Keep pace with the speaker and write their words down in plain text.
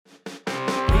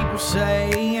say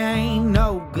I ain't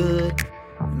no good,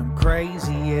 and I'm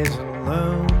crazy as a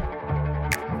loon.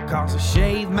 Cause I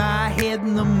shave my head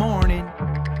in the morning,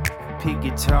 pick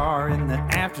guitar in the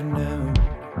afternoon.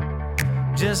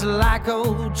 Just like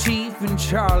old Chief and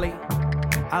Charlie,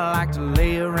 I like to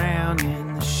lay around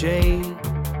in the shade.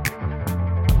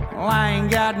 Well, I ain't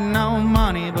got no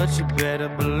money, but you better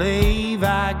believe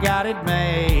I got it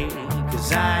made.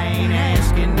 Cause I ain't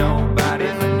asking nobody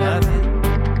for nothing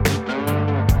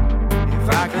if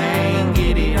I can't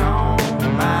get it on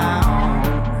my own.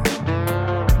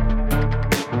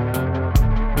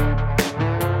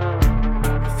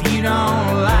 If you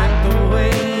don't like the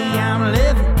way I'm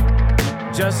living,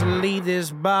 just leave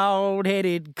this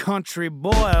bald-headed country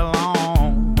boy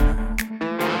alone.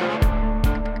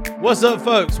 What's up,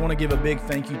 folks? Want to give a big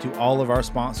thank you to all of our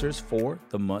sponsors for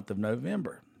the month of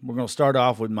November. We're going to start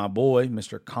off with my boy,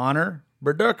 Mr. Connor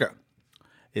Budurka.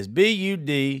 It's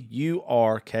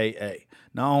Budurka.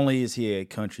 Not only is he a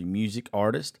country music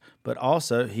artist, but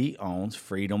also he owns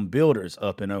Freedom Builders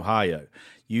up in Ohio.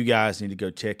 You guys need to go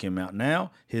check him out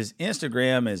now. His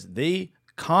Instagram is the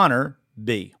Connor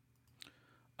B.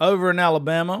 Over in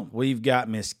Alabama, we've got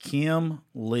Miss Kim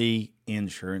Lee,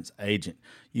 insurance agent.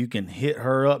 You can hit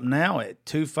her up now at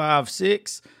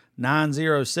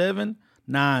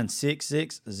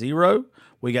 256-907-9660.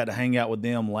 We got to hang out with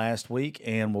them last week,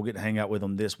 and we'll get to hang out with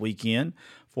them this weekend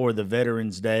for the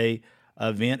Veterans Day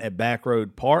event at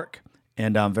Backroad Park,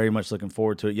 and I'm very much looking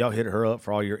forward to it. Y'all hit her up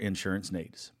for all your insurance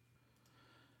needs.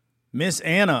 Miss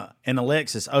Anna and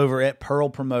Alexis over at Pearl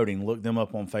Promoting. Look them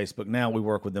up on Facebook now. We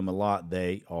work with them a lot.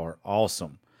 They are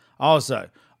awesome. Also,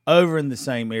 over in the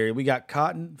same area, we got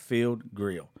Cotton Field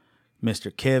Grill.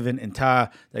 Mr. Kevin and Ty,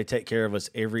 they take care of us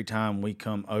every time we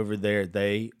come over there.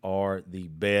 They are the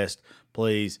best.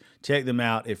 Please check them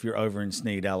out if you're over in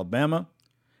Sneed, Alabama.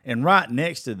 And right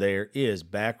next to there is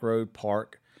Backroad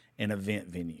Park, an event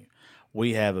venue.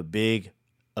 We have a big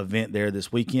event there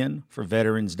this weekend for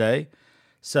Veterans Day.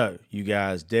 So you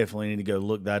guys definitely need to go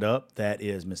look that up. That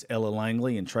is Miss Ella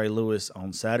Langley and Trey Lewis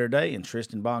on Saturday and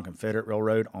Tristan Bond Confederate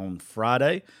Railroad on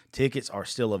Friday. Tickets are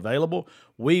still available.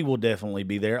 We will definitely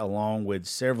be there along with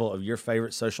several of your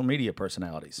favorite social media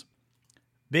personalities.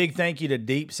 Big thank you to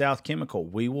Deep South Chemical.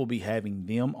 We will be having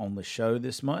them on the show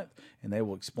this month, and they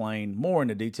will explain more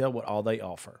into detail what all they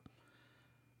offer.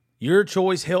 Your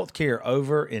Choice Healthcare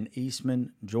over in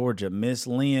Eastman, Georgia. Miss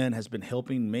Lynn has been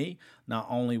helping me not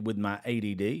only with my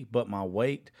ADD, but my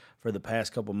weight for the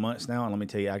past couple months now. And let me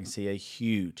tell you, I can see a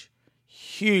huge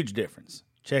difference.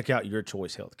 Check out Your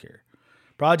Choice Healthcare.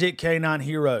 Project K9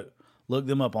 Hero. Look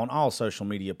them up on all social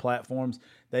media platforms.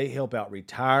 They help out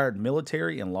retired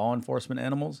military and law enforcement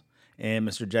animals. And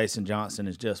Mr. Jason Johnson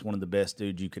is just one of the best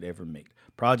dudes you could ever meet.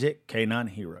 Project K9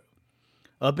 Hero.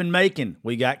 Up in Macon,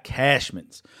 we got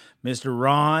Cashman's. Mr.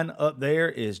 Ron up there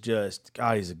is just,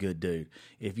 God, he's a good dude.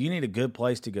 If you need a good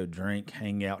place to go drink,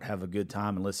 hang out, have a good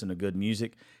time, and listen to good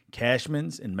music,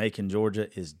 Cashman's in Macon, Georgia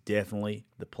is definitely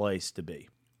the place to be.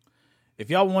 If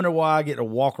y'all wonder why I get to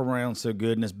walk around so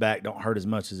good and this back don't hurt as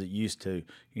much as it used to,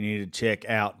 you need to check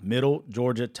out Middle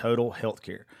Georgia Total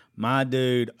Healthcare. My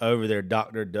dude over there,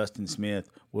 Dr. Dustin Smith,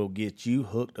 will get you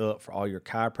hooked up for all your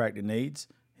chiropractic needs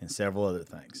and several other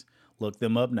things. Look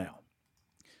them up now.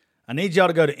 I need y'all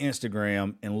to go to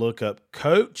Instagram and look up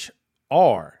Coach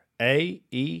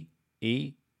R-A-E-E-E,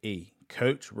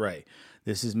 Coach Ray.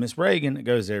 This is Miss Reagan that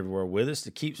goes everywhere with us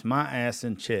that keeps my ass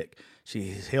in check.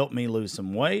 She's helped me lose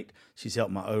some weight. She's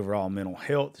helped my overall mental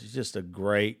health. She's just a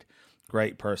great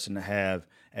person to have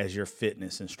as your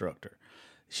fitness instructor.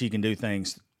 She can do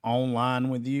things online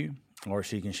with you, or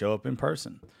she can show up in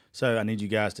person. So I need you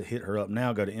guys to hit her up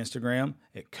now. Go to Instagram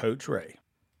at Coach Ray.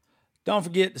 Don't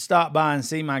forget to stop by and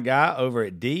see my guy over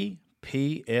at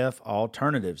DPF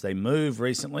Alternatives. They moved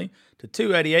recently to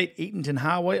 288 Eatonton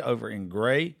Highway over in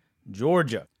Gray,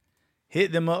 Georgia.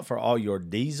 Hit them up for all your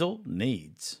diesel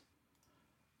needs.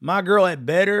 My girl at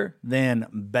Better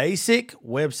Than Basic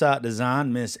Website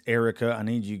Design, Miss Erica, I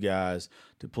need you guys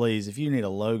to please, if you need a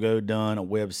logo done, a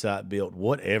website built,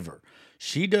 whatever,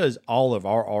 she does all of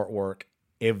our artwork,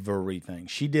 everything.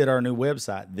 She did our new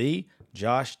website,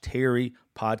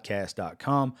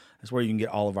 thejoshterypodcast.com. That's where you can get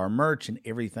all of our merch and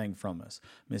everything from us.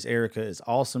 Miss Erica is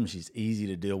awesome. She's easy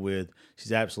to deal with.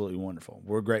 She's absolutely wonderful.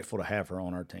 We're grateful to have her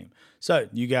on our team. So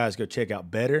you guys go check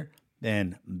out Better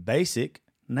Than Basic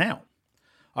now.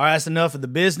 All right, that's enough of the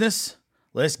business.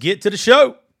 Let's get to the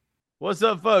show. What's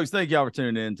up, folks? Thank y'all for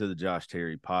tuning in to the Josh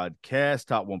Terry Podcast,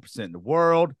 top 1% in the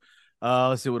world.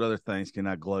 Let's see what other things can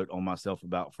I gloat on myself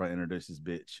about before I introduce this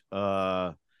bitch.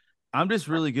 I'm just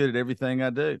really good at everything I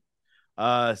do.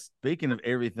 Speaking of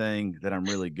everything that I'm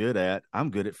really good at,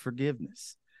 I'm good at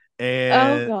forgiveness. Oh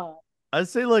And God. I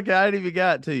see, look, I ain't even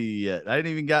got to you yet. I ain't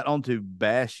even got on to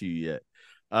bash you yet.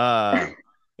 Uh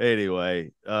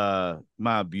anyway,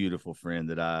 my beautiful friend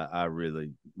that I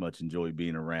really much enjoy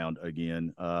being around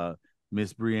again,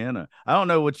 Miss Brianna. I don't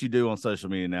know what you do on social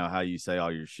media now, how you say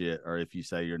all your shit, or if you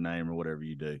say your name or whatever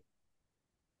you do.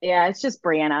 Yeah, it's just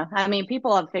Brianna. I mean,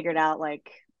 people have figured out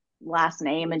like last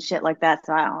name and shit like that,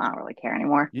 so I don't really care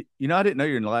anymore. You know, I didn't know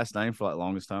your last name for like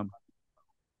longest time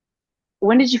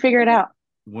When did you figure it out?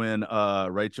 when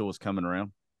Rachel was coming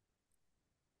around.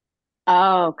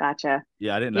 Oh, gotcha.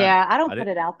 Yeah, I didn't know. Yeah, I I don't put didn't.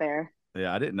 it out there.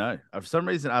 Yeah, I didn't know. For some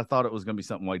reason, I thought it was going to be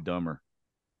something way dumber.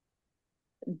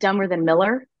 Dumber than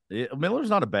Miller. Miller's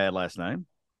not a bad last name.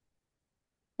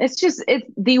 It's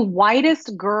the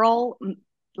whitest girl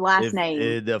last If name.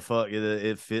 it the fuck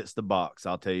it fits the box,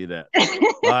 I'll tell you that.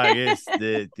 Like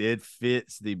it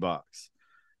fits the box.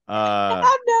 Uh,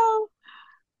 I know.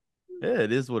 Yeah,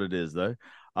 it is what it is, though.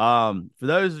 For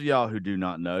those of y'all who do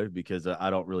not know, because I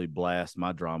don't really blast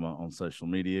my drama on social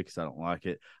media because I don't like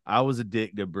it. I was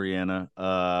addicted to Brianna,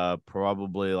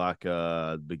 probably like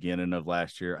beginning of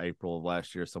last year, April of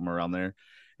last year, somewhere around there,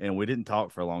 and we didn't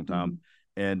talk for a long time. Mhm.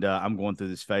 And I'm going through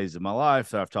this phase of my life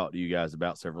that I've talked to you guys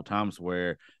about several times,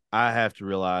 where I have to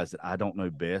realize that I don't know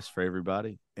best for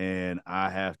everybody, and I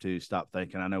have to stop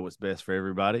thinking I know what's best for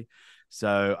everybody.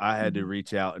 So I had to Mhm.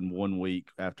 reach out in 1 week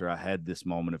after I had this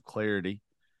moment of clarity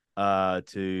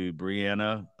to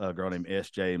Brianna, a girl named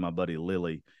SJ, and my buddy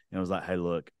Lily. And I was like, hey,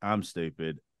 look, I'm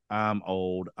stupid. I'm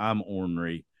old. I'm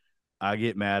ornery. I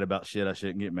get mad about shit I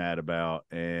shouldn't get mad about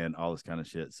and all this kind of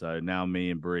shit. So now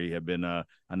me and Bree have been I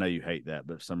know you hate that,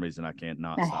 but for some reason I can't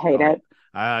not I stop hate calling it.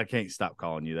 I can't stop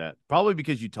calling you that. Probably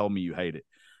because you told me you hate it.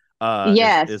 Is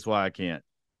Yes. why I can't.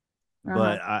 Uh-huh.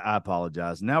 But I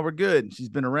apologize. Now we're good. She's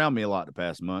been around me a lot the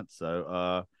past month.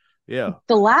 So yeah.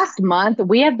 The last month,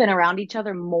 we have been around each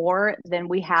other more than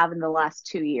we have in the last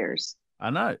 2 years.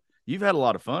 I know. You've had a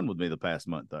lot of fun with me the past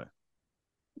month though.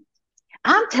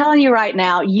 I'm telling you right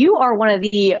now, you are one of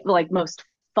the like most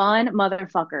fun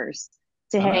motherfuckers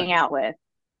to I know. hang out with.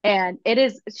 And it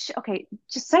is okay,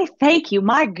 just say thank you.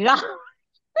 My God.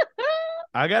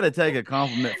 I gotta take a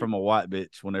compliment from a white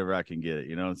bitch whenever I can get it.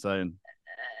 You know what I'm saying?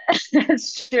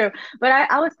 That's true. But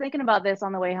I was thinking about this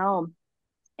on the way home.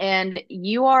 And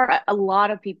you are a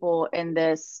lot of people in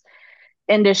this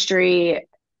industry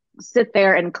sit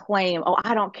there and claim, oh,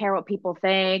 I don't care what people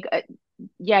think.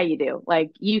 Yeah, you do.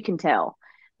 Like you can tell.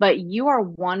 But you are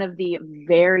one of the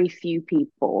very few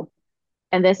people,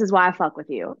 and this is why I fuck with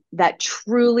you, that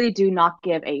truly do not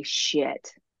give a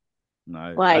shit.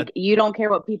 No. Like you don't care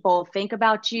what people think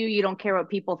about you. You don't care what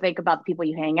people think about the people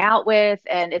you hang out with.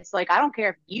 And it's like, I don't care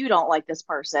if you don't like this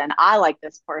person. I like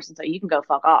this person, so you can go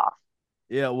fuck off.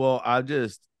 Yeah, well, I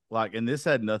just like, and this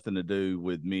had nothing to do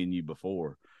with me and you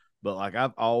before, but like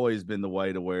I've always been the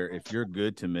way to where if you're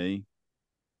good to me,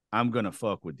 I'm gonna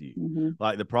fuck with you. Mm-hmm.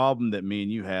 Like the problem that me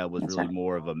and you had was That's really right.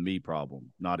 more of a me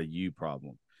problem, not a you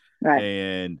problem. Right.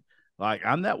 And like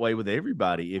I'm that way with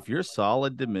everybody. If you're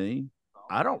solid to me,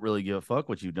 I don't really give a fuck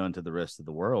what you've done to the rest of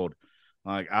the world.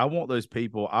 Like I want those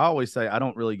people. I always say I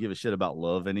don't really give a shit about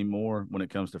love anymore when it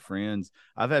comes to friends.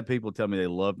 I've had people tell me they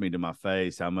love me to my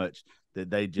face, how much that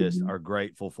they just Mm-hmm. are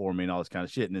grateful for me and all this kind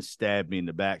of shit, and then stab me in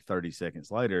the back 30 seconds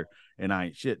later, and I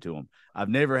ain't shit to them. I've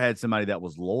never had somebody that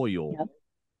was loyal Yep.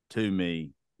 to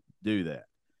me do that.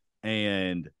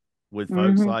 And with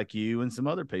folks Mm-hmm. like you and some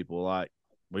other people, like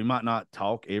we might not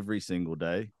talk every single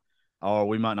day, or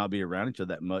we might not be around each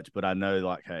other that much, but I know,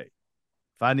 like, hey,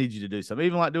 if I need you to do something,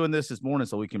 even like doing this morning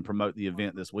so we can promote the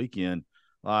event this weekend,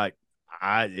 like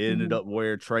I ended Mm-hmm. up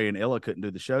where Trey and Ella couldn't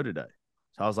do the show today.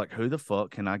 So I was like, who the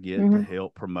fuck can I get to Mm-hmm.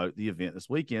 help promote the event this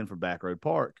weekend for Backroad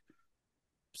Park?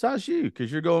 Besides you,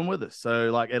 because you're going with us.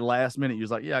 So like at last minute, you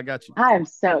was like, yeah, I got you. I am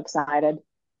so excited.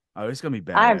 Oh, it's gonna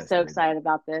be I am badass, so dude. excited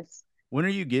about this. When are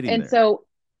you getting And there? so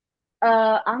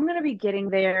I'm gonna be getting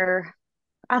there.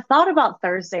 I thought about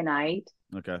Thursday night,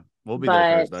 Okay, we'll be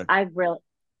there but Thursday. I really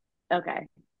okay.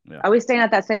 Yeah. Are we staying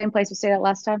at that same place we stayed at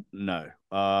last time? No.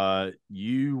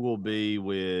 You will be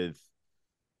with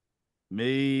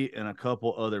me and a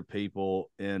couple other people,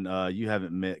 and you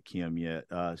haven't met Kim yet.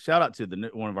 Shout out to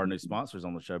one of our new sponsors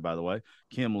on the show, by the way,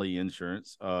 Kim Lee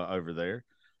Insurance, over there.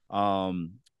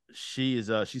 Um, she's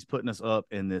putting us up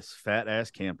in this fat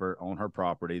ass camper on her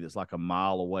property that's like a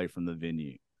mile away from the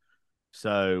venue.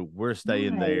 So we're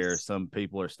staying there. Nice. Some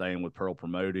people are staying with Pearl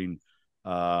Promoting,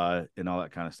 and all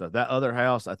that kind of stuff. That other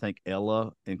house, I think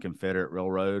Ella and Confederate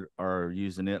Railroad are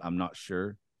using it. I'm not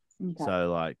sure. Okay.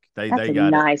 So like That's they a got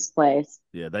it. nice place.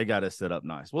 Yeah, they got it set up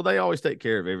nice. Well, they always take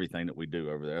care of everything that we do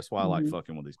over there. That's why I like Hmm.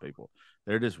 fucking with these people.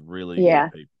 They're just really good Yeah.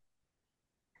 people.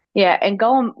 Yeah. And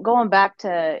going back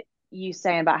to you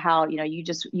saying about how,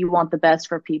 you want the best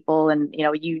for people and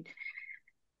you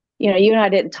and I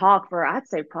didn't talk for I'd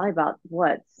say probably about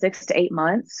what, 6 to 8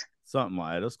 months. Something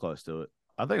like that. It's close to it.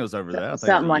 I think it was over that. I think it was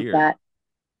Something a like year. that.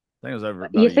 I think it was over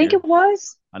about You a think year. it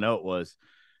was? I know it was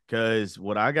because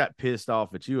what I got pissed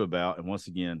off at you about, and once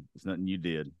again, it's nothing you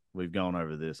did. We've gone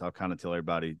over this. I'll kind of tell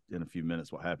everybody in a few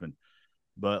minutes what happened.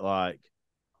 But like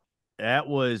that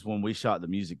was when we shot the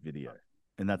music video.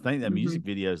 And I think that Hmm. music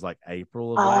video is like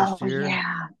April of Oh last year.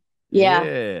 yeah. Yeah.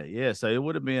 Yeah, yeah. So it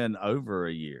would have been over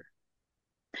a year.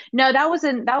 No, that was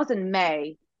in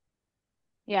May.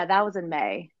 Yeah, that was in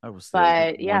May. That was still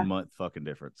But one yeah, month fucking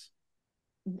difference.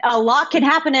 a lot can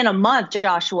happen in a month,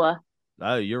 Joshua.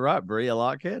 Oh, you're right, Bree. A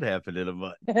lot can happen in a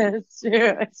month. It's true.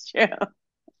 It's true.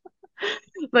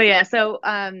 But yeah, so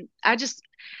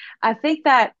I think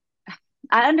that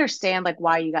I understand like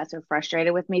why you got so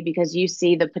frustrated with me because you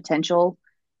see the potential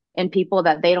in people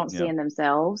that they don't see Yeah, in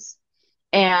themselves.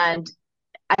 And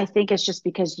I think it's just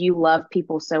because you love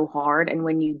people so hard. And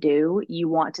when you do, you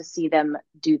want to see them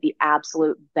do the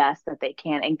absolute best that they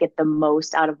can and get the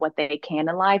most out of what they can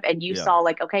in life. And you yeah, saw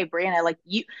like, okay, Brianna, like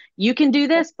you can do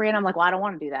this. Brianna, I'm like, well, I don't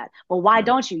want to do that. Well, why yeah.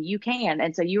 don't you? You can.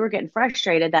 And so you were getting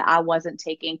frustrated that I wasn't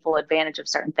taking full advantage of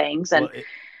certain things. Well, And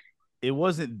it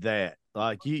wasn't that.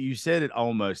 Like you said it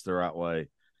almost the right way.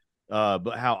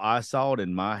 But how I saw it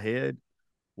in my head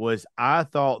was I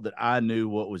thought that I knew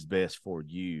what was best for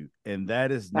you, and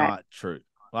that is right. not true.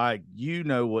 Like you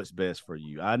know what's best for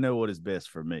you. I know what is best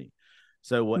for me.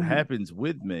 So what Hmm. happens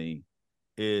with me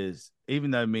is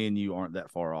even though me and you aren't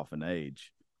that far off in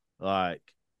age, like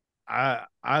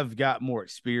I've got more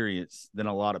experience than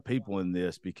a lot of people in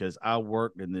this because I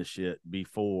worked in this shit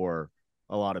before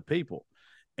a lot of people.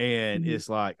 And Hmm. it's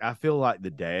like I feel like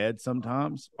the dad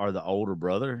sometimes or the older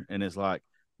brother, and it's like,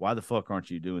 why the fuck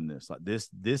aren't you doing this? Like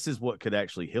this is what could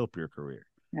actually help your career.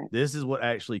 Right. This is what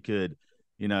actually could,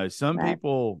 some Right.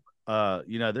 people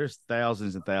there's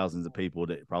thousands and thousands of people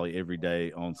that probably every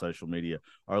day on social media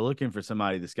are looking for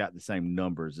somebody that's got the same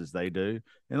numbers as they do.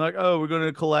 And like, oh, we're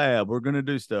going to collab, we're going to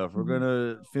do stuff, we're going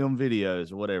Hmm. to film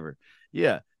videos or whatever.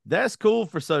 Yeah, that's cool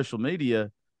for social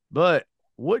media, but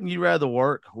wouldn't you rather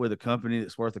work with a company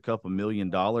that's worth a couple $1 million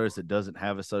that doesn't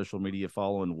have a social media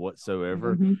following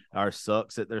whatsoever Hmm. or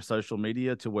sucks at their social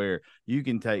media to where you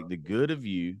can take the good of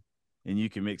you and you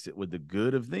can mix it with the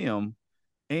good of them?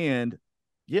 And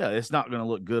yeah, it's not going to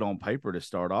look good on paper to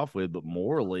start off with, but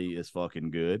morally it's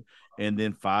fucking good. And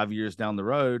then 5 years down the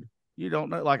road, you don't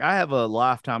know. Like I have a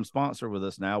lifetime sponsor with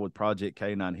us now with Project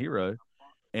K9 Hero,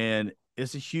 and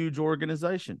it's a huge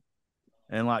organization.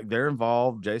 And like they're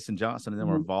involved, Jason Johnson and them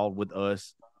are Hmm. involved with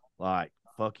us, like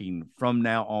fucking from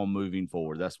now on moving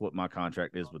forward. That's what my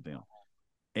contract is with them.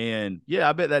 And yeah,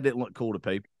 I bet that didn't look cool to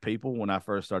pay people when I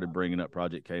first started bringing up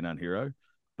Project K9 Hero.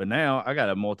 But now I got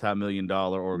a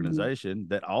multi-million-dollar Hmm. organization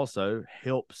that also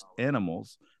helps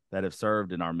animals that have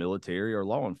served in our military or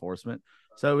law enforcement.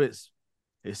 So it's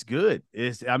good.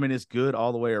 It's good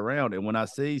all the way around. And when I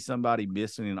see somebody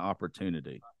missing an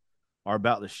opportunity or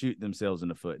about to shoot themselves in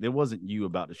the foot, it wasn't you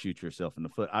about to shoot yourself in the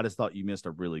foot. I just thought you missed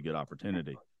a really good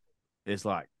opportunity. It's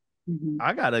like Hmm.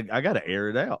 I gotta air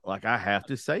it out. Like I have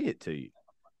to say it to you.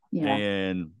 Yeah.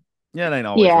 And yeah, it ain't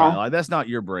always right. Yeah. Like that's not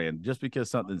your brand. Just because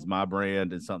something's my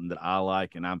brand and something that I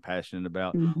like and I'm passionate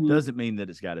about Hmm. doesn't mean that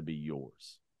it's got to be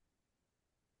yours.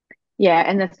 Yeah.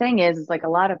 And the thing is like a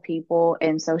lot of people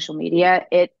in social media,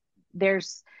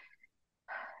 there's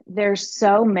there's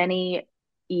so many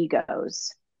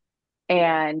egos.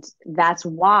 And that's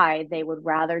why they would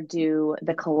rather do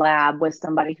the collab with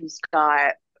somebody who's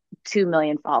got 2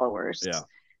 million followers Yeah.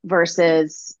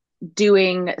 versus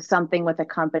doing something with a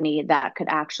company that could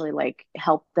actually like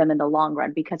help them in the long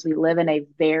run because we live in a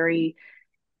very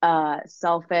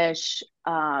selfish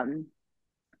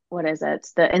what is it?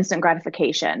 It's the instant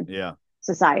gratification Yeah.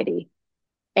 society.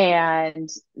 And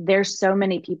there's so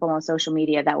many people on social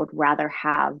media that would rather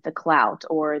have the clout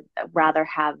or rather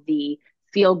have the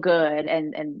feel good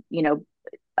and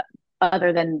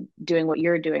other than doing what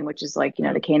you're doing, which is like,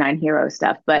 Yeah. the canine hero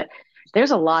stuff. But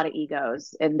there's a lot of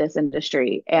egos in this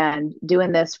industry and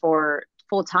doing this for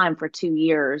full time for 2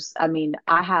 years. I mean,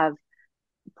 I have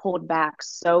pulled back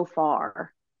so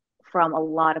far from a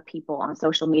lot of people on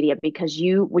social media because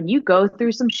when you go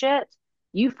through some shit,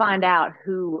 you find out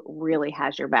who really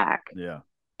has your back. Yeah.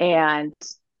 And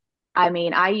I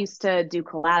mean, I used to do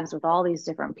collabs with all these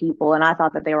different people and I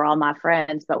thought that they were all my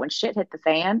friends. But when shit hit the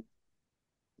fan,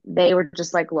 they were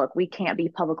just like, look, we can't be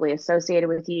publicly associated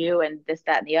with you and this,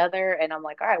 that, and the other. And I'm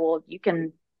like, all right, well, you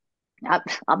can,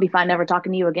 I'll be fine never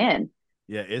talking to you again,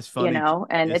 Yeah, it's you funny. know?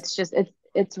 And It's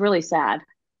it's really sad.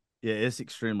 yeah, it's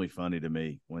extremely funny to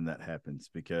me when that happens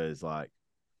because like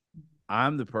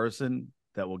I'm the person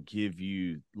that will give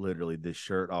you literally this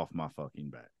shirt off my fucking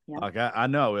back. Yeah. Like I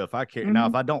know if I care now,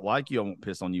 Hmm. if I don't like you, I won't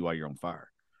piss on you while you're on fire.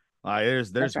 Like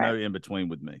That's there's no right. in between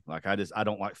with me. Like I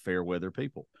don't like fair weather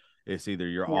people. It's either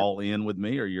you're Yep. all in with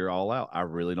me or you're all out. I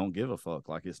really don't give a fuck.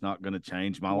 Like it's not going to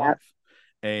change my Yep. life.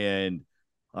 And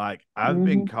like I've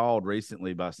been Hmm. called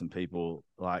recently by some people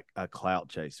like a clout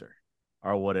chaser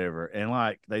or whatever, and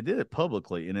like they did it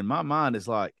publicly. And in my mind, it's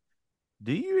like,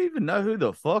 do you even know who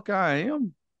the fuck I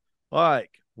am?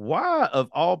 Like, why of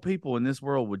all people in this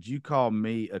world would you call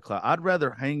me a clown? I'd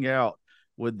rather hang out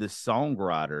with the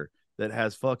songwriter that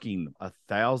has fucking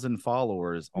 1,000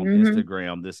 followers on Hmm.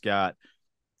 Instagram that's got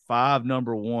five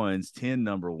number ones, 10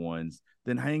 number ones,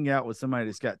 than hang out with somebody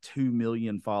that's got 2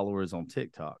 million followers on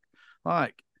TikTok.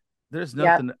 Like, there's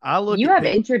Yep. nothing. I look You at have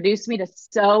people. introduced me to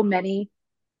so many,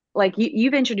 like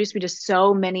you've introduced me to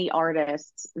so many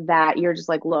artists that you're just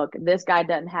like, look, this guy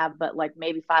doesn't have but like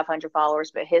maybe 500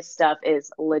 followers, but his stuff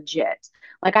is legit.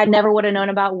 Like I never would have known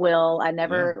about Will. I Yeah.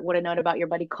 never would have known about your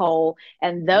buddy Cole.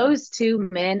 And Yeah. those two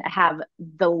men have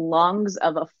the lungs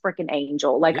of a freaking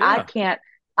angel. Like I Yeah. can't,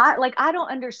 I don't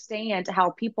understand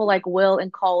how people like Will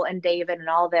and Cole and David and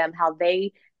all them, how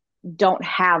they don't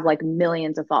have like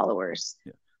millions of followers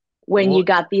Yeah. when you Well,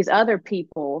 got these other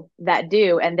people that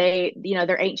do, and they, you know,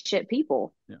 they're ain't shit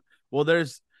people. yeah. Well,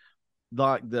 there's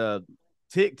like the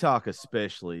TikTok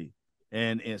especially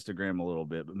and Instagram a little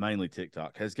bit, but mainly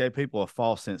TikTok has gave people a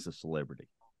false sense of celebrity.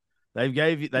 They've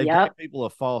Yep. gave people a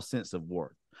false sense of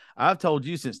worth. I've told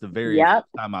you since the very Yep.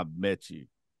 first time I met you,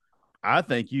 I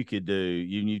think you could do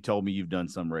you told me you've done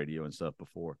some radio and stuff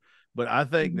before. But I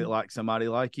think that Hmm. like somebody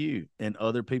like you and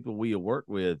other people we work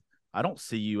with, I don't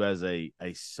see you as a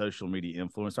social media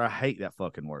influencer. I hate that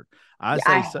fucking word. I Yeah,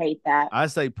 I say hate that. I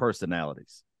say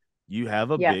personalities. You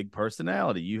have a Yep. big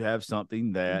personality. You have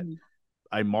something that Hmm.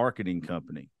 a marketing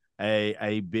company,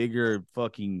 a bigger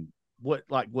fucking what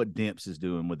Demps is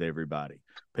doing with everybody.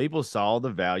 People saw the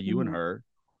value in Hmm. her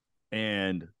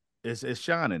and it's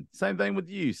shining. Same thing with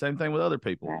you, same thing with other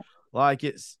people. Right. Like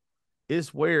it's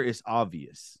where it's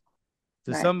obvious.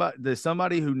 Right. To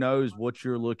somebody who knows what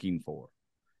you're looking for,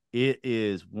 it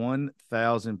is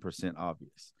 1,000%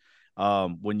 obvious.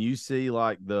 When you see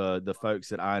like the folks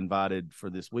that I invited for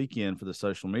this weekend for the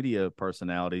social media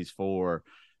personalities for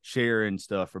sharing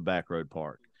stuff for Backroad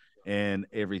Park and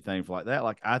everything like that,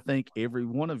 like I think every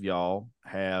one of y'all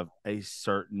have a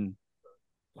certain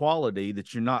quality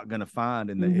that you're not going to find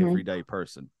in the Hmm. everyday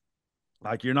person.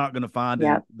 Like you're not going to find in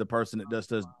Yep. the person that just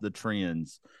does the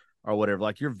trends or whatever.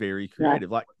 Like you're very Yeah.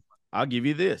 creative. Like I'll give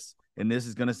you this, and this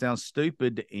is going to sound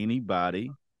stupid to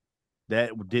anybody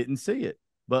that didn't see it.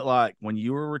 But like when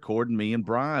you were recording me and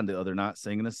Brian the other night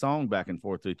singing a song back and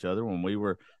forth to each other when we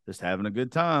were just having a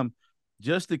good time,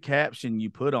 just the caption you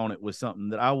put on it was something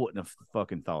that I wouldn't have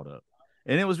fucking thought of.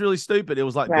 And it was really stupid. It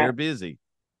was like they're Right. busy.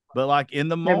 But like in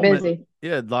the They're moment, busy.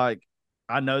 yeah, like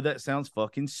I know that sounds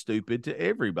fucking stupid to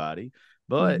everybody,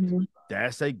 but Hmm.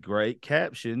 that's a great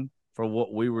caption for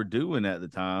what we were doing at the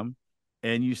time.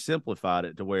 And you simplified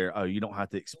it to where, oh, you don't have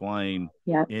to explain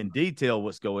Yep. in detail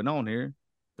what's going on here.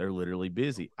 They're literally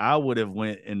busy. I would have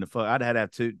went in the I'd had to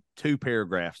have two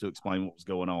paragraphs to explain what was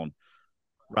going on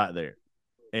right there.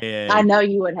 I And know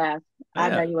you would have. I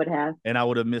know yeah, you would have. and I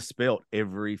would have misspelt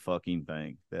every fucking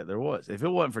thing that there was. If it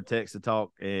wasn't for text to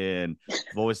talk and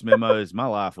voice memos, my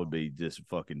life would be just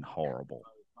fucking horrible.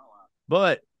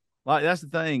 But like that's the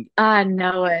thing. I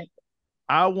know it.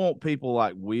 I want people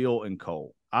like Will and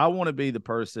Cole. I want to be the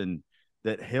person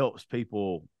that helps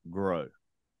people grow.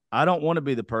 I don't want to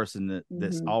be the person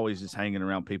that's Hmm. always just hanging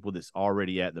around people that's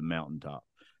already at the mountaintop.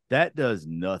 That does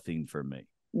nothing for me.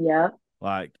 Yep.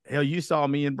 Like hell, you saw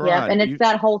me and Yep. Brian. And it's You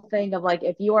that whole thing of like,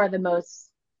 if you are the most,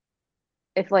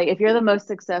 if you're the most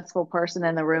successful person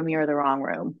in the room, you're the wrong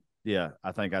room. yeah,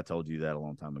 I think I told you that a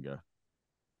long time ago.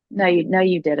 No,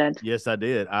 you didn't. Yes, I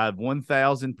did. I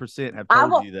 1,000% have I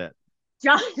told will. you that.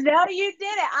 John, no, you did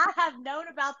it. I have known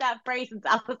about that phrase since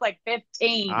I was like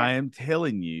 15. I am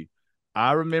telling you,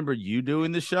 I remember you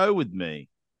doing the show with me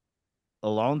a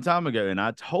long time ago, and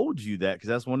I told you that because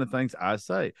that's one of the things I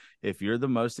say. If you're the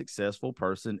most successful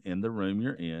person in the room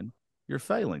you're in, you're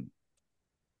failing.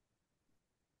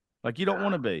 Like you don't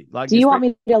want to be. Like, Do you want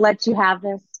me to let you have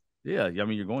this? yeah, I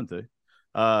mean, you're going to.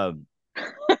 Um,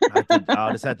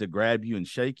 I'll just have to grab you and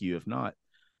shake you if not.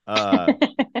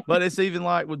 But it's even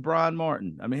like with Brian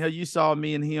Martin. I mean, hell, you saw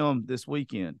me and him this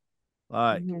weekend.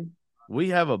 Like, we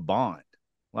have a bond.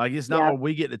 Like, it's not where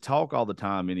we get to talk all the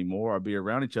time anymore or be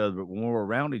around each other, but when we're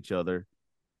around each other,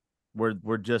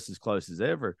 we're just as close as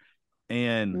ever.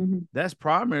 And that's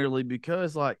primarily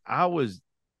because, like, I was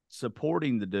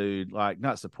supporting the dude, like,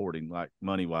 not supporting like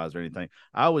money wise or anything.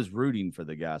 I was rooting for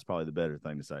the guy. Is probably the better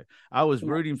thing to say. I was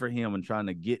rooting for him and trying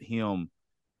to get him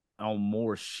on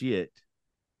more shit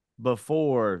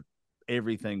before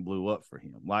everything blew up for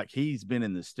him. Like, he's been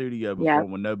in the studio before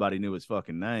when nobody knew his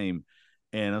fucking name.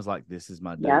 And I was like, this is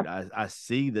my dude. I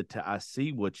see I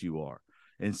see what you are.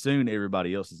 And soon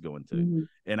everybody else is going to.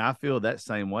 And I feel that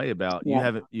same way about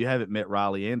you haven't met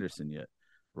Riley Anderson yet.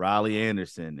 Riley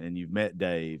Anderson, and you've met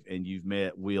Dave, and you've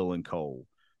met Will and Cole.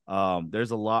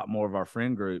 There's a lot more of our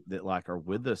friend group that like are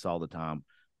with us all the time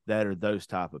that are those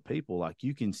type of people. Like,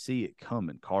 you can see it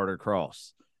coming. Carter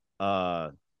Cross.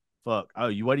 Wait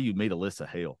do you meet Alyssa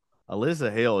Hale?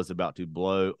 Alyssa Hale is about to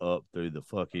blow up through the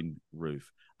fucking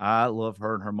roof. I love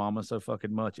her and her mama so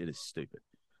fucking much. It is stupid.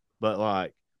 But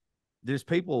like, there's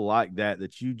people like that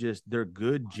they're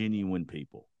good, genuine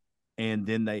people. And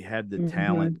then they have the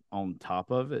talent on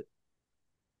top of it.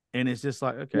 And it's just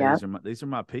like, okay, these are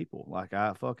my people. Like,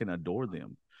 I fucking adore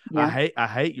them. I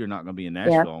hate you're not going to be in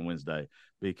Nashville on Wednesday,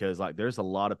 because like there's a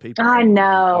lot of people on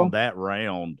that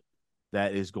round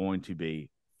that is going to be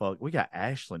fuck. We got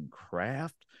Ashlyn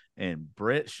Kraft and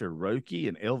Brett Cherokee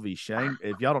and LV Shane.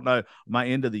 If y'all don't know, my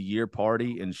end of the year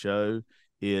party and show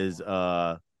is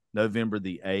November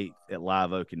the 8th at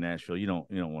Live Oak in Nashville. You don't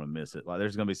want to miss it. Like,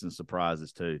 there's going to be some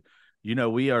surprises too. You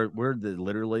know,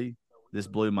 literally, this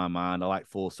blew my mind. I like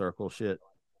full circle shit.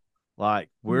 Like,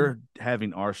 we're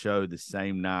having our show the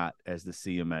same night as the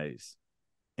CMAs.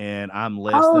 And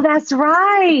that's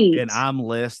right. And I'm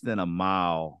less than a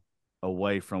mile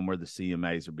away from where the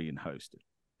CMAs are being hosted.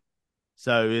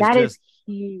 So it's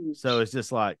huge. So it's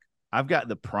just like, I've got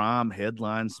the prime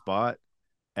headline spot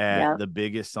at the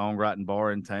biggest songwriting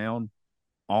bar in town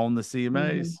on the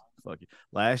CMAs. Fuck you.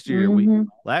 Last year we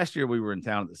were in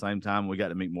town at the same time. We got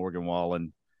to meet Morgan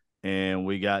Wallen, and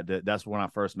that's when I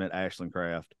first met Ashlyn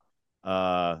Kraft.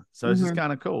 So it's just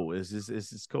kind of cool. It's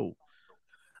just cool.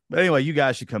 But anyway, you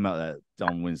guys should come out that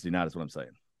on Wednesday night is what I'm saying.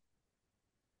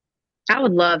 I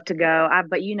would love to go.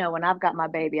 But when I've got my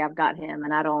baby, I've got him,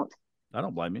 and I don't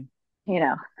blame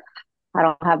you. I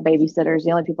don't have babysitters.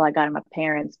 The only people I got are my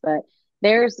parents. But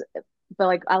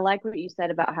like, I like what you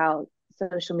said about how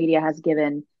social media has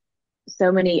given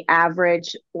so many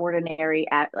average, ordinary,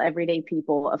 everyday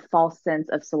people a false sense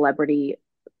of celebrity,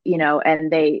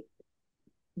 and they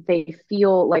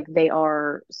feel like they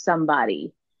are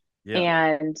somebody.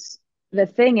 And the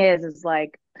thing is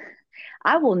like,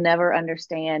 I will never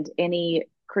understand any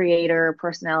creator,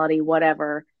 personality,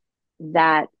 whatever,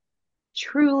 that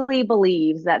truly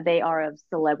believes that they are of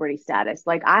celebrity status.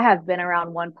 Like, I have been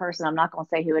around one person, I'm not going to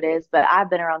say who it is, but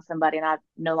I've been around somebody, and I'm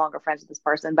no longer friends with this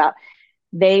person, but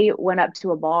they went up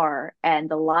to a bar and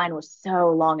the line was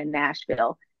so long in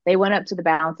Nashville. They went up to the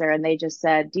bouncer and they just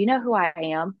said, "Do you know who I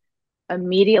am?"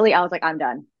 Immediately, I was like, "I'm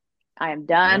done. I am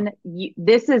done."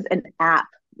 This is an app.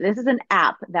 This is an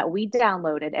app that we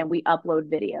downloaded and we upload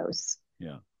videos.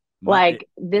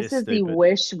 This is the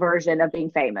Wish version of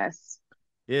being famous.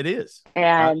 It is.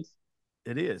 And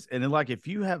it is. And then, like, if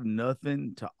you have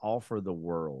nothing to offer the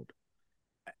world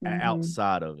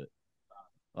outside of it,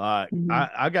 like,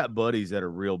 I got buddies that are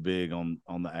real big on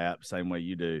the app, same way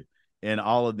you do. And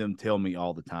all of them tell me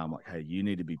all the time, like, hey, you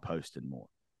need to be posting more.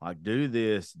 Like, do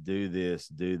this,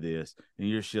 and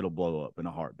your shit will blow up in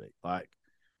a heartbeat. Like,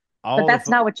 but that's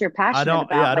not what you're passionate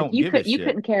about. I don't give a shit. You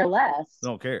couldn't care less. I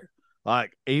don't care.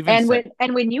 Like, even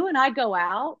when you and I go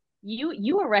out,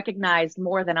 you are recognized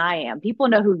more than I am. People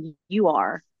know who you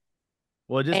are.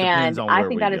 Well, it just depends on where we go. I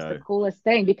think that is the coolest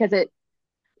thing, because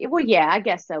well, yeah, I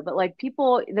guess so. But like,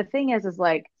 people, the thing is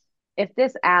like, if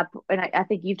this app, and I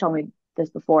think you've told me this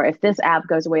before, if this app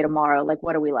goes away tomorrow, like,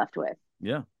 what are we left with?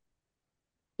 Yeah.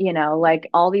 Like,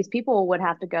 all these people would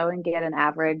have to go and get an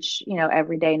average,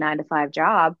 everyday 9-to-5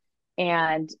 job.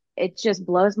 And it just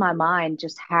blows my mind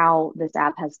just how this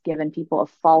app has given people a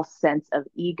false sense of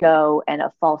ego and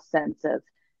a false sense of,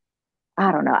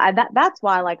 I don't know. That's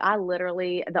why, like, I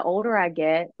literally, the older I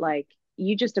get, like,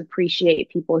 you just appreciate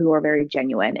people who are very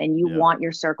genuine, and you want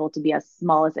your circle to be as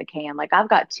small as it can. Like, I've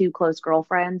got 2 close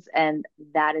girlfriends, and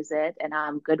that is it. And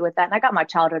I'm good with that. And I got my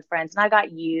childhood friends, and I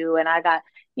got you, and I got,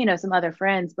 some other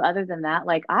friends. But other than that,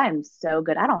 like, I am so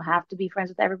good. I don't have to be friends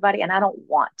with everybody, and I don't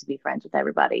want to be friends with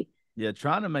everybody. Yeah,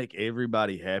 trying to make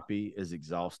everybody happy is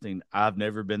exhausting. I've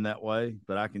never been that way,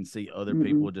 but I can see other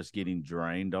people just getting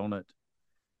drained on it.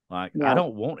 Like, I Yep.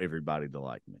 don't want everybody to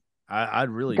like me. I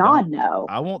really don't. God, no.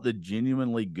 I want the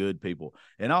genuinely good people.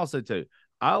 And also, too,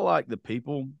 I like the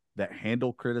people that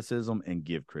handle criticism and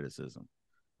give criticism.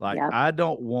 Like, Yep. I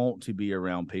don't want to be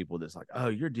around people that's like, oh,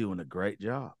 you're doing a great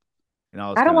job and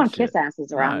all this I don't kind of want kiss shit.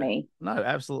 asses around No, me. no,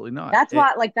 absolutely not. That's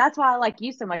why, that's why I like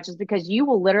you so much, is because you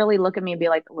will literally look at me and be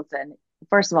like, listen,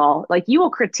 first of all, like you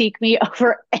will critique me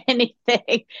over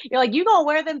anything. You're like, you gonna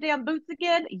wear them damn boots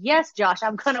again? Yes, Josh,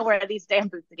 I'm gonna wear these damn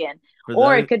boots again. For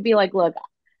Or it those, could be like, look,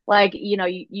 like,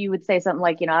 you would say something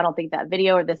like, I don't think that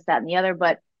video or this, that, and the other,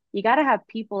 but you got to have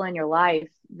people in your life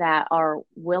that are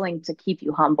willing to keep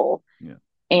you humble. yeah,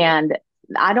 And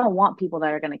I don't want people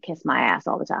that are going to kiss my ass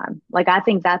all the time. Like, I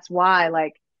think that's why,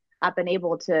 like, I've been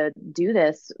able to do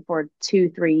this for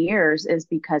 2, 3 years is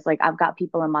because, like, I've got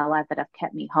people in my life that have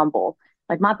kept me humble.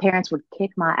 Like, my parents would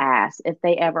kick my ass if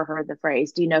they ever heard the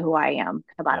phrase, "Do you know who I am?"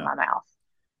 come out of yeah, my mouth.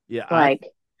 yeah. Like,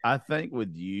 I think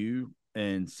with you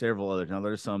and several others, now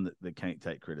there's some that can't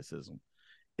take criticism.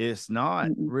 It's not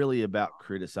mm-mm, really about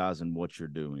criticizing what you're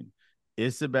doing.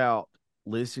 It's about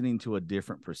listening to a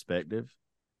different perspective.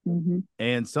 mm-hmm,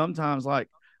 And sometimes, like,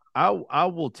 I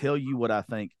will tell you what I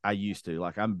think I used to.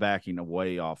 Like, I'm backing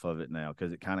away off of it now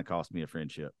because it kind of cost me a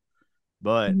friendship.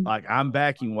 But mm-hmm, like, I'm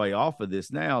backing way off of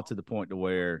this now to the point to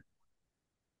where,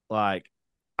 like,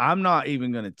 I'm not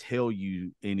even going to tell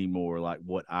you anymore like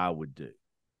what I would do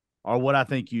or what I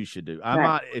think you should do. I right,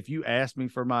 might, if you ask me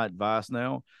for my advice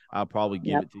now, I'll probably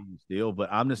give yep, it to you still, but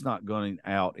I'm just not going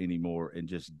out anymore and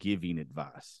just giving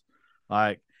advice.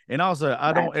 Like, and also,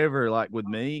 I right, don't ever, like, with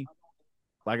me,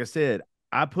 like I said,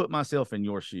 I put myself in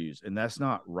your shoes, and that's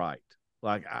not right.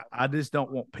 Like, I just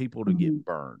don't want people to mm-hmm, get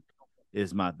burned.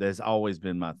 That's always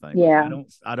been my thing. Like, yeah,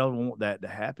 I don't want that to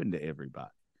happen to everybody.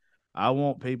 I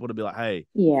want people to be like, hey, if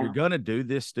you're yeah, gonna do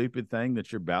this stupid thing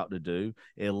that you're about to do,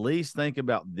 at least think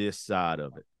about this side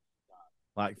of it.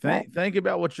 Like, right, think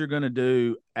about what you're gonna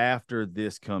do after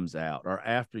this comes out or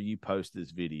after you post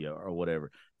this video or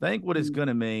whatever. Think what it's mm-hmm,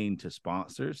 gonna mean to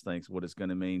sponsors. Think what it's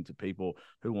gonna mean to people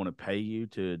who want to pay you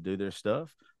to do their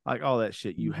stuff. Like, all that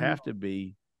shit. You mm-hmm, have to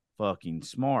be fucking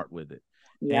smart with it.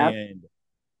 yep.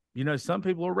 And some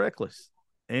people are reckless.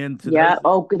 And to Yeah. those,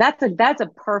 Oh, that's a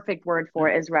perfect word for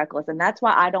it, is reckless. And that's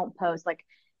why I don't post. Like,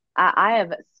 I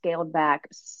have scaled back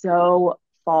so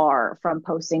far from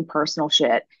posting personal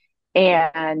shit.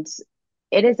 And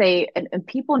and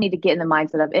people need to get in the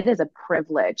mindset of, it is a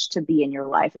privilege to be in your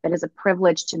life. It is a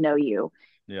privilege to know you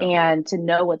yeah, and to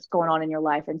know what's going on in your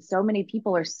life. And so many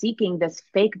people are seeking this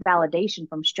fake validation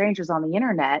from strangers on the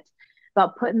internet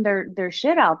about putting their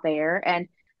shit out there. And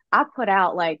I put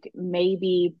out, like,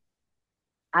 maybe,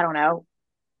 I don't know,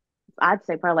 I'd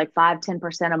say probably like 5,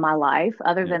 10% of my life.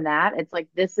 Other yeah, than that, it's like,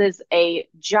 this is a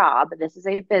job, this is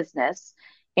a business.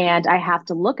 And I have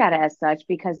to look at it as such,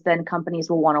 because then companies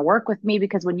will want to work with me.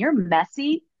 Because when you're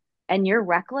messy and you're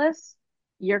reckless,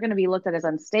 you're going to be looked at as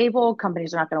unstable.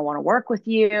 Companies are not going to want to work with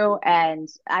you. And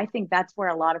I think that's where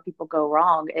a lot of people go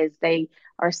wrong, is they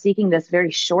are seeking this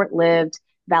very short-lived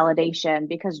validation,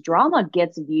 because drama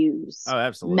gets views, oh,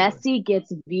 absolutely, messy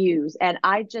gets views. And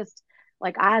I just,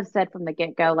 like I have said from the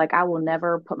get go, like, I will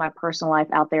never put my personal life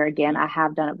out there again. yeah, I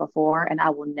have done it before, and I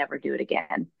will never do it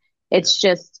again. yeah. It's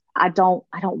just, I don't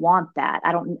want that.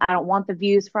 I don't want the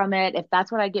views from it. If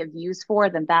that's what I get views for,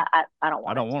 then I don't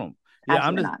I want don't it. want them. Yeah,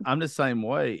 Absolutely not. I'm the same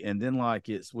way. And then, like,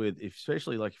 it's with,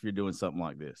 especially like if you're doing something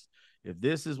like this, if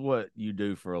this is what you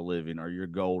do for a living or your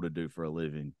goal to do for a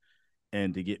living,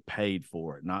 and to get paid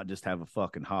for it, not just have a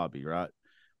fucking hobby, right?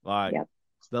 Like, Yep.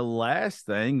 the last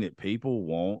thing that people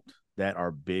want that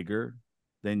are bigger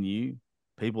than you,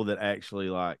 people that actually,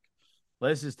 like,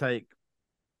 let's just take,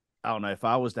 I don't know, if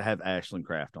I was to have Ashlyn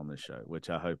Craft on this show, which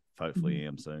I hopefully Mhm.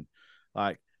 am soon,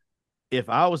 like, if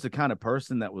I was the kind of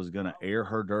person that was going to air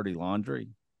her dirty laundry,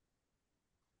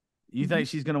 you Mhm. think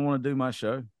she's going to want to do my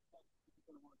show?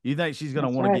 You think she's going to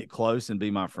That's want to right. get close and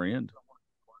be my friend?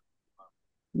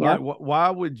 Like, Yep. why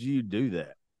would you do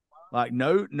that? Like,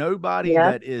 nobody Yep.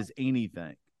 that is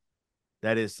anything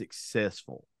that is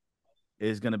successful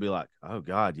is going to be like, oh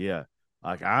God, yeah,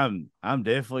 like, I'm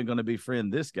definitely going to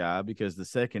befriend this guy, because the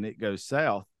second it goes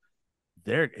south,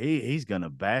 he's going to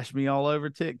bash me all over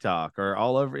TikTok or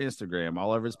all over Instagram,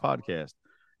 all over his podcast.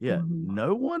 Yeah, Mhm.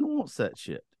 no one wants that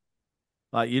shit.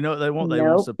 Like, they want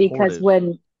Nope. Because supportive.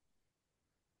 when,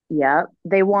 yeah,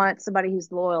 they want somebody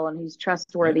who's loyal and who's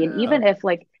trustworthy. And Yeah, even if,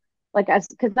 like as,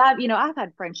 because I've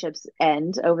had friendships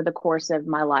end over the course of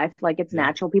my life. Like, it's yeah,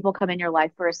 natural. People come in your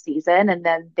life for a season and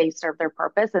then they serve their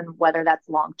purpose. And whether that's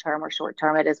long term or short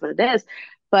term, it is what it is.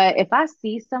 But if I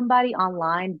see somebody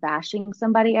online bashing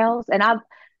somebody else, and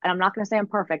and I'm not going to say I'm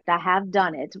perfect. I have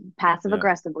done it passive Yeah.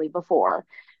 aggressively before.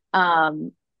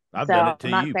 Um, I've done so it to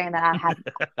I'm not you. saying that I have.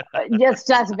 Yes,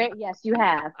 just yes, you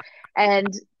have,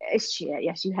 and shit,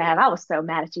 yes, you have. I was so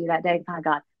mad at you that day. My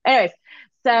God. Anyways,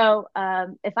 so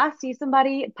if I see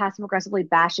somebody passive aggressively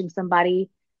bashing somebody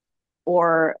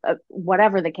or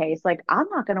whatever the case, like I'm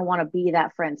not going to want to be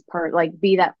that friend's like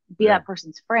be Yeah. that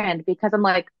person's friend because I'm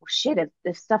like, well, shit,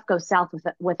 if stuff goes south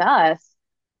with us,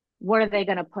 what are they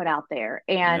going to put out there?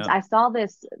 And Yeah. I saw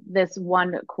this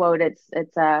one quote.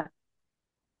 It's a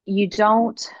you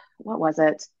don't what was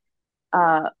it?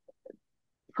 Uh,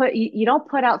 you don't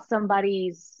put out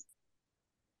somebody's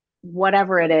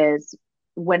whatever it is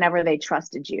whenever they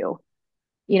trusted you.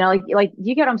 You know, like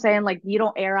you get what I'm saying? Like you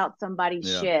don't air out somebody's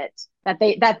Yeah. shit that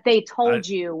they I told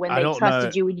you when I they don't know.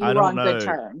 trusted you when you I were don't on good know.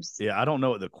 terms. Yeah, I don't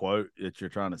know what the quote that you're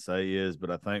trying to say is,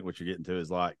 but I think what you're getting to is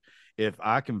like, if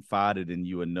I confided in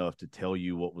you enough to tell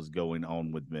you what was going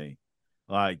on with me,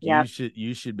 like Yep.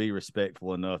 you should be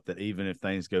respectful enough that even if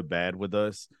things go bad with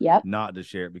us, Yep. not to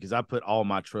share it because I put all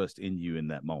my trust in you in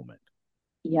that moment.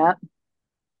 Yep.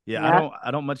 Yeah, Yep.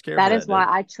 I don't much care for That that, is why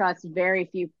dude. I trust very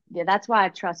few. Yeah, that's why I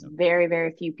trust Yeah. very,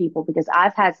 very few people because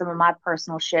I've had some of my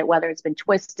personal shit, whether it's been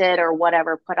twisted or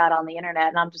whatever, put out on the internet.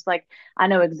 And I'm just like, I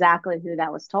know exactly who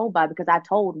that was told by because I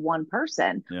told one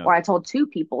person Yeah. or I told two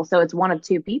people. So it's one of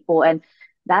two people. And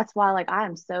that's why like I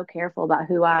am so careful about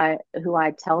who I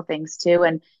tell things to.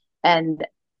 And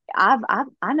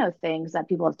I know things that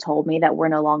people have told me that we're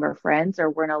no longer friends or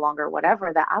we're no longer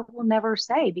whatever that I will never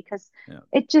say because Yeah.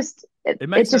 it just It it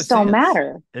makes no just don't sense.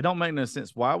 matter. It don't make no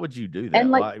sense. Why would you do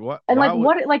And that? like Like what and why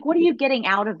would what are you getting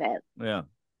out of it? yeah.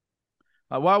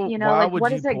 You know, Why like would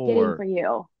what you is it getting pour for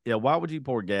you? yeah, why would you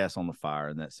pour gas on the fire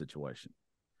in that situation?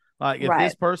 Like if this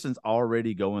Right. person's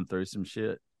already going through some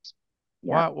shit,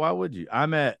 Yep. why would you?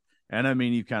 I'm at and I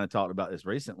mean you kind of talked about this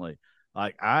recently.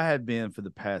 Like I have been for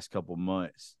the past couple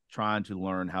months trying to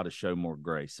learn how to show more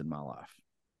grace in my life.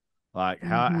 Like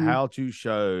Mm-hmm. how to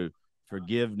show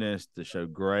forgiveness, to show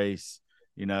grace.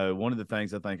 You know, one of the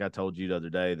things I think I told you the other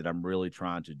day that I'm really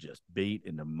trying to just beat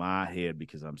into my head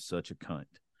because I'm such a cunt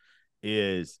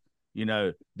is, you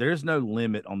know, there's no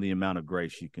limit on the amount of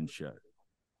grace you can show.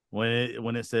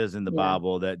 When it says in the Yeah.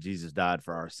 Bible that Jesus died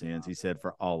for our sins, he said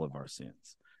for all of our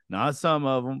sins. Not some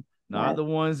of them, not Right. the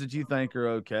ones that you think are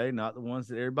okay, not the ones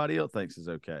that everybody else thinks is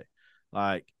okay.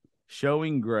 Like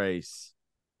showing grace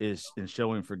is and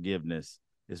showing forgiveness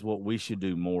is what we should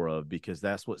do more of because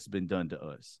that's what's been done to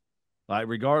us. Like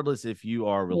regardless if you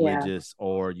are Yeah. religious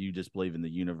or you just believe in the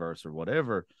universe or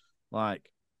whatever,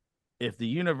 like if the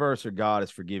universe or God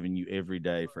is forgiving you every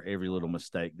day for every little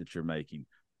mistake that you're making,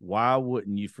 why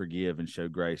wouldn't you forgive and show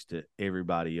grace to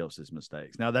everybody else's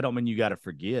mistakes? Now that don't mean you got to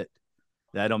forget.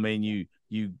 That don't mean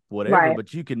you whatever, Right.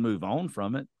 but you can move on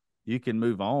from it. You can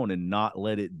move on and not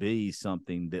let it be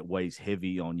something that weighs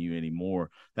heavy on you anymore.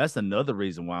 That's another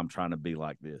reason why I'm trying to be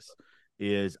like this.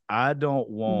 Is I don't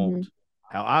Mm-hmm. want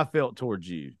how I felt towards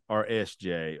you or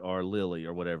SJ or Lily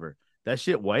or whatever. That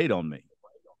shit weighed on me.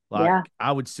 Yeah. Like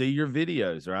I would see your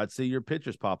videos or I'd see your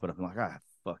pictures popping up. I'm like, I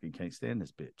fucking can't stand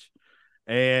this bitch.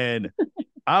 And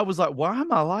I was like, why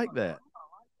am I like that?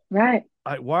 Right.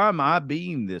 Like, why am I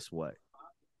being this way?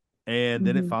 And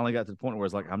then it Mm-hmm. finally got to the point where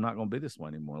it's like, I'm not going to be this way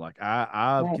anymore. Like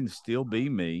I Right. can still be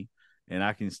me and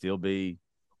I can still be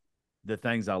the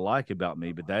things I like about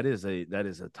me, but that is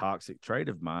a toxic trait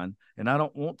of mine. And I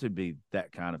don't want to be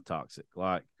that kind of toxic.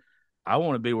 Like I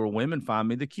want to be where women find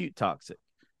me the cute toxic.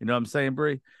 You know what I'm saying,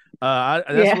 Bree? That's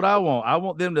Yeah. what I want. I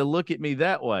want them to look at me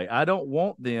that way. I don't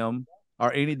want them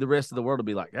or any the rest of the world to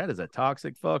be like, that is a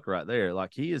toxic fuck right there.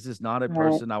 Like he is just not a Right.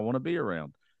 person I want to be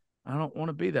around. I don't want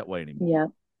to be that way anymore.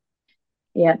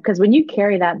 Yeah. Yeah. Because when you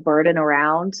carry that burden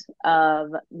around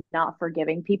of not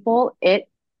forgiving people, it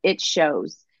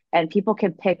shows, and people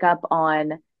can pick up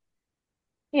on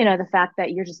the fact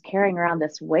that you're just carrying around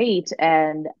this weight.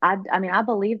 And I mean, I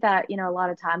believe that, a lot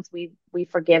of times we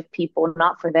forgive people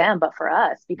not for them but for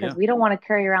us because Yeah. we don't want to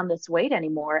carry around this weight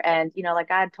anymore. And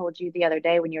like I had told you the other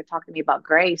day when you were talking to me about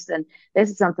grace, and this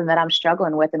is something that I'm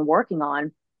struggling with and working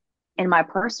on in my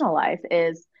personal life,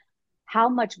 is how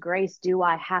much grace do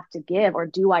I have to give, or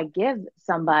do I give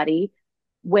somebody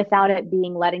without it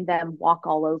being letting them walk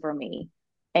all over me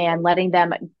and letting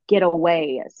them get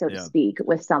away, so to Yeah. speak,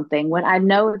 with something when I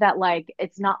know that like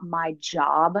it's not my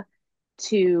job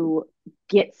to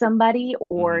get somebody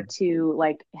or Mm-hmm. to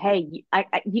like, hey,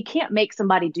 you can't make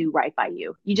somebody do right by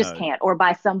you. You just No. can't, or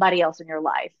by somebody else in your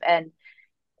life. And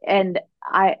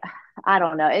I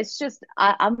don't know. It's just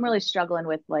I'm really struggling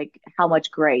with like how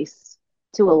much grace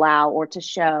to allow or to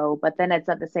show. But then it's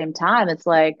at the same time, it's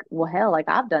like, well, hell, like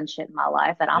I've done shit in my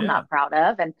life that I'm Yeah. not proud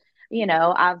of. And,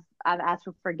 I've asked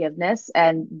for forgiveness.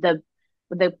 And the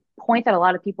point that a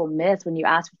lot of people miss when you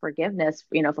ask for forgiveness,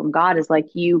 from God is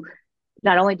like you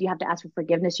not only do you have to ask for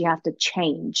forgiveness, you have to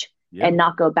change Yeah. and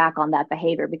not go back on that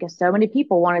behavior because so many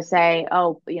people want to say,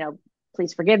 oh,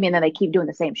 please forgive me. And then they keep doing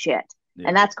the same shit. Yeah.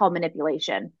 And that's called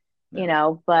manipulation,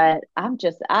 Yeah. but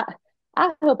I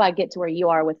hope I get to where you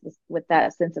are with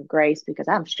that sense of grace because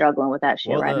I'm struggling with that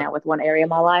shit Well, right now with one area of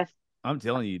my life. I'm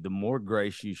telling you, the more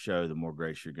grace you show, the more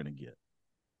grace you're going to get.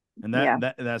 And Yeah.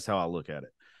 that's how I look at it.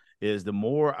 Is the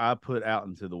more I put out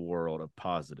into the world of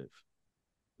positive,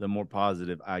 the more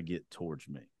positive I get towards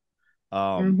me.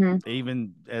 Mm-hmm.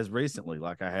 Even as recently,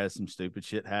 like I had some stupid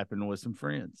shit happen with some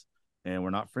friends, and we're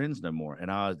not friends no more. And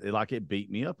it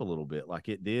beat me up a little bit, like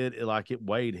it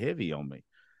weighed heavy on me.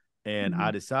 And Mm-hmm.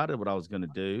 I decided what I was going to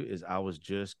do is I was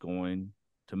just going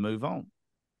to move on.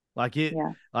 Like it,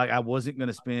 Yeah. like I wasn't going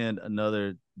to spend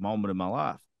another moment in my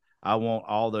life. I want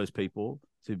all those people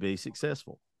to be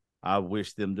successful. I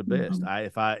wish them the best. Mm-hmm.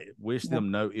 If I wish Yeah.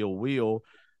 them no ill will,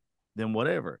 then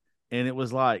whatever. And it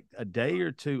was like a day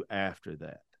or two after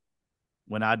that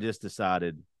when I just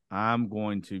decided I'm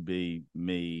going to be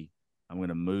me. I'm going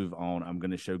to move on. I'm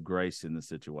going to show grace in the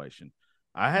situation.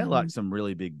 I had Mm-hmm. like some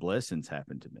really big blessings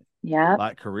happen to me, Yeah.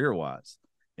 like career wise.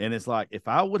 And it's like if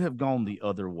I would have gone the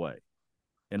other way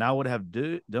and I would have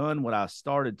done what I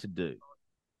started to do,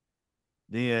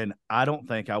 then I don't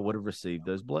think I would have received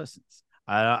those blessings.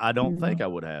 I don't Mm-hmm. think I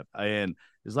would have. And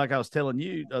it's like I was telling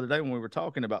you the other day when we were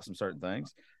talking about some certain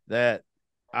things that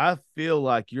I feel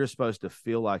like you're supposed to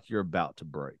feel like you're about to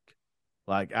break.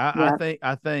 Like Yeah.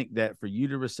 I think that for you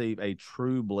to receive a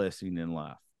true blessing in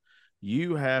life,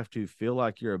 you have to feel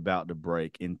like you're about to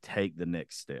break and take the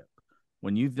next step.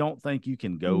 When you don't think you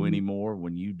can go Mm-hmm. anymore,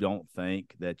 when you don't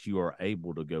think that you are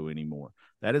able to go anymore,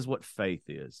 that is what faith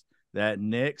is. That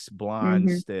next blind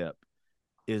Mm-hmm. step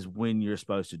is when you're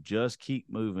supposed to just keep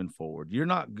moving forward. You're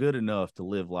not good enough to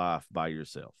live life by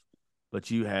yourself, but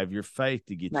you have your faith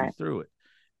to get you Right. through it.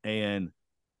 And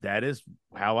that is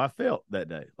how I felt that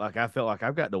day. Like I felt like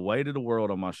I've got the weight of the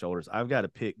world on my shoulders. I've got to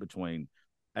pick between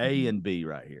A Mm-hmm. and B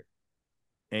right here.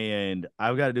 And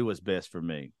I've got to do what's best for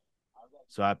me.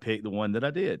 So I picked the one that I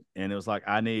did. And it was like,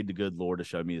 I need the good Lord to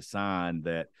show me a sign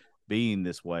that being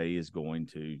this way is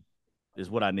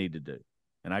what I need to do.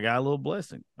 And I got a little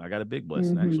blessing. I got a big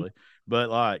blessing Mm-hmm. actually. But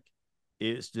like,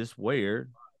 it's just where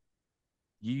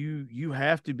you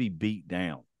have to be beat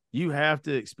down. You have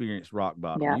to experience rock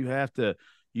bottom. Yeah.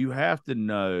 You have to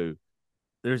know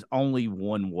there's only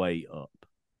one way up.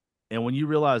 And when you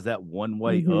realize that one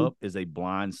way Mm-hmm. up is a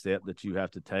blind step that you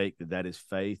have to take, that is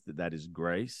faith, that is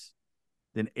grace,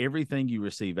 then everything you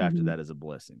receive after Mm-hmm. that is a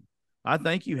blessing. I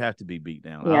think you have to be beat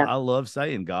down. Yeah. I love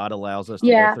saying God allows us to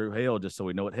go Yeah. through hell just so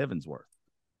we know what heaven's worth.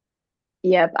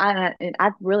 Yep.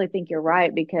 I really think you're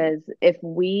right because if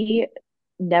we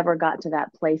never got to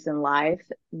that place in life,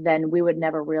 then we would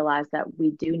never realize that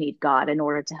we do need God in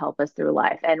order to help us through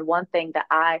life. And one thing that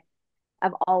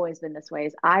I've always been this way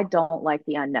is I don't like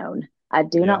the unknown. I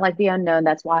do not Yeah. like the unknown.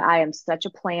 That's why I am such a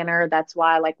planner. That's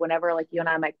why like whenever like you and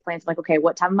I make plans, like, okay,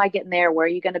 what time am I getting there? Where are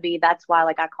you going to be? That's why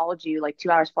like I called you like 2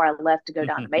 hours before I left to go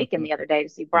down to Macon the other day to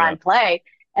see Yeah. Brian play.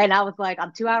 And I was like,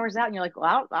 I'm 2 hours out. And you're like,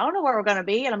 well, I don't know where we're going to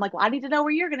be. And I'm like, well, I need to know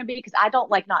where you're going to be because I don't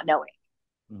like not knowing.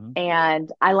 Mm-hmm.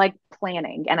 And I like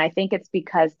planning. And I think it's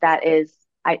because that is,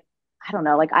 I don't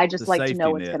know, like I It's just a like to know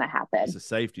safety what's going net. to happen. It's a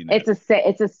safety net.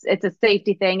 It's a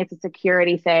safety thing. It's a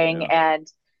security thing. Yeah.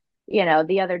 And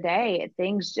the other day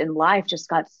things in life just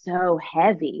got so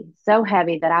heavy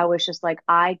that I was just like,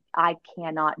 I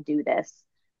cannot do this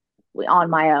on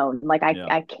my own. Like Yeah.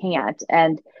 I can't.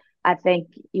 And I think,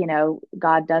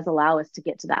 God does allow us to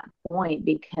get to that point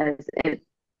because it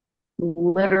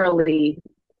literally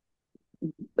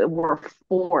we're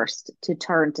forced to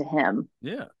turn to him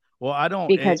Yeah. Well, I don't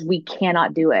because we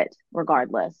cannot do it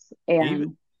regardless. even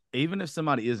And even if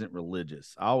somebody isn't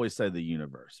religious, I always say the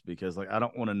universe because like I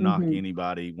don't want to knock mhm,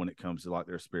 anybody when it comes to like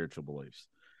their spiritual beliefs.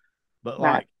 But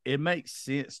right. like it makes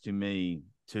sense to me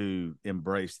to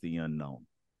embrace the unknown.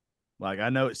 Like I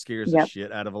know it scares the Yep.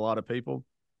 shit out of a lot of people,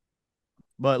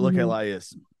 but look at Hmm. like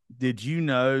this. Did you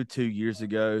know 2 years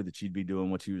ago that you'd be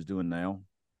doing what you was doing now?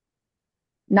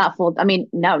 Not full. I mean,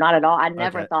 no, not at all. I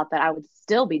never Okay. thought that I would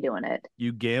still be doing it.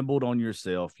 You gambled on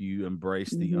yourself. You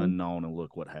embraced the Hmm. unknown and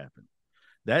look what happened.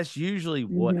 That's usually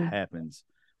what Hmm. happens.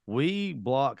 We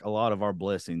block a lot of our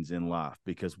blessings in life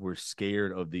because we're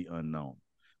scared of the unknown.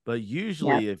 But Yep.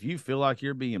 usually, if you feel like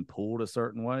you're being pulled a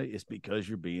certain way, it's because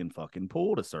you're being fucking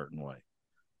pulled a certain way.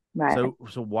 Right.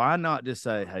 So why not just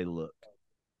say, "Hey, look,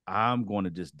 I'm going to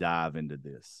just dive into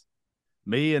this.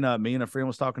 Me and a friend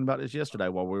was talking about this yesterday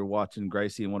while we were watching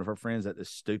Gracie and one of her friends at this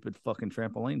stupid fucking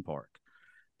trampoline park.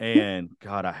 And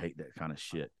God, I hate that kind of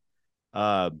shit.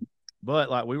 But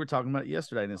like we were talking about it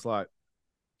yesterday, and it's like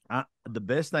the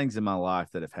best things in my life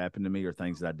that have happened to me are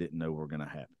things that I didn't know were going to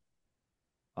happen.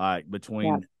 Like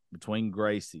between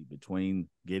Gracie, between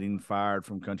getting fired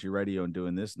from country radio and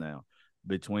doing this now,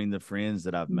 between the friends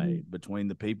that I've made, between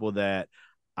the people that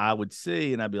I would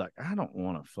see and I'd be like, I don't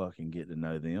want to fucking get to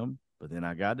know them, but then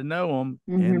I got to know them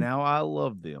and now I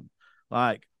love them.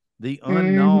 Like the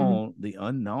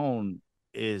unknown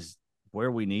is where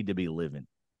we need to be living.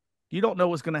 You don't know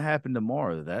what's going to happen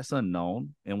tomorrow. That's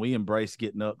unknown, and we embrace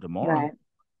getting up tomorrow. Right.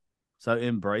 So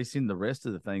embracing the rest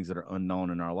of the things that are unknown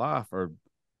in our life are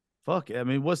fuck it. I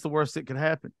mean, what's the worst that could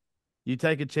happen? You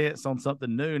take a chance on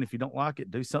something new, and if you don't like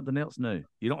it, do something else new.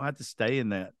 You don't have to stay in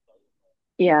that.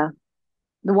 Yeah.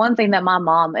 The one thing that my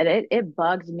mom, and it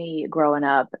bugged me growing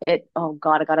up. Oh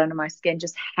God, it got under my skin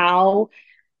just how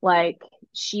like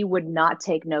she would not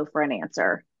take no for an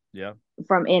answer Yeah.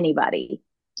 from anybody.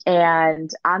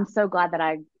 And I'm so glad that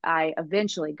I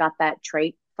eventually got that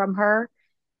trait from her,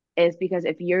 is because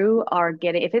if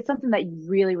it's something that you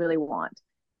really, really want,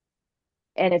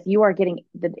 and if you are getting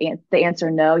the answer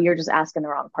no, you're just asking the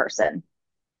wrong person.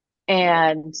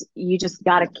 And you just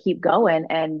got to keep going.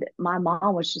 And my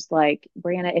mom was just like,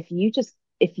 Brianna,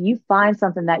 if you find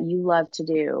something that you love to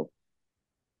do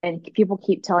and people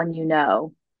keep telling you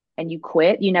no and you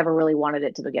quit, you never really wanted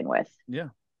it to begin with. Yeah.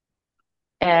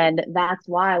 And that's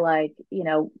why, like,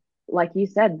 like you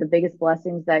said, the biggest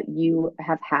blessings that you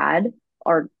have had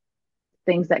are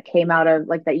things that came out of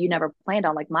like that you never planned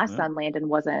on. Like my Yeah. son Landon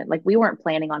wasn't like we weren't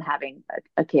planning on having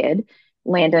a kid.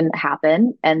 Landon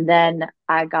happened, and then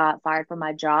I got fired from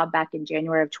my job back in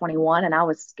January of 21, and I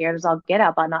was scared as all get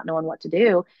out about not knowing what to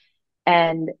do.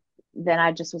 And then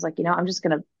I just was like, I'm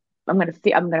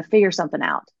gonna figure something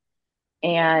out.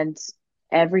 And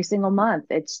every single month,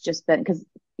 it's just been because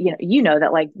that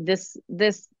like this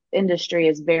industry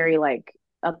is very like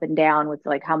up and down with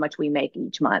like how much we make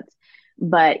each month.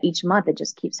 But each month it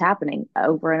just keeps happening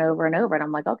over and over and over. And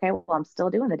I'm like, okay, well, I'm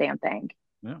still doing the damn thing.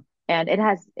 Yeah. And it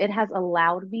has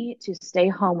allowed me to stay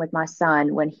home with my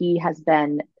son when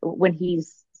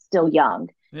he's still young.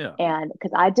 Yeah. And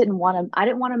because I didn't want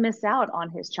to miss out on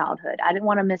his childhood. I didn't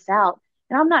want to miss out.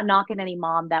 And I'm not knocking any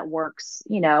mom that works,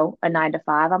 a 9 to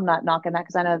 5. I'm not knocking that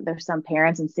because I know there's some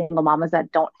parents and single mamas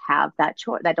that don't have that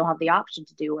choice, that don't have the option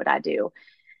to do what I do.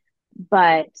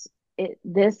 But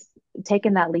this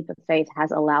taking that leap of faith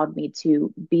has allowed me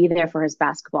to be there for his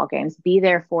basketball games, be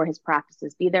there for his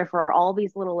practices, be there for all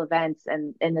these little events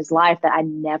and in his life that I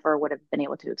never would have been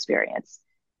able to experience.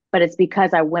 But it's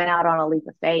because I went out on a leap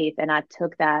of faith and I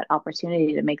took that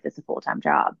opportunity to make this a full-time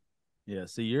job. Yeah.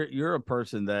 See, you're a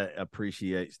person that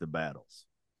appreciates the battles.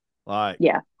 Like,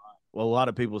 Yeah. well, a lot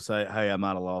of people say, hey, I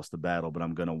might have lost the battle, but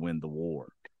I'm going to win the war.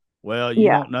 Well, you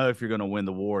Yeah. don't know if you're going to win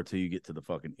the war until you get to the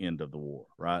fucking end of the war,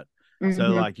 right? So,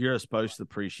 Mm-hmm. like, you're supposed to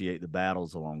appreciate the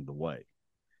battles along the way.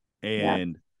 Yeah.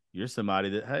 And you're somebody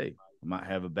that, hey, I might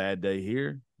have a bad day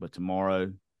here, but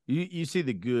tomorrow you see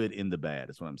the good in the bad.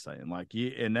 Is what I'm saying. Like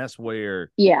and that's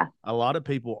where Yeah. a lot of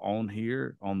people on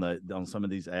here on some of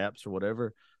these apps or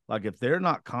whatever, like if they're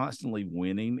not constantly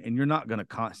winning, and you're not going to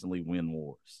constantly win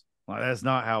wars. Like that's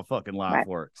not how fucking life Right.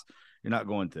 works. You're not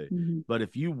going to. Mm-hmm. But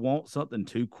if you want something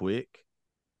too quick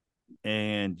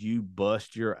and you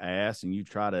bust your ass and you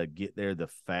try to get there the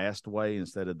fast way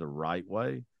instead of the right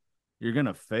way, you're going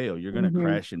to fail. You're going to Mm-hmm.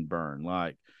 crash and burn.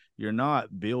 Like you're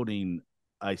not building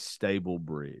a stable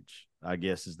bridge, I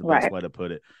guess is the best Right. way to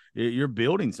put it. You're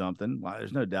building something. Like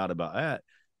there's no doubt about that.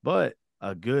 But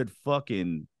a good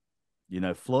fucking,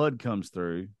 flood comes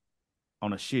through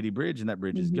on a shitty bridge and that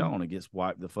bridge is Mm-hmm. gone. It gets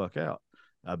wiped the fuck out.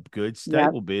 A good Yep.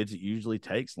 stable bridge, it usually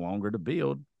takes longer to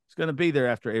build. It's going to be there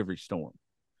after every storm.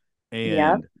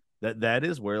 Yep. And that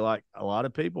is where like a lot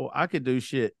of people, I could do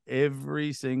shit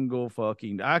every single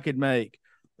fucking, I could make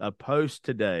a post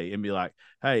today and be like,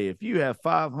 hey, if you have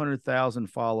 500,000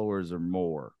 followers or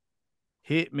more,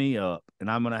 hit me up and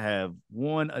I'm going to have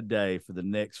one a day for the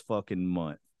next fucking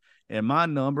month. And my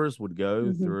numbers would go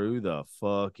Mm-hmm. through the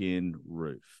fucking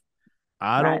roof.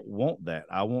 I Right. don't want that.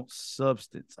 I want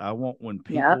substance. I want when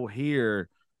Yep. people hear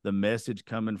the message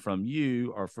coming from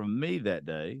you or from me that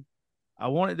day, I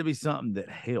want it to be something that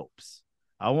helps.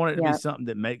 I want it to be Yep. something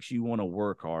that makes you want to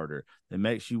work harder, that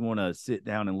makes you want to sit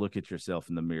down and look at yourself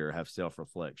in the mirror, have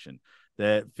self-reflection,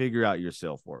 that figure out your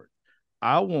self-worth.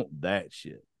 I want that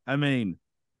shit. I mean,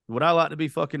 would I like to be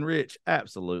fucking rich?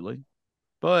 Absolutely.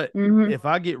 But Mm-hmm. if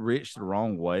I get rich the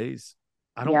wrong ways,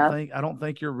 Yep. I don't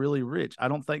think you're really rich. I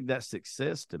don't think that's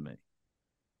success to me.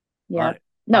 Yep. Like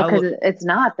No, I because look, it's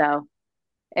not though.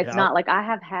 It's yeah, not like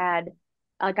I've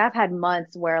had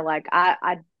months where like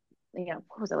what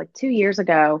was it, like 2 years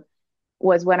ago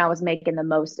was when I was making the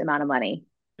most amount of money.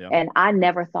 yeah, And I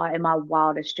never thought in my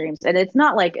wildest dreams. And it's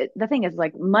not like the thing is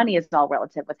like money is all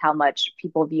relative with how much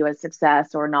people view as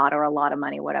success or not, or a lot of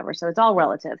money, whatever. So it's all yeah,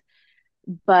 relative.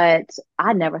 But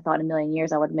I never thought in a million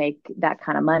years I would make that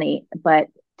kind of money. But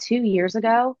 2 years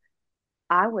ago,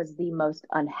 I was the most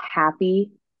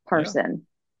unhappy yeah, person.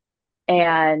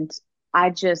 And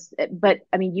but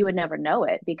I mean, you would never know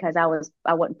it because I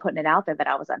wasn't putting it out there that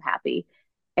I was unhappy.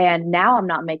 And now I'm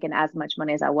not making as much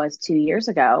money as I was 2 years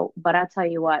ago. But I tell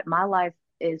you what, my life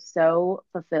is so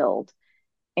fulfilled.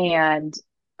 And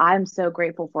I'm so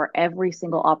grateful for every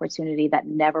single opportunity that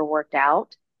never worked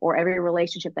out or every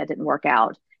relationship that didn't work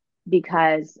out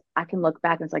because I can look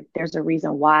back and it's like, there's a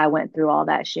reason why I went through all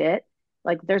that shit.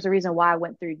 Like, there's a reason why I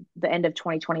went through the end of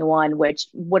 2021, which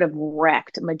would have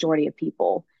wrecked a majority of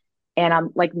people. And I'm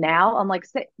like, now I'm like,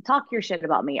 talk your shit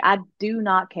about me. I do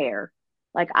not care.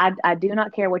 Like, I do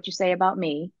not care what you say about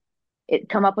me.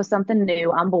 Come up with something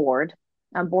new. I'm bored.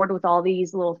 I'm bored with all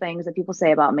these little things that people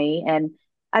say about me. And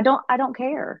I don't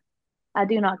care. I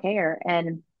do not care.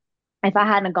 And if I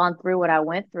hadn't gone through what I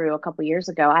went through a couple years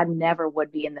ago, I never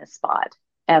would be in this spot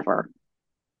ever.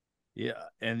 yeah.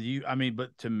 And I mean,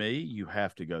 but to me, you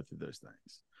have to go through those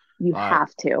things. You Like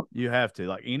have to. you have to.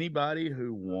 Like anybody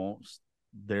who wants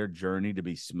their journey to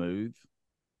be smooth,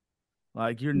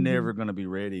 like you're Hmm. never going to be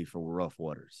ready for rough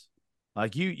waters.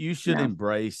 Like No. you should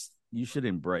embrace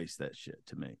that shit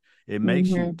to me. It makes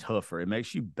you Hmm. tougher. It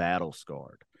makes you battle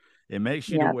scarred. It makes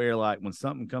you to Yep. where like when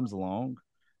something comes along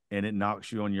and it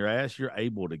knocks you on your ass, you're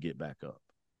able to get back up.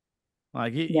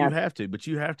 Like you Yep. have to, but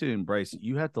you have to embrace it.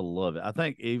 You have to love it. I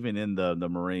think even in the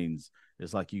Marines,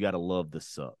 it's like you got to love the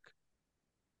suck.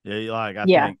 Yeah, like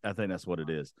Yeah. I think that's what it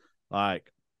is.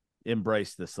 Like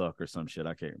embrace the suck or some shit.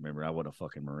 I can't remember. I wasn't a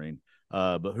fucking Marine.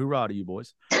 But hoorah to you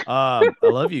boys. I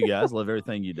love you guys. Love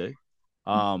everything you do.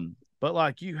 But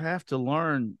like you have to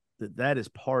learn that that is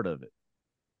part of it.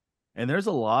 And there's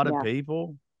Yeah.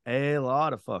 a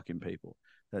lot of fucking people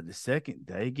that the second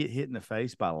they get hit in the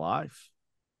face by life,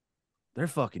 they're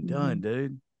fucking done, Hmm.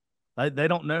 dude. They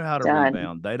don't know how to Done.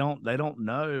 rebound. They don't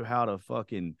know how to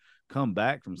fucking come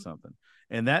back from something.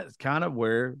 And that's kind of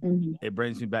where Hmm. it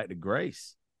brings me back to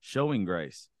grace, showing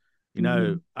grace. You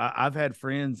know, Hmm. I've had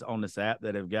friends on this app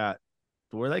that have got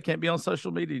to where they can't be on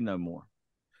social media no more.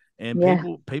 And Yeah.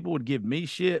 people would give me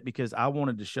shit because I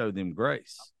wanted to show them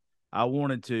grace. I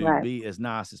wanted to Right. be as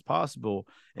nice as possible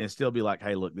and still be like,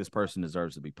 hey, look, this person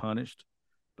deserves to be punished.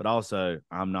 But also,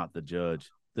 I'm not the judge,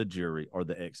 the jury, or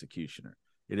the executioner.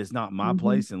 It is not my Hmm.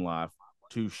 place in life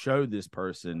to show this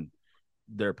person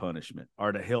their punishment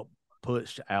or to help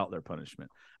push out their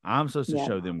punishment. I'm supposed to Yep.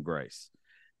 show them grace.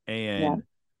 Yep. And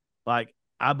like,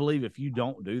 I believe if you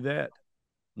don't do that,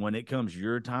 when it comes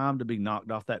your time to be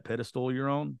knocked off that pedestal you're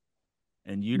on,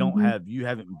 and Hmm. you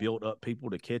haven't built up people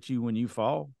to catch you when you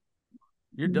fall,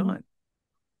 you're Hmm. done.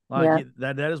 Like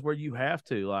Yep. that is where you have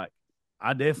to. Like,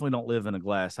 I definitely don't live in a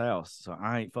glass house, so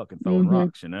I ain't fucking throwing Hmm.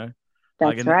 rocks, you know.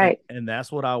 Like, That's right. and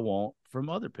that's what I want from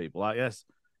other people. I guess,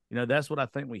 you know, that's what I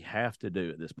think we have to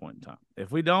do at this point in time.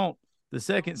 If we don't, the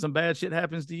second some bad shit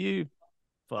happens to you,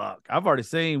 fuck. I've already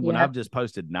seen when I've Yep. just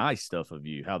posted nice stuff of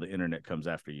you, how the internet comes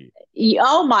after you.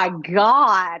 Oh my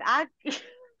God. I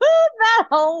that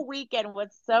whole weekend was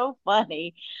so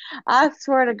funny. I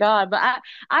swear to God. But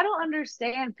I don't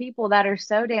understand people that are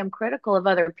so damn critical of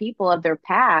other people of their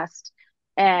past.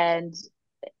 And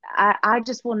I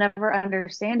just will never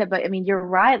understand it. But I mean, you're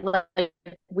right. Like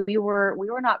we were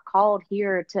not called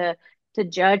here to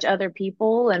judge other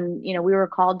people, and we were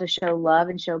called to show love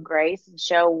and show grace and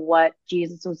show what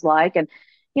Jesus was like, and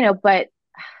but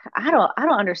I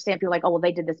don't understand people like, oh, well,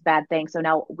 they did this bad thing, so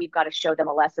now we've got to show them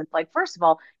a lesson. Like, first of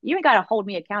all, you ain't got to hold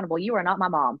me accountable. You are not my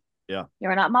mom. Yeah. You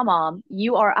are not my mom.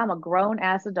 I'm a grown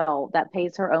ass adult that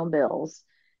pays her own bills.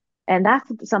 And that's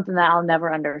something that I'll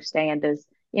never understand is,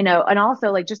 and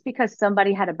also like just because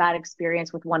somebody had a bad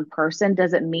experience with one person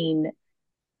doesn't mean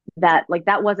that like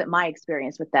that wasn't my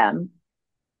experience with them.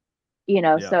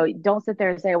 Yeah. So don't sit there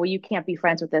and say, well, you can't be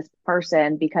friends with this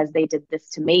person because they did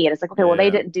this to me. And it's like, okay, well, they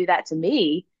Yeah. didn't do that to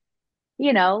me.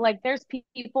 Like there's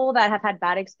people that have had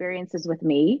bad experiences with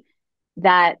me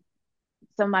that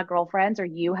some of my girlfriends or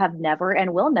you have never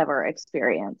and will never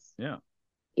experience. Yeah.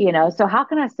 So how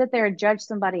can I sit there and judge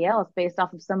somebody else based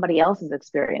off of somebody else's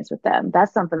experience with them?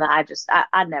 That's something that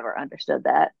I never understood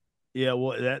that. Yeah,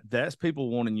 well, that's people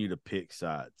wanting you to pick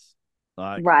sides.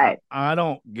 Like Right. I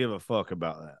don't give a fuck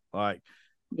about that. Like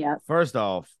Yeah. First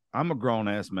off, I'm a grown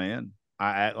ass man. I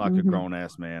act like a Hmm. grown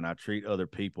ass man. I treat other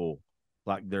people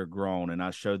like they're grown, and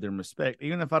I show them respect,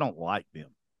 even if I don't like them.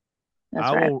 That's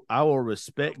right. I will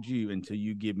respect you until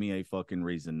you give me a fucking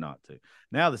reason not to.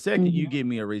 Now, the second you Hmm. give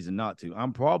me a reason not to,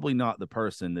 I'm probably not the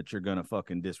person that you're gonna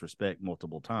fucking disrespect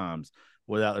multiple times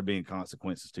without there being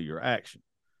consequences to your action.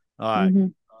 Like, Hmm.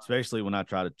 especially when I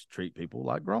try to treat people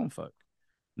like grown folk.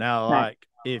 Now, Right.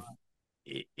 like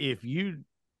if you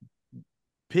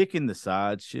picking the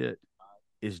side shit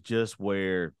is just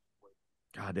where,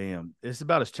 goddamn, it's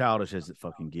about as childish as it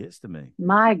fucking gets to me.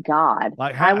 My God,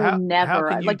 Like, I will how never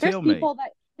can you like tell me?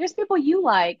 there's people you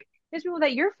like, there's people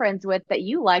that you're friends with that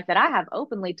you like that I have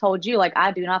openly told you like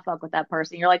I do not fuck with that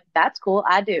person. You're like, that's cool,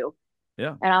 I do.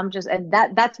 Yeah, And I'm just and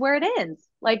that's where it ends.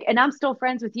 Like, and I'm still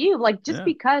friends with you. Like, just yeah,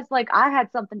 because like I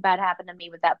had something bad happen to me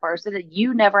with that person that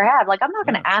you never had. Like, I'm not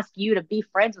gonna yeah. ask you to be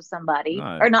friends with somebody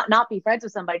No, or not be friends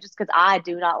with somebody just because I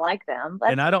do not like them.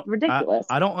 and That's ridiculous.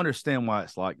 I don't understand why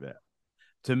it's like that.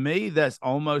 To me, that's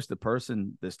almost the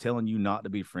person that's telling you not to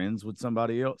be friends with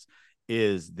somebody else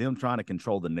is them trying to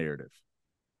control the narrative.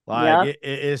 Like Yep.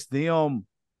 it's them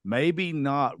maybe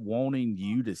not wanting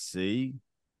you to see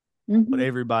what Hmm.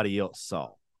 everybody else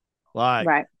saw. Like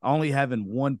Right. only having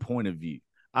one point of view.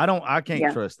 I can't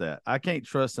Yeah. trust that. I can't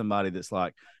trust somebody that's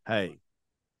like, hey,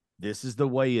 this is the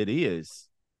way it is.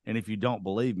 And if you don't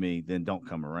believe me, then don't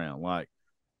come around. Like,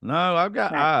 no, I've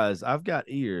got Right. eyes, I've got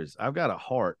ears, I've got a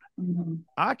heart. Hmm.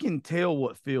 I can tell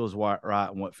what feels right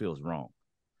and what feels wrong.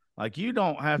 Like you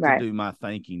don't have to Right. do my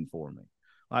thinking for me.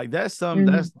 Like Hmm. that's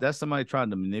somebody trying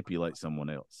to manipulate someone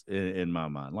else in my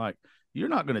mind. Like you're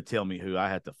not going to tell me who I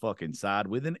have to fucking side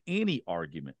with in any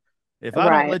argument. If I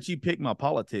don't Right. let you pick my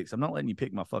politics, I'm not letting you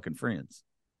pick my fucking friends.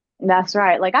 That's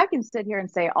right. Like, I can sit here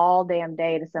and say all damn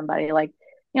day to somebody, like,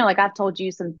 like I've told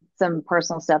you some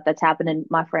personal stuff that's happened in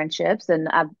my friendships, and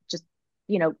I've just,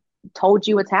 you know, told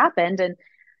you what's happened. And,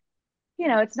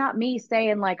 it's not me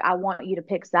saying like I want you to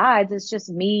pick sides. It's just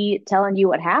me telling you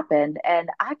what happened. And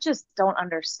I just don't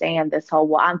understand this whole,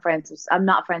 well, I'm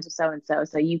not friends with so and so,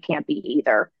 so you can't be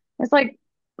either. It's like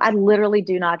I literally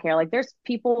do not care. Like, there's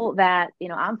people that,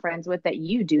 I'm friends with that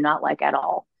you do not like at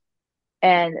all.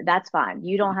 And that's fine.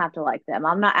 You don't have to like them.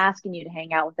 I'm not asking you to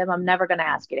hang out with them. I'm never going to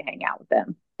ask you to hang out with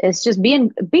them. It's just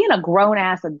being a grown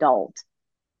ass adult.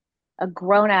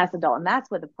 And that's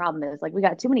what the problem is. Like, we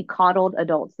got too many coddled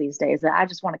adults these days that I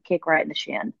just want to kick right in the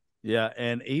shin. Yeah,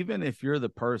 and even if you're the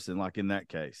person like in that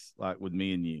case, like with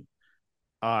me and you,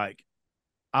 like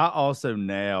I also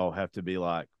now have to be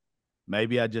like,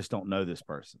 maybe I just don't know this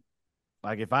person.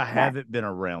 Like if I Right. haven't been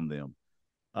around them.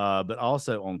 But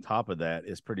also on top of that,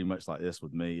 it's pretty much like this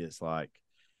with me. It's like,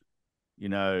 you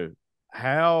know,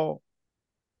 how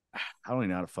I don't even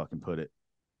know how to fucking put it.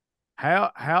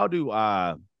 How do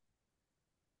I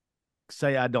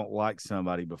say I don't like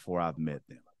somebody before I've met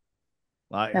them?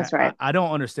 Like That's right. I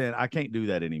don't understand. I can't do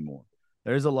that anymore.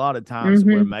 There's a lot of times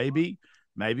where Hmm.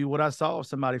 maybe what I saw of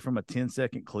somebody from a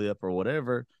 10-second clip or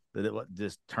whatever that it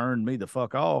just turned me the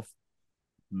fuck off.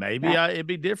 Maybe Right. it'd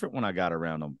be different when I got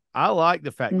around them. I like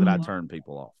the fact that I Hmm. turn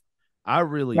people off. I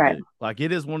really Right. do. Like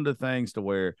it is one of the things to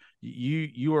where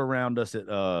you were around us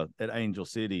at Angel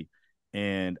City,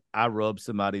 and I rubbed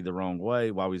somebody the wrong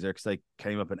way while we was there because they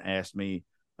came up and asked me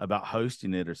about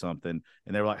hosting it or something,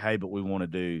 and they were like, "Hey, but we want to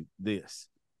do this,"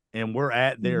 and we're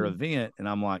at their Hmm. event, and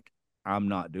I'm like, "I'm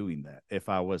not doing that if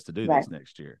I was to do Right. this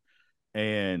next year,"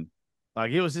 and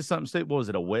like it was just something stupid. What was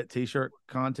it, a wet t-shirt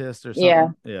contest or Yeah.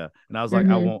 something? Yeah. And I was like,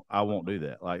 Hmm. I won't do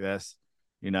that. Like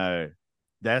you know,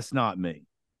 that's not me.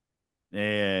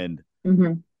 And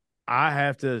Hmm. I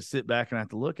have to sit back and I have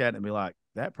to look at it and be like,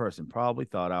 that person probably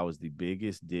thought I was the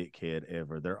biggest dickhead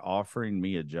ever. They're offering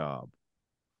me a job.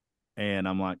 And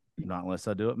I'm like, not unless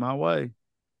I do it my way.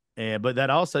 And but that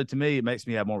also to me, it makes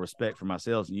me have more respect for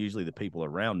myself and usually the people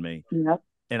around me. Yep.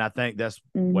 And I think that's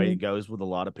the way it Hmm. goes with a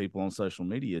lot of people on social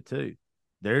media too.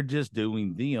 They're just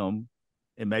doing them.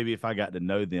 And maybe if I got to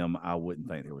know them, I wouldn't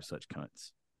think they were such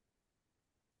cunts.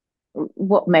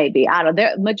 Well, maybe I don't.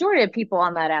 The majority of people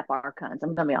on that app are cunts.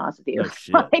 I'm gonna be honest with you. No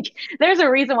shit. Like, there's a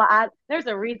reason why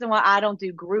I don't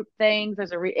do group things.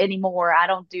 Anymore. I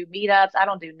don't do meetups. I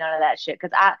don't do none of that shit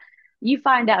because you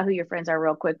find out who your friends are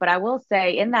real quick. But I will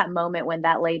say, in that moment when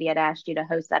that lady had asked you to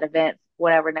host that event,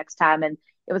 whatever next time, and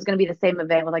it was gonna be the same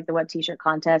event with like the web t-shirt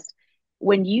contest,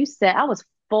 when you said, I was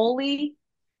fully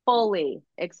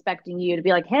expecting you to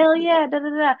be like, hell yeah, da da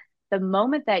da. The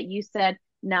moment that you said,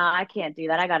 no, I can't do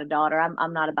that. I got a daughter.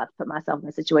 I'm not about to put myself in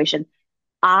a situation.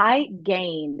 I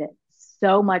gained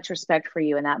so much respect for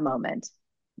you in that moment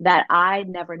that I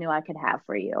never knew I could have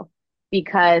for you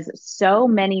because so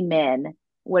many men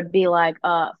would be like,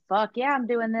 fuck yeah, I'm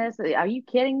doing this. Are you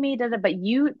kidding me? But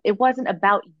it wasn't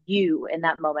about you in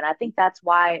that moment. I think that's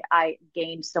why I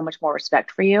gained so much more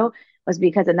respect for you, was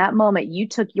because in that moment you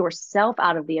took yourself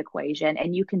out of the equation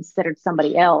and you considered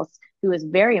somebody else who is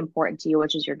very important to you,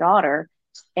 which is your daughter.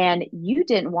 And you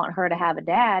didn't want her to have a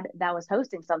dad that was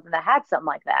hosting something that had something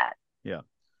like that. Yeah.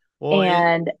 Well,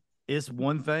 And it's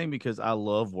one thing because I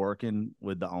love working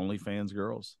with the OnlyFans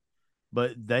girls,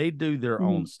 but they do their mhm,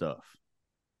 own stuff.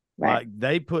 right, Like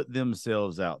they put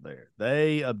themselves out there.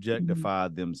 They mhm, objectify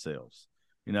themselves.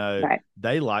 right,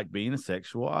 They like being a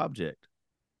sexual object.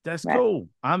 That's right, cool.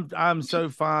 I'm so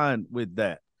fine with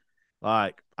that.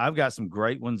 Like I've got some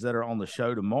great ones that are on the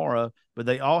show tomorrow, but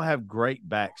they all have great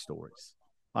backstories.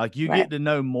 Like you right, get to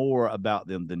know more about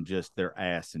them than just their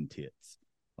ass and tits.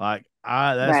 Like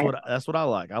I right. that's what I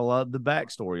like. I love the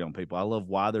backstory on people. I love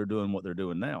why they're doing what they're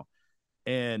doing now.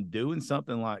 And doing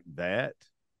something like that,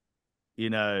 you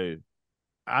know,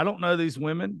 I don't know these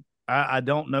women. I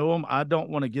don't know them. I don't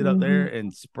want to get up there Hmm.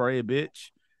 and spray a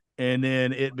bitch and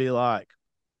then it be like,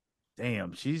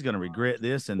 damn, she's gonna regret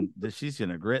this, and she's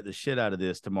gonna regret the shit out of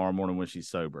this tomorrow morning when she's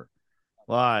sober.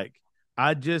 Like,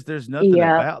 there's nothing Yeah.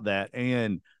 about that,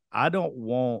 and I don't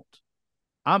want.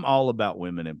 I'm all about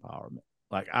women empowerment.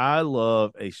 Like, I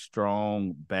love a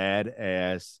strong,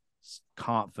 badass,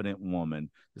 confident woman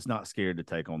that's not scared to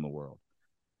take on the world.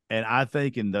 And I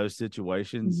think in those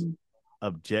situations, Hmm.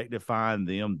 objectifying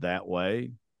them that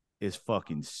way is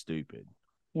fucking stupid.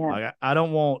 Yeah. Like I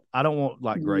don't want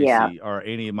like Yeah. Gracie or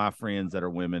any of my friends that are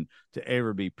women to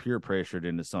ever be peer pressured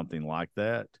into something like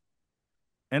that.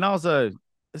 And also,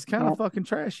 it's kind of Yeah. fucking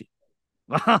trashy.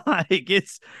 Like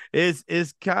it's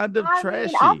kind of I mean,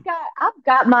 trashy.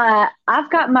 I've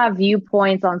got my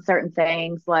viewpoints on certain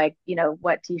things, like,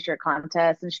 what t-shirt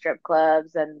contests and strip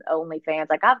clubs and OnlyFans.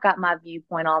 Like, I've got my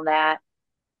viewpoint on that,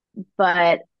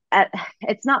 but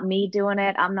it's not me doing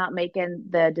it. I'm not making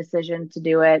the decision to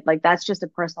do it. Like, that's just a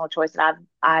personal choice that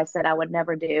I said I would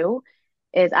never do.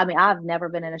 I mean, I've never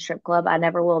been in a strip club. I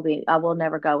never will be. I will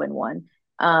never go in one.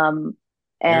 Um,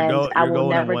 and I You're will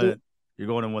going and never win do it. You're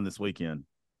going and win this weekend.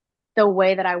 the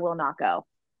way that I will not go.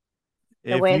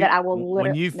 The If way you that I will when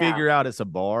literally you no. figure out it's a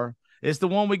bar, it's the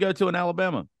one we go to in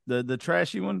Alabama, the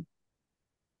trashy one.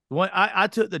 The one I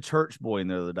took the church boy in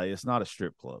the other day. It's not a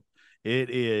strip club. It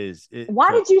is it Why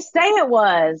for did you say it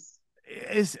was?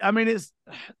 it's I mean it's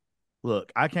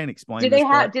look, I can't Do explain they this have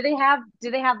place. do they have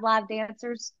do they have live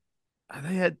dancers?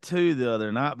 They had two the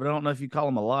other night, but I don't know if you call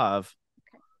them alive.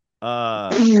 Uh,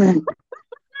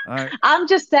 I I'm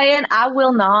just saying I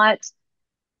will not.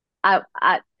 I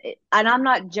and I'm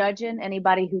not judging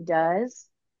anybody who does,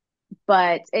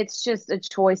 but it's just a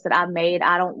choice that I made.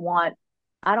 I don't want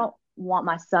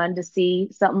my son to see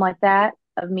something like that,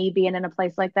 of me being in a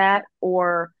place like that,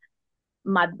 or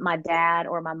my dad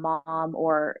or my mom,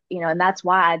 or and that's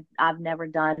why I've never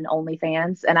done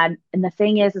OnlyFans. And the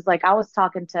thing is like, I was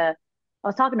talking to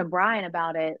Brian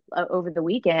about it over the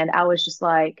weekend. I was just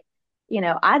like,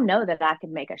 I know that I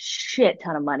can make a shit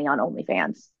ton of money on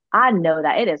OnlyFans. I know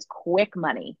that it is quick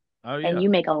money, oh and yeah, you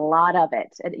make a lot of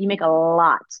it. You make a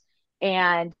lot.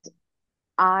 And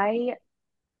I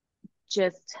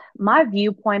just, my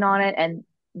viewpoint on it, and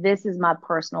this is my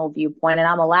personal viewpoint, and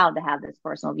I'm allowed to have this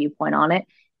personal viewpoint on it,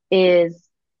 is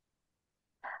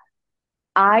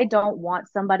I don't want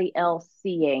somebody else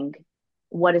seeing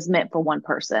what is meant for one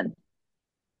person.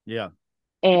 yeah,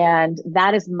 And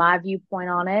that is my viewpoint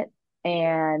on it.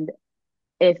 And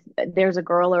if there's a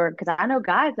girl, or because I know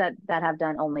guys that have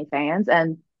done OnlyFans,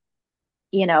 and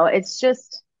it's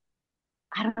just,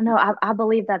 I don't know. I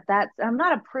believe I'm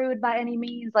not a prude by any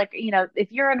means. Like,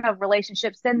 if you're in a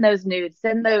relationship, send those nudes,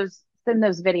 send those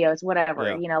videos,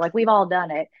 whatever, yeah. like we've all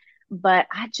done it. But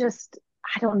I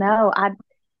don't know.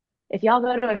 If y'all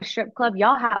go to a strip club,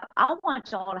 I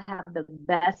want y'all to have the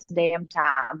best damn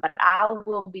time, but I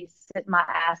will be sitting my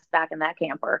ass back in that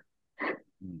camper.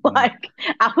 Mm-hmm. Like,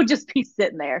 I would just be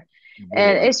sitting there,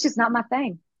 and Boy, it's just not my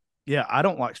thing. yeah. I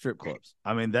don't like strip clubs.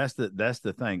 I mean, that's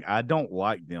the thing. I don't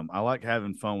like them. I like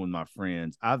having fun with my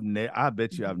friends. I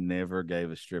bet you I've never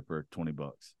gave a stripper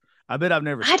 $20. I bet I've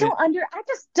never spent. I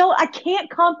just don't, I can't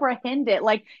comprehend it.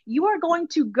 Like, you are going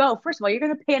to go, first of all, you're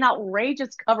going to pay an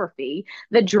outrageous cover fee.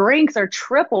 The drinks are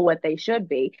triple what they should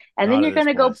be. And then Not at you're this going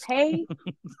to go place. pay,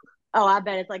 oh, I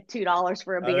bet it's like $2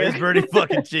 for a beer. It's pretty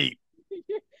fucking cheap.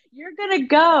 You're going to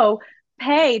go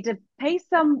pay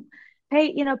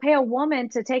a woman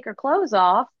to take her clothes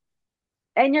off,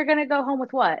 and you're going to go home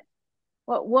with what?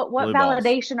 What Blue balls.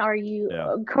 validation are you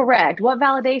Yeah. correct? What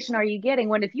validation are you getting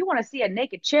when if you want to see a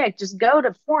naked chick, just go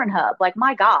to Pornhub? Like,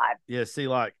 my God, Yeah, see,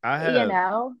 like I you have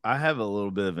know? I have a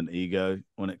little bit of an ego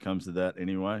when it comes to that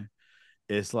anyway.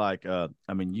 It's like I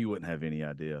mean, you wouldn't have any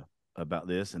idea about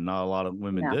this, and not a lot of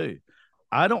women No, do.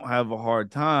 I don't have a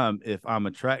hard time if I'm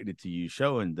attracted to you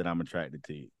showing that I'm attracted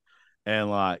to you. And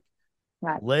like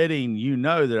right. letting you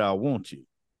know that I want you.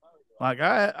 Like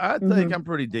I think Hmm. I'm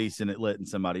pretty decent at letting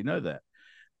somebody know that.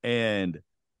 And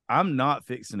I'm not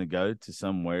fixing to go to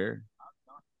somewhere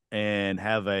and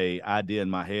have a idea in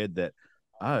my head that,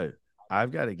 oh,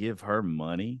 I've got to give her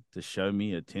money to show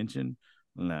me attention.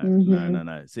 No, no, Hmm. no,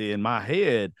 no. See, in my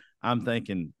head, I'm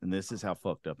thinking, and this is how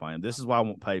fucked up I am. This is why I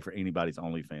won't pay for anybody's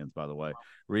OnlyFans, by the way,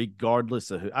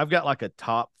 regardless of who. I've got like a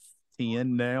top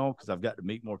 10 now because I've got to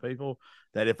meet more people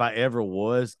that if I ever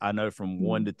was, I know from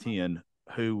 1 to 10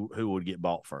 who would get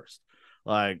bought first,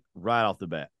 like right off the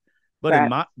bat. Right.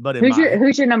 But in my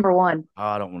Who's your number one? oh,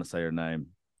 I don't want to say her name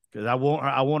because I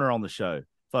want her on the show.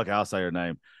 Fuck, I'll say her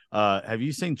name. Have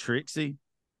you seen Trixie?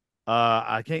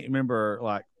 I can't remember.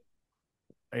 Like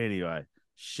anyway,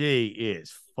 she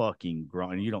is fucking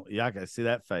grown. You don't. Yeah, I can see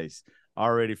that face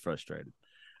already frustrated.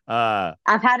 Uh,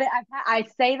 I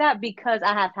say that because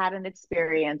I have had an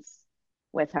experience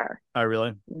with her. I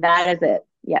really. That is it.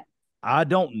 Yeah. I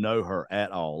don't know her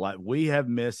at all. Like we have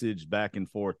messaged back and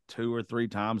forth 2 or 3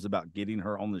 times about getting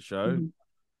her on the show. Hmm.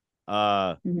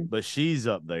 Uh, Hmm. but she's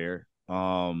up there.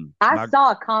 I My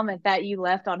saw a comment that you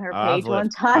left on her page one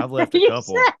time. I've left a You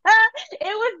couple. said it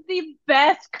was the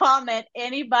best comment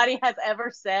anybody has ever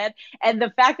said. And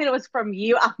the fact that it was from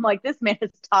you, I'm like, this man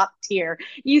is top tier.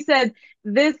 You said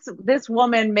this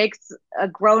woman makes a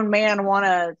grown man want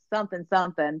to something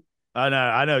something. I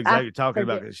know exactly I what you're talking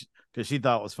about forget. because she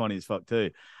thought it was funny as fuck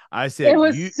too. I It said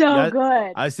was so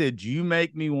good. I said you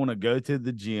make me want to go to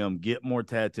the gym, get more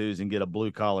tattoos, and get a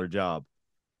blue collar job.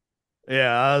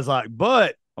 Yeah, I was like,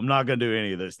 but I'm not gonna do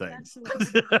any of those That's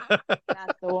things. the one.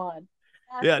 That's the one.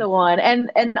 That's Yeah, the one.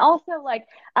 And also like,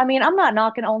 I mean, I'm not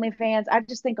knocking OnlyFans. I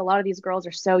just think a lot of these girls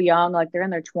are so young, like they're in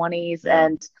their 20s yeah,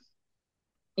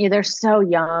 and they're so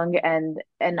young and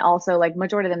also like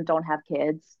majority of them don't have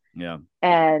kids. yeah,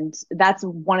 And that's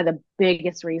one of the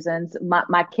biggest reasons.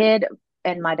 My kid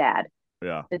and my dad,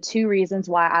 yeah, the two reasons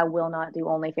why I will not do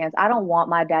OnlyFans. I don't want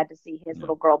my dad to see his yeah,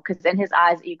 little girl because in his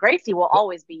eyes, Gracie will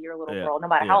always be your little yeah, girl, no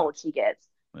matter how yeah, old she gets.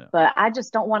 yeah. But I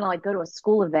just don't want to like go to a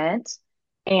school event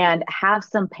and have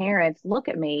some parents look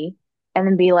at me and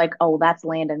then be like, "Oh, that's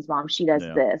Landon's mom. She does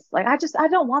Yeah. this." Like I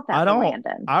don't want I that for don't.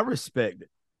 Landon. I respect it.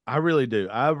 I really do.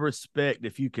 I respect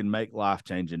if you can make life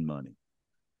changing money.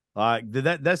 Like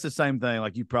that's the same thing.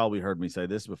 Like you probably heard me say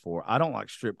this before. I don't like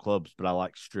strip clubs, but I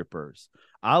like strippers.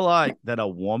 I like that a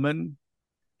woman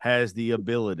has the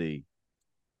ability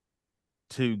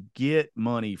to get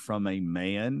money from a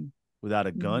man without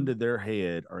a gun Mhm. to their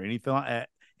head or anything like that,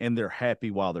 and they're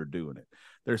happy while they're doing it.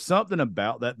 There's something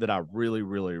about that that I really,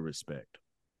 really respect.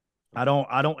 I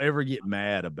don't ever get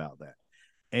mad about that.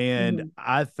 And Mhm.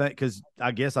 I think because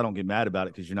I guess I don't get mad about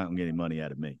it because you're not gonna get any money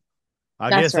out of me.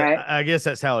 That's right. I guess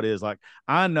that's how it is. Like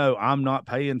I know I'm not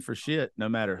paying for shit, no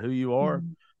matter who you are.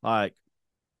 Mhm. Like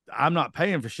I'm not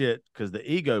paying for shit because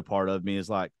the ego part of me is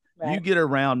like, you Right. get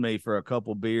around me for a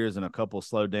couple beers and a couple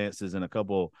slow dances and a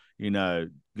couple,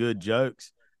 good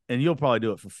jokes, and you'll probably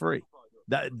do it for free.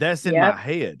 That's in my Yep.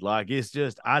 head. Like it's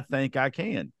just I think I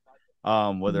can.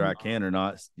 Whether Mhm. I can or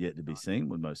not, is yet to be seen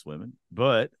with most women.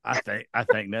 But I think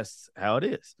that's how it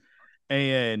is.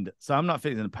 And so I'm not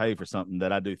fixing to pay for something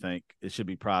that I do think it should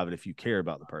be private if you care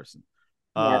about the person.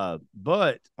 Yep.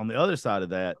 But on the other side of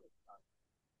that,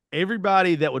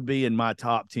 everybody that would be in my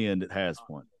top 10 that has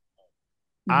one,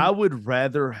 I Mhm. would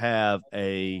rather have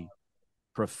a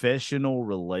professional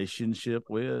relationship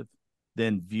with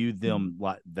than view Mhm. them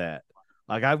like that.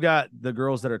 Like I've got the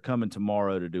girls that are coming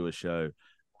tomorrow to do a show.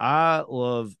 I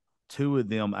love two of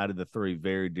them out of the three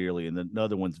very dearly, and the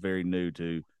other one's very new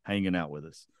to hanging out with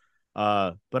us.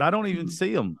 But I don't even Mhm.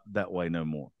 see them that way no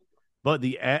more. But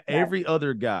the Right. every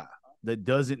other guy that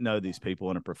doesn't know these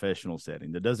people in a professional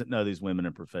setting, that doesn't know these women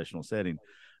in a professional setting,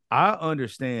 I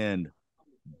understand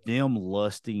them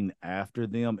lusting after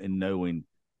them and knowing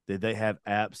that they have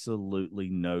absolutely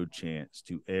no chance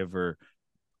to ever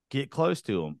get close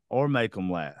to them or make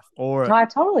them laugh No, I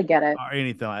totally get it. or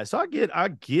anything like that. So I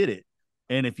get it.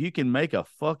 And if you can make a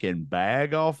fucking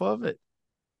bag off of it,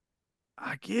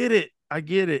 I get it. I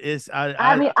get it.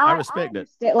 I mean, I I respect it.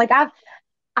 understand. Like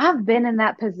I've been in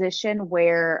that position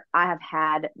where I have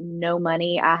had no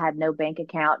money, I had no bank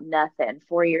account, nothing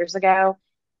 4 years ago.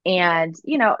 And,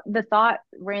 the thought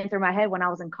ran through my head when I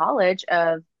was in college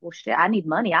of, well, shit, I need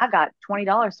money. I got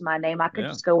 $20 to my name. I could Yeah.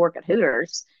 just go work at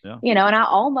Hooters, Yeah. and I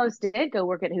almost did go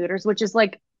work at Hooters, which is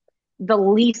like the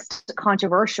least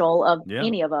controversial of Yeah.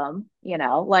 any of them,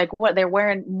 like what they're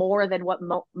wearing more than what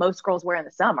most girls wear in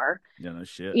the summer, Yeah, no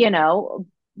shit.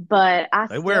 But I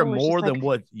They wear still was just more like, than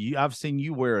what I've seen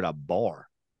you wear at a bar.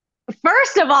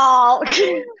 first of all,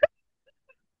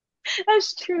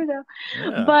 that's true though.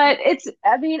 Yeah. But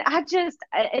I mean,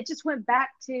 it just went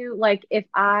back to like, if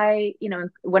I,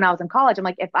 when I was in college, I'm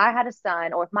like, if I had a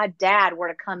son or if my dad were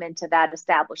to come into that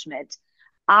establishment,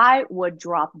 I would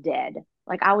drop dead.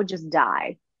 Like, I would just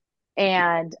die.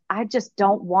 And I just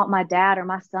don't want my dad or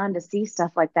my son to see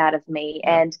stuff like that of me.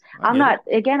 Yeah. And I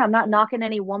get it. I'm not knocking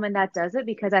any woman that does it,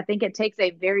 because I think it takes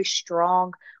a very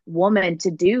strong woman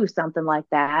to do something like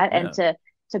that, and Yeah.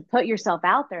 to put yourself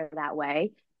out there that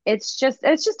way. It's just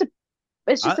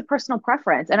a personal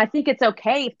preference. And I think it's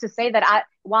okay to say that,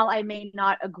 while I may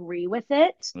not agree with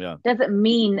it, Yeah. doesn't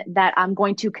mean that I'm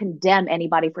going to condemn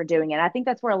anybody for doing it. I think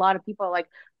that's where a lot of people are like,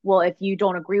 well, if you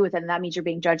don't agree with it, then that means you're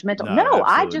being judgmental. No, No,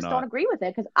 I absolutely just don't not. agree with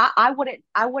it, because I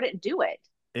wouldn't do it,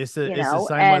 It's the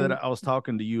same way that and I was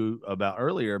talking to you about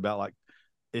earlier about, like,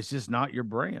 it's just not your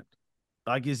brand.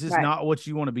 Like, it's just right, not what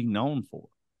you want to be known for.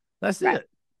 That's right, it.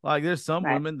 Like, there's some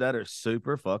right, women that are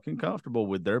super fucking comfortable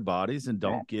with their bodies and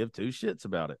right, don't give two shits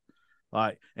about it.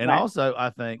 Like, and right. also I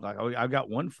think, like, I've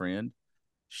got one friend,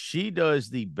 she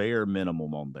does the bare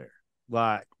minimum on there,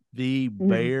 like the Mm-hmm.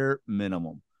 bare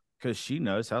minimum, because she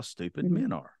knows how stupid Mm-hmm.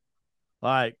 men are.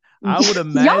 Like, I would Y'all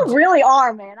imagine, really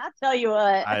are, man. I tell you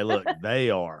what. I look, they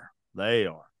are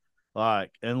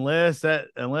like, unless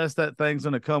that thing's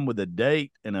gonna come with a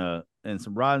date and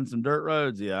some riding some dirt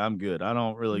roads, yeah, I'm good. I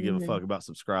don't really give a Hmm. fuck about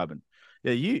subscribing.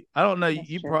 Yeah, I don't know, That's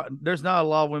true. there's not a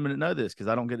lot of women that know this because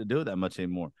I don't get to do it that much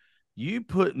anymore. You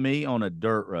put me on a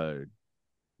dirt road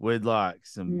with like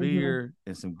some Hmm. beer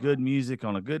and some good music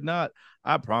on a good night,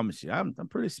 I promise you, I'm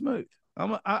pretty smooth.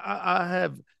 I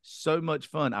have so much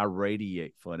fun. I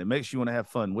radiate fun. It makes you want to have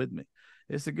fun with me.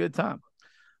 It's a good time.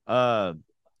 Uh,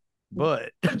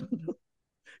 but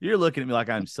you're looking at me like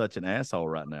I'm such an asshole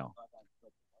right now.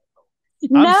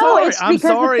 I'm No, sorry. it's I'm because the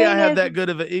sorry I thing have is, that good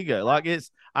of an ego. Like,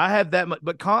 I have that much,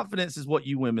 but confidence is what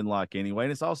you women like anyway.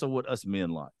 And it's also what us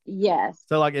men like. yes,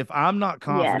 So, like, if I'm not yes.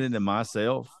 confident in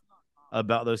myself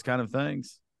about those kind of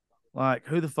things, like,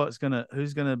 who's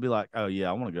gonna be like, oh yeah,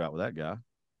 I want to go out with that guy.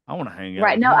 I want to hang out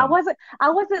Right. with No, I him. wasn't I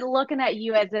wasn't looking at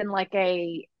you as in like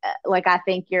like, I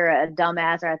think you're a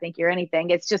dumbass, or I think you're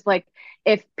anything. It's just like,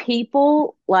 if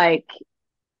people like,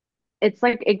 it's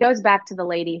like, it goes back to the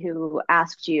lady who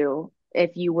asked you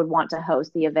if you would want to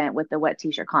host the event with the wet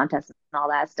t-shirt contest and all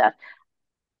that stuff.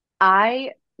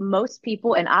 Most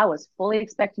people, and I was fully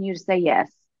expecting you to say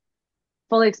yes,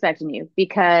 fully expecting you,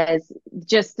 because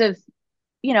just of,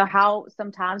 how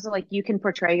sometimes like you can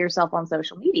portray yourself on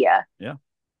social media, Yeah.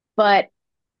 but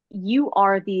you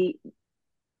are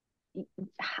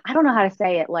I don't know how to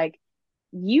say it. Like,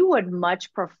 you would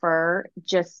much prefer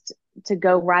just to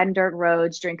go riding dirt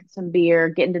roads, drinking some beer,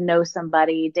 getting to know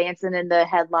somebody, dancing in the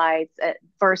headlights,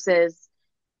 versus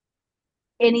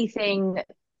anything.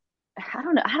 I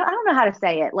don't know. I don't know how to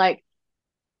say it. Like,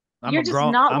 you're just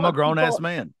not I'm a what grown ass people,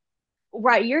 man.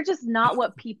 right? You're just not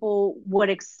what people would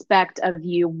expect of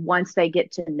you once they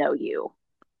get to know you.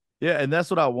 Yeah, and that's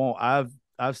what I want.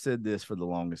 I've said this for the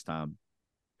longest time.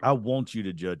 I want you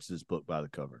to judge this book by the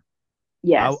cover. I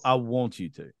Yes. want you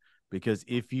to, because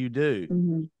if you do,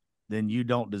 Hmm. then you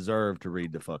don't deserve to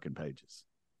read the fucking pages.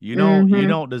 You Hmm.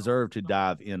 don't deserve to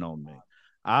dive in on me.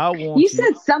 I You want you.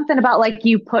 said something about like,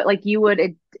 you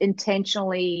would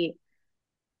intentionally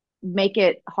make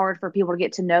it hard for people to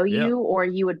get to know Yeah, you, or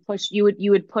you would push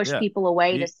yeah. people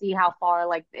away to You see how far,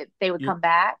 like, they would you're come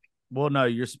back. well, no,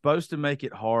 you're supposed to make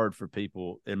it hard for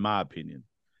people, in my opinion.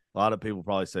 A lot of people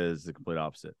probably say it's the complete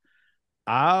opposite.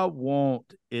 I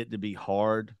want it to be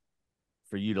hard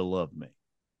for you to love me.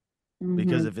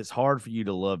 Because Hmm. if it's hard for you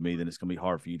to love me, then it's going to be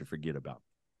hard for you to forget about me.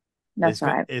 That's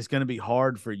right. It's going to be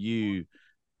hard for you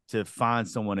to find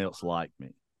someone else like me.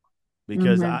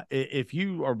 Because Hmm. if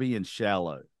you are being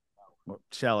shallow, well,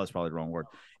 shallow is probably the wrong word.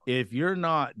 If you're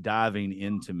not diving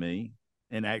into me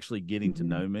and actually getting to Hmm.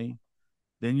 know me,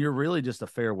 then you're really just a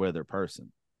fair weather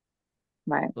person.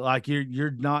 Right. Like,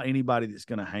 you're not anybody that's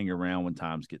going to hang around when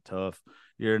times get tough.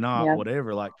 You're not Yep.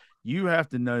 whatever. Like, you have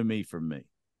to know me for me.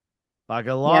 Like,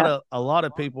 Yep. a lot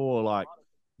of people are like,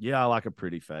 yeah, I like a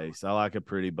pretty face, I like a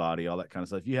pretty body, all that kind of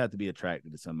stuff. You have to be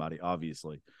attracted to somebody,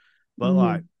 obviously. But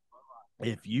like, Hmm.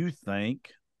 if you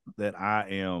think that I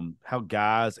am, how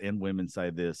guys and women say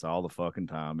this all the fucking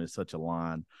time. It's such a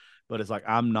line, but it's like,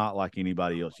 I'm not like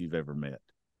anybody else you've ever met.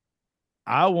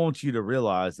 I want you to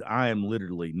realize that I am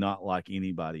literally not like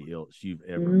anybody else you've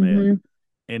ever met. Mm-hmm.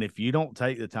 And if you don't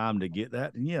take the time to get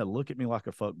that, then yeah, look at me like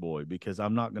a fuck boy, because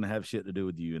I'm not going to have shit to do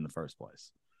with you in the first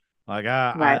place. Like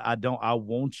Right. I don't, I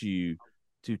want you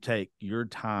to take your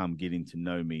time getting to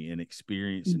know me and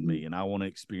experiencing Mm-hmm. me, and I want to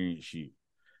experience you.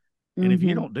 And if you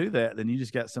Mm-hmm. don't do that, then you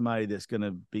just got somebody that's going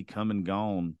to be come and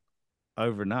gone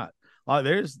overnight. Like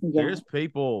Yeah. there's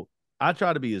people, I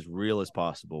try to be as real as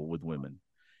possible with women.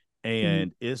 Mm-hmm.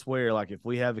 And it's where, like, if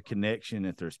we have a connection,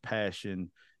 if there's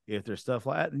passion, if there's stuff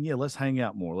like that, then yeah, let's hang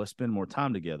out more. Let's spend more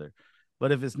time together.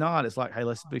 But if it's not, it's like, hey,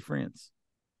 let's be friends.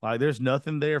 Like, there's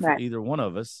nothing there for Right. either one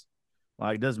of us.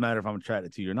 Like, it doesn't matter if I'm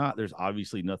attracted to you or not. There's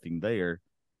obviously nothing there.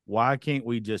 Why can't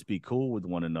we just be cool with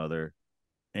one another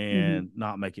Mm-hmm. and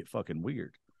not make it fucking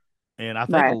weird? And I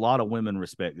think a Right. lot of women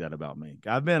respect that about me.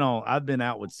 I've been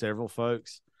out with several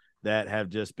folks that have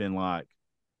just been like,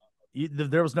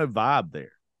 there was no vibe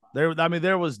there. I mean,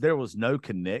 there was no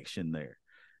connection there.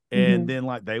 And Mm-hmm. then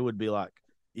like they would be like,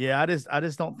 yeah, I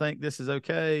just don't think this is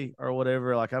okay or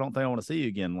whatever. Like, I don't think I want to see you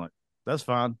again. Like, that's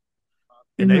fine.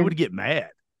 And they Mm-hmm. would get mad.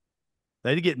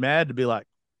 They'd get mad to be like,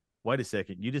 wait a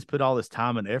second, you just put all this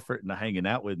time and effort into hanging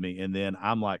out with me, and then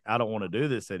I'm like, I don't want to do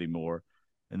this anymore.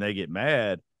 And they get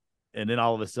mad. And then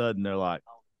all of a sudden they're like,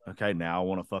 okay, now I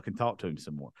want to fucking talk to him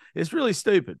some more. It's really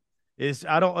stupid.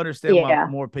 I don't understand why Yeah.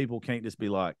 more people can't just be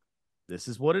like, this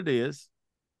is what it is.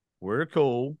 We're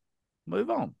cool. Move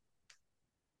on.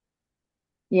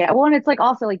 Yeah. Well, and it's like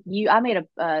also like I made a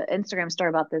Instagram story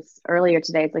about this earlier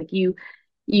today. It's like you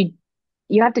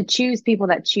you have to choose people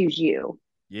that choose you.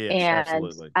 Yes, And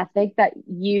absolutely. I think that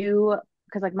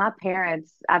because like my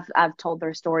parents, I've told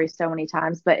their story so many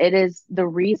times, but it is the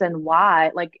reason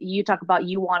why, like you talk about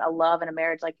you want a love in a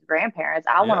marriage like your grandparents.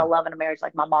 I want a Yeah. love in a marriage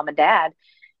like my mom and dad.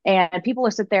 And people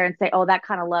will sit there and say, oh, that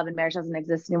kind of love in marriage doesn't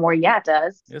exist anymore. Yeah, it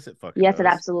does. Yes, it fucking Yes, it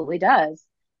does. absolutely does. It's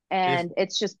And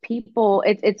it's just people,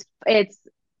 it's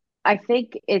I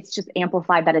think it's just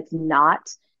amplified that it's not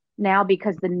now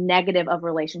because the negative of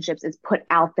relationships is put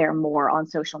out there more on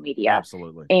social media.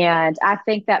 absolutely. And I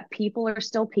think that people are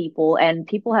still people, and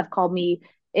people have called me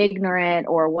ignorant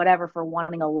or whatever for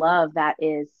wanting a love that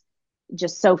is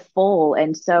just so full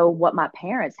and so what my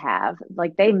parents have.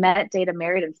 Like they met, dated,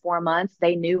 married in 4 months.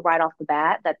 They knew right off the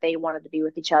bat that they wanted to be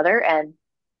with each other. And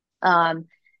um,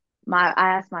 I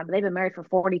asked they've been married for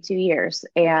 42 years,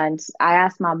 and I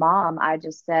asked my mom, I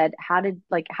just said, how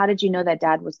did you know that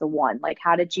dad was the one? Like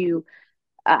how do you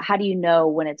know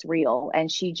when it's real?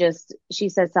 And she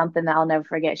said something that I'll never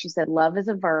forget. She said love is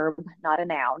a verb, not a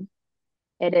noun.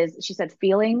 It is, she said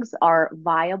feelings are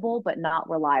viable but not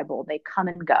reliable. They come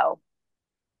and go.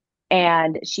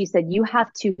 And she said you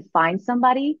have to find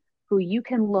somebody who you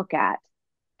can look at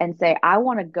and say, I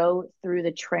want to go through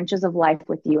the trenches of life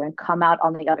with you and come out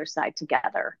on the other side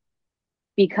together,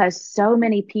 because so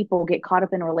many people get caught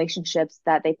up in relationships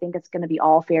that they think it's going to be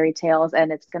all fairy tales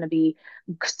and it's going to be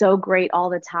so great all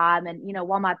the time. And,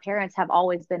 while my parents have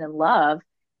always been in love,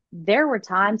 there were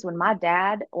times when my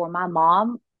dad or my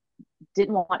mom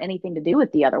didn't want anything to do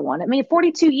with the other one. I mean,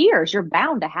 42 years, you're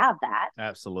bound to have that.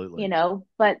 Absolutely.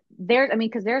 But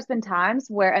because there's been times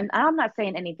where, and I'm not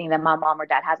saying anything that my mom or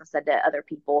dad hasn't said to other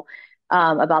people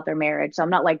about their marriage. So I'm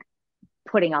not like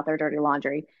putting out their dirty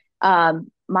laundry. My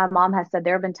mom has said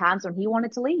there have been times when he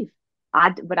wanted to leave.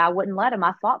 But I wouldn't let him.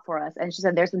 I fought for us. And she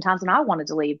said there's been times when I wanted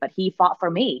to leave, but he fought for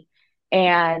me.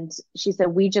 And she said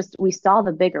we saw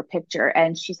the bigger picture.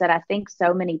 And she said I think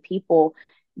so many people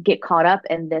get caught up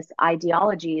in this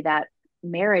ideology that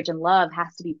marriage and love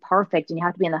has to be perfect and you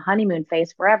have to be in the honeymoon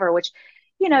phase forever, which,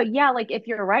 yeah, like if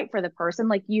you're right for the person,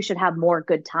 like you should have more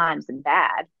good times than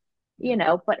bad,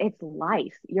 Yeah. but it's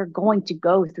life. You're going to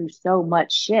go through so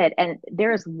much shit. And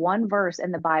there's one verse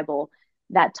in the Bible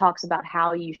that talks about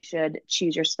how you should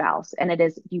choose your spouse. And it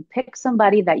is you pick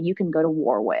somebody that you can go to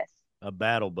war with. A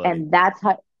battle buddy. And that's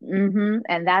how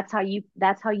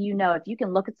you know if you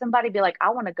can look at somebody, be like, I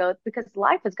want to go, because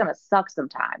life is gonna suck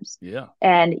sometimes. Yeah.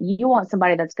 And you want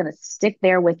somebody that's gonna stick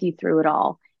there with you through it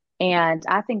all. And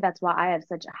I think that's why I have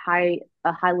such a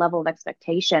high level of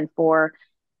expectation for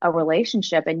a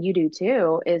relationship, and you do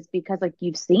too, is because like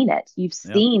you've seen it. You've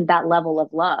Yeah. seen that level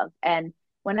of love. And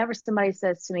whenever somebody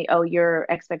says to me, oh, your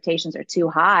expectations are too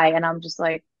high, and I'm just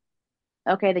like,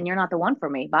 okay, then you're not the one for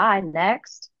me. Bye.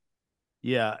 Next.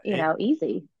 Yeah. It,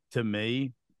 Easy. to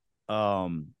me,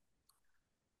 um,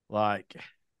 like,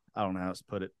 I don't know how to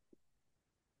put it.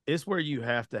 it's where you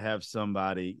have to have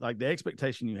somebody, like the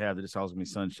expectation you have that it's always gonna be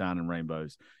sunshine and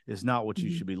rainbows is not what you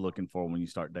Mm-hmm. should be looking for when you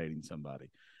start dating somebody.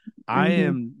 I Mm-hmm.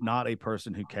 am not a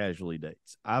person who casually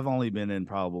dates. I've only been in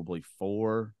probably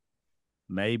 4,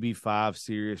 maybe 5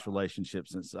 serious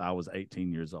relationships since I was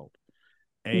 18 years old.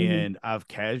 Mm-hmm. And I've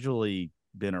casually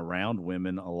been around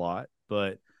women a lot,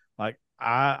 but like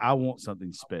I want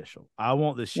something special. I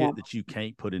want the Yeah. shit that you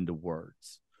can't put into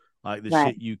words, like the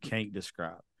Right. shit you can't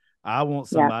describe. I want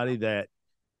Yeah. somebody that,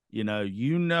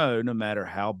 no matter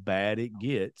how bad it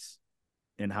gets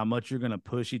and how much you're going to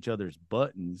push each other's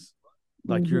buttons,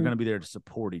 like you're Mm-hmm. going to be there to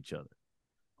support each other.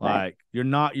 Right. Like you're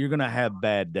going to have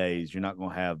bad days. You're not going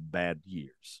to have bad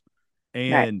years.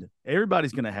 Right. And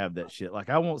everybody's going to have that shit. Like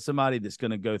I want somebody that's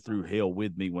going to go through hell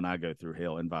with me when I go through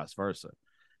hell and vice versa.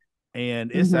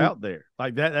 And it's Mm-hmm. out there.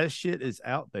 Like that shit is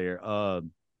out there.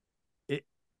 It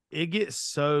it gets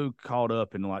so caught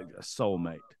up in like a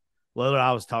soulmate. Well,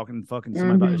 I was talking fucking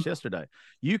somebody about Mm-hmm. this yesterday.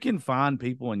 You can find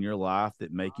people in your life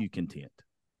that make you content.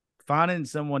 Finding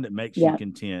someone that makes you Yeah.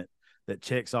 content, that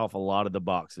checks off a lot of the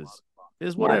boxes,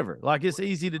 is Yeah. whatever. Like it's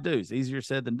easy to do. It's easier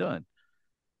said than done.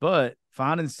 But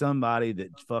finding somebody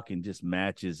that fucking just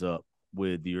matches up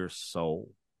with your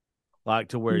soul, like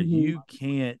to where Mm-hmm. you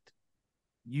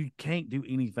can't do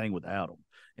anything without them.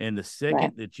 And the Right.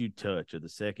 second that you touch or the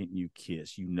second you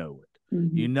kiss, you know it.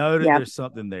 Mm-hmm. You know that Yep. there's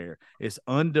something there. It's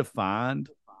undefined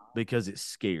because it's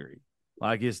scary.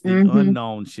 Like it's the Mm-hmm.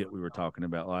 unknown shit we were talking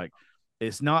about. Like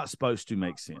it's not supposed to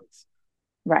make sense.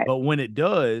 Right. But when it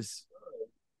does,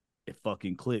 it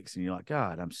fucking clicks and you're like,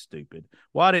 God, I'm stupid.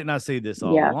 Why didn't I see this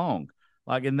all Yeah. along?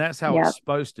 Like, and that's how it's Yep.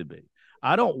 supposed to be.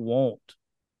 I don't want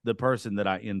the person that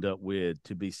I end up with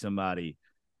to be somebody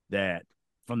that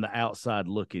from the outside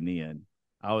looking in,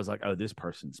 I was like, oh, this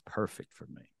person's perfect for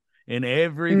me. In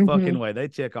every Mm-hmm. fucking way. They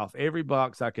check off every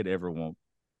box I could ever want.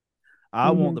 I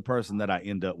want Mm-hmm. the person that I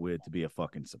end up with to be a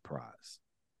fucking surprise.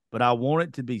 But I want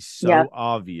it to be so Yep.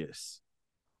 obvious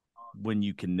when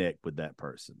you connect with that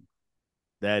person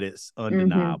that it's Mm-hmm.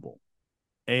 undeniable.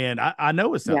 And I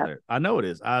know it's out Yep. there. I know it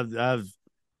is.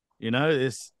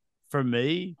 It's for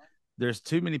me, there's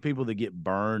too many people that get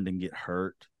burned and get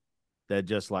hurt that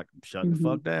just like shutting the Mm-hmm.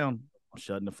 fuck down,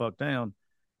 shutting the fuck down.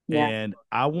 Yeah. And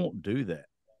I won't do that.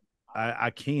 I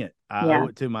can't. I owe Yeah.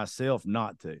 it to myself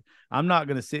not to. I'm not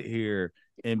going to sit here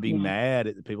and be Yeah. mad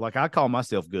at the people. Like I call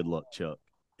myself good luck Chuck.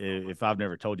 If I've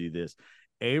never told you this,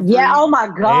 Yeah. Oh every my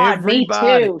God. Me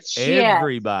everybody too. Shit.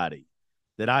 everybody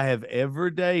that I have ever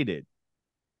dated,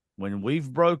 when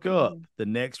we've broke up, Mm-hmm. the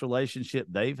next relationship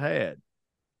they've had,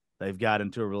 they've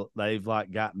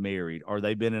like got married or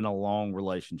they've been in a long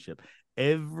relationship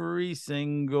every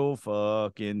single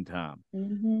fucking time.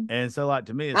 Mm-hmm. And so, like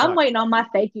to me, it's I'm like, waiting on my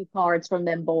thank you cards from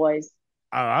them boys.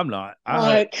 I'm not.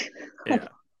 Like, Yeah.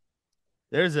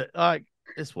 There's a like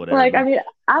it's like I whatever. mean,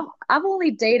 I've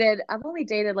only dated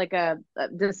like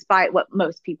despite what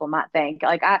most people might think.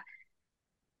 I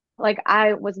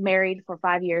was married for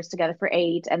 5 years, together for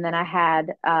 8, and then I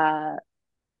had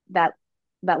that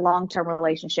that long-term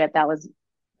relationship that was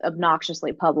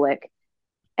obnoxiously public.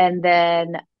 And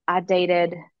then I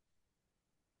dated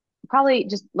probably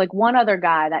just like one other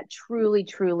guy that truly,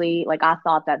 truly, like I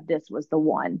thought that this was the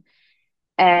one.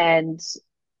 And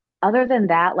other than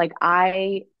that, like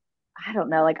I don't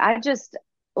know, like I just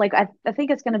like I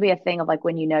think it's gonna be a thing of like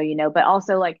when you know, but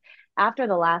also like after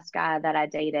the last guy that I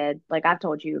dated, like I've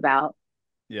told you about,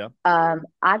 Yeah. I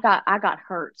got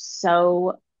hurt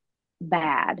so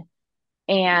bad.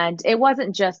 And it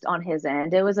wasn't just on his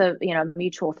end. It was a,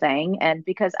 mutual thing. And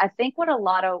because I think what a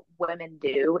lot of women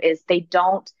do is they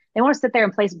want to sit there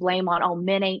and place blame on, oh,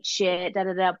 men ain't shit, da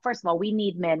da da. First of all, we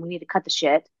need men. We need to cut the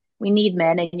shit. We need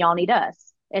men and y'all need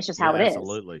us. It's just Yeah, how it is.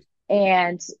 absolutely.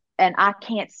 And and I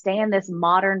can't stand this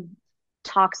modern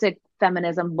toxic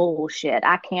feminism bullshit.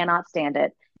 I cannot stand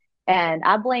it. And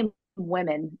I blame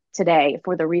women today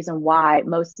for the reason why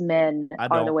most men I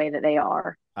are the don't. way that they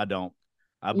are. I don't.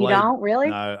 I You blame don't really?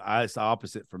 no, it's the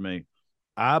opposite for me.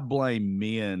 I blame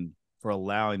men for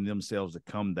allowing themselves to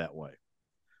come that way.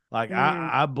 Like Mm,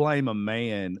 I blame a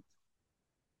man.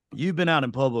 You've been out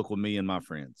in public with me and my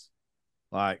friends.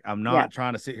 Like I'm yeah. not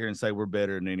trying to sit here and say we're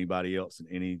better than anybody else in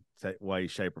any way,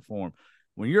 shape, or form.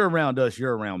 When you're around us,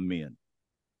 you're around men.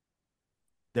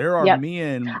 There are Yep.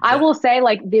 men I that will say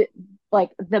like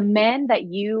the men that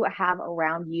you have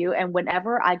around you, and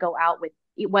whenever I go out with,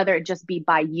 whether it just be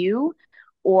by you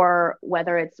or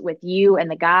whether it's with you and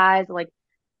the guys, like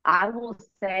I will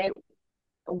say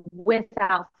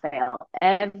without fail,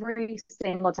 every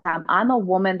single time, I'm a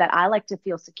woman that I like to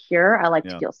feel secure, I like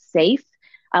to yeah, feel safe,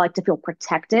 I like to feel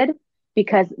protected,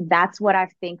 because that's what I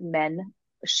think men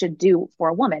should do for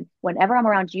a woman. Whenever I'm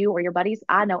around you or your buddies,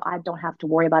 I know I don't have to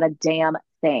worry about a damn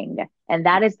thing. And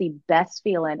that is the best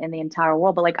feeling in the entire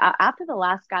world. But like after the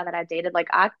last guy that I dated, like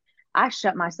I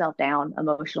shut myself down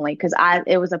emotionally because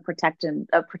it was a protection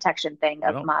thing I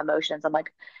of don't. my emotions. I'm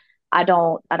like, I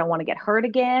don't want to get hurt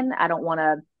again. I don't want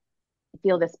to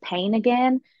feel this pain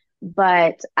again.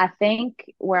 But I think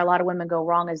where a lot of women go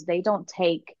wrong is they don't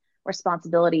take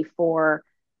responsibility for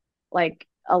like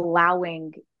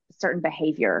allowing certain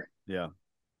behavior Yeah.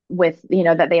 with,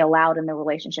 that they allowed in the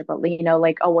relationship. But,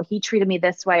 like, oh, well, he treated me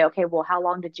this way. Okay, well, how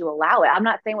long did you allow it? I'm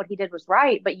not saying what he did was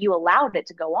right, but you allowed it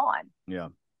to go on Yeah.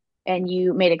 and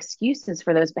you made excuses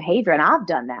for those behavior. And I've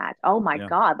done that. Oh my Yeah.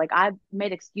 God. Like I've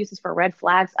made excuses for red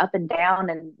flags up and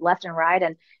down and left and right.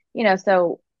 And,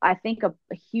 so I think a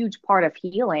huge part of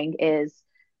healing is,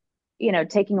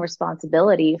 taking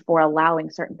responsibility for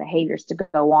allowing certain behaviors to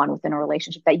go on within a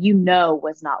relationship that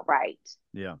was not right.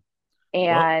 Yeah. Well,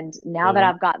 And now well, that when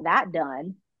I've got that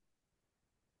done,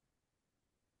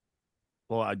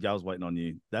 well, I was waiting on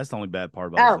you. That's the only bad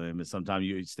part about oh, Zoom is sometimes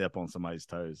you step on somebody's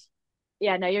toes.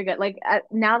 yeah, no, you're good. Like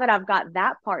now that I've got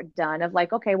that part done of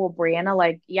like, okay, well, Brianna,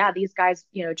 like, yeah, these guys,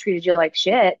 treated you like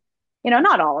shit.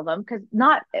 Not all of them, because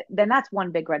not then that's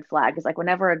one big red flag. Is like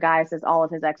whenever a guy says all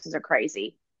of his exes are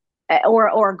crazy,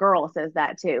 or a girl says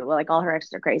that too, like all her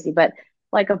exes are crazy. But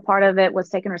like a part of it was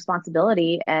taking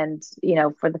responsibility, and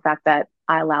for the fact that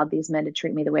I allowed these men to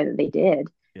treat me the way that they did.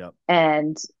 Yep.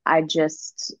 And I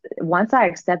just once I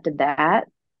accepted that,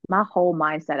 my whole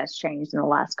mindset has changed in the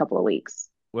last couple of weeks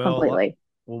Well, completely.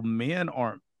 men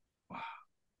aren't.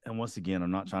 And once again,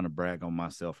 I'm not trying to brag on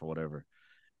myself or whatever.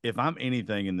 If I'm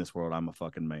anything in this world, I'm a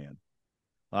fucking man.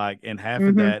 Like, and half of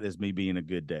Mm-hmm. that is me being a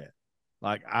good dad.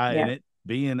 Like, Yeah.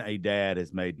 being a dad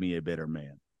has made me a better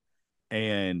man.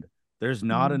 And there's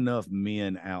not Mm-hmm. enough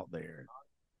men out there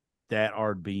that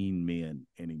are being men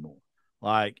anymore.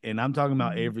 Like, and I'm talking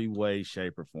about Mm-hmm. every way,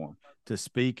 shape, or form to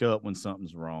speak up when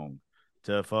something's wrong,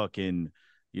 to fucking,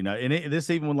 this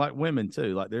even with like women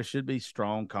too. Like, there should be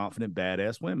strong, confident,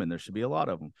 badass women. There should be a lot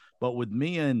of them. But with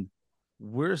men,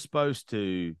 we're supposed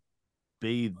to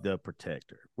be the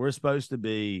protector. We're supposed to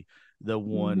be the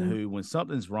one Mm-hmm. who, when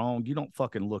something's wrong, you don't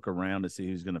fucking look around to see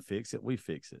who's going to fix it. We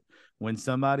fix it. When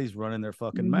somebody's running their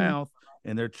fucking Mm-hmm. mouth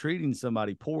and they're treating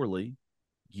somebody poorly,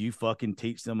 you fucking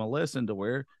teach them a lesson to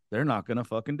where they're not going to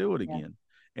fucking do it Yeah. again.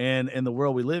 And in the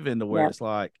world we live in, to where Yep. it's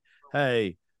like,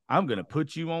 hey, I'm going to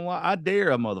put you on live. I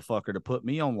dare a motherfucker to put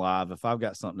me on live if I've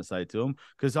got something to say to him,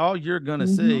 because all you're going to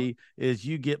Mm-hmm. see is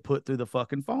you get put through the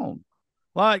fucking phone.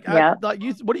 Like, Yep.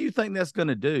 what do you think that's going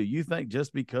to do? You think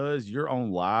just because you're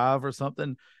on live or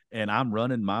something and I'm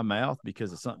running my mouth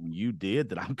because of something you did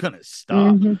that I'm going to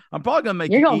stop? Mm-hmm. I'm probably going to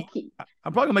make You're you gonna eat. keep.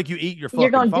 I'm probably going to make you eat your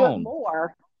You're fucking gonna do it phone.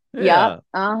 more. Yep. Yeah.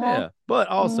 Uh-huh. Yeah. But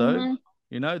also,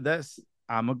 Mm-hmm. that's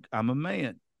I'm a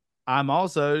man. I'm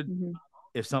also, Mm-hmm.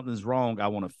 if something's wrong, I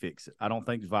want to fix it. I don't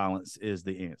think violence is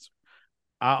the answer.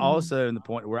 I Mm-hmm. also in the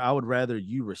point where I would rather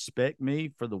you respect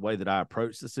me for the way that I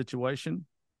approach the situation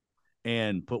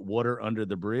and put water under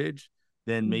the bridge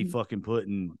than me Mm-hmm. fucking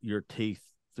putting your teeth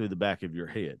through the back of your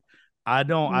head. I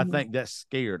Mm-hmm. think that's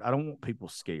scared. I don't want people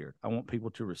scared. I want people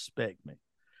to respect me.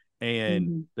 And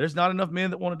Mm-hmm. there's not enough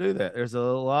men that want to do that. There's a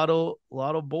lot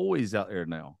of boys out there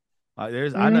now. Like,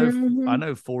 I Mm-hmm.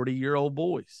 know 40-year-old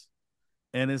boys.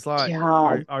 And it's like,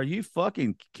 God. are you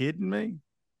fucking kidding me?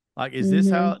 Like,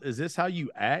 Mm-hmm. is this how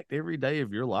you act every day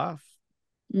of your life?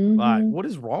 Like, Mm-hmm. what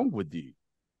is wrong with you?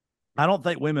 I don't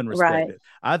think women respect Right. it.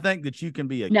 I think that you can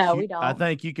be No, we I don't.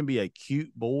 think you can be a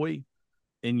cute boy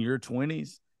in your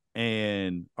 20s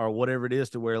and or whatever it is,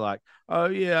 to where like, oh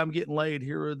yeah, I'm getting laid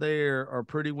here or there, or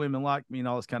pretty women like me and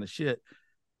all this kind of shit.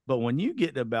 But when you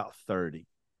get to about 30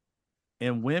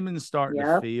 and women start to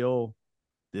Yep. feel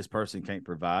this person can't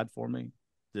provide for me,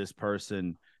 this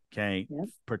person can't Yep.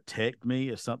 protect me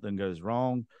if something goes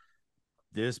wrong,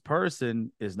 this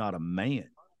person is not a man.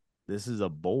 This is a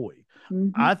boy.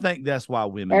 Mm-hmm. I think that's why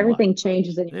women like. Everything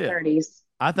changes in your Yeah. 30s.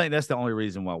 I think that's the only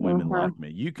reason why women Uh-huh. like me.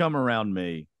 You come around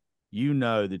me, you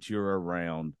know that you're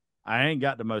around. I ain't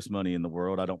got the most money in the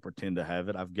world. I don't pretend to have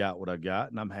it. I've got what I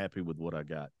got, and I'm happy with what I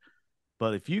got.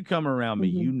 But if you come around me,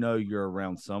 Mm-hmm. you know you're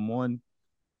around someone.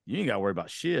 You ain't got to worry about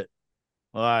shit.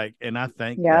 Like, and I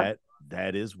think Yep.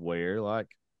 that is where, like,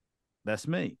 that's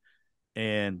me.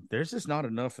 And there's just not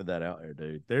enough of that out there,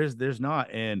 dude. There's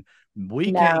not, and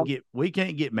No. we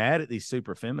can't get mad at these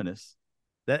super feminists.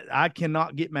 That I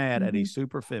cannot get mad at a Mm-hmm.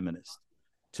 super feminist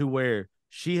to where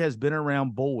she has been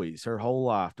around boys her whole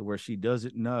life to where she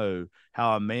doesn't know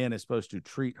how a man is supposed to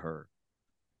treat her.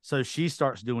 So she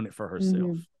starts doing it for herself.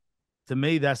 Mm-hmm. To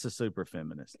me, that's a super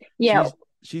feminist. Yeah. She's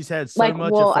she's had so Like,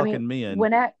 much of well, I mean, fucking men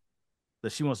when I,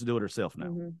 that she wants to do it herself now.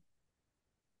 mhm.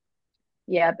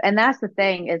 Yeah, and that's the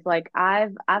thing is like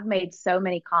I've made so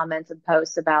many comments and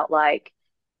posts about like,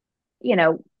 you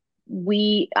know,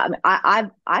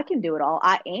 I can do it all.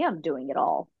 I am doing it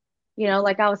all.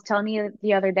 Like I was telling you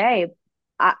the other day,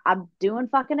 I'm doing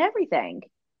fucking everything,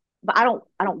 but I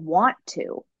don't want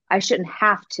to. I shouldn't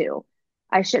have to.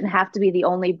 I shouldn't have to be the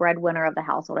only breadwinner of the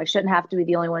household. I shouldn't have to be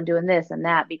the only one doing this and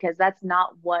that because that's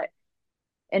not what,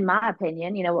 in my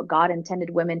opinion, what God intended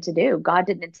women to do. God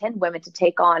didn't intend women to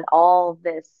take on all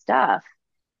this stuff.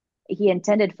 He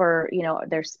intended for,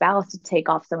 their spouse to take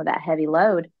off some of that heavy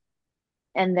load.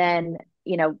 And then,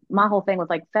 my whole thing with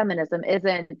like feminism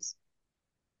isn't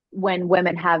when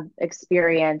women have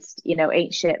experienced,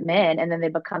 ain't shit men and then they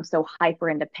become so hyper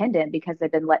independent because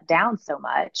they've been let down so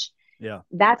much. Yeah.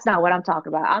 That's not what I'm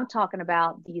talking about. I'm talking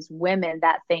about these women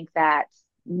that think that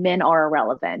men are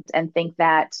irrelevant and think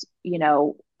that,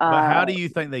 But how do you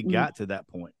think they got to that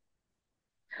point?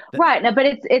 right. No, but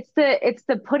it's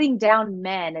the putting down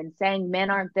men and saying men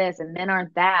aren't this and men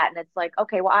aren't that. And it's like,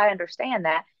 okay, well, I understand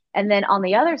that. And then on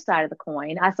the other side of the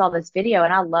coin, I saw this video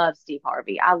and I love Steve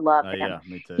Harvey. I love him. Yeah,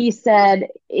 me too. He said,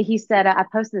 I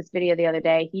posted this video the other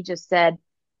day. He just said,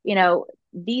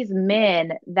 these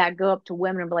men that go up to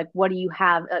women and be like, what do you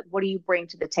have? What do you bring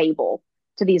to the table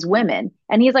to these women?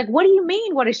 And he's like, what do you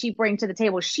mean? What does she bring to the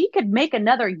table? She could make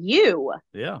another you.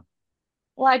 Yeah.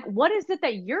 Like, what is it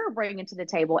that you're bringing to the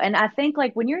table? And I think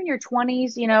like when you're in your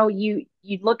 20s,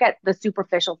 you look at the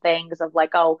superficial things of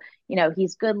like, oh,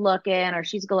 he's good looking or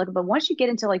she's good looking, but once you get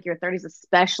into like your 30s,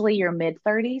 especially your mid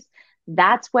 30s,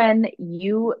 that's when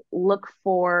you look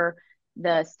for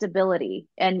the stability.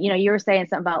 And you were saying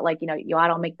something about like, I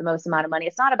don't make the most amount of money.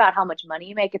 It's not about how much money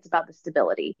you make, it's about the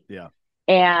stability. Yeah.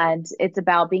 And it's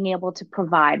about being able to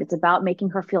provide. It's about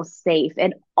making her feel safe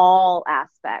in all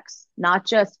aspects, not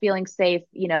just feeling safe,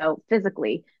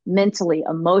 physically, mentally,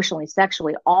 emotionally,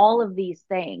 sexually, all of these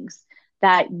things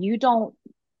that you don't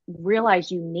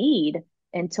realize you need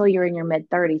until you're in your mid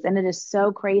 30s. And it is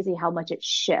so crazy how much it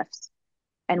shifts.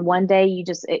 And one day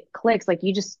it clicks. Like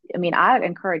I mean, I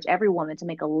encourage every woman to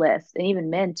make a list and even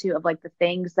men too of like the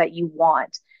things that you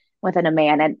want within a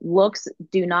man. And looks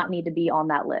do not need to be on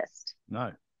that list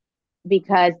No.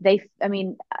 because I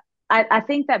mean, I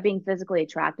think that being physically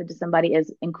attracted to somebody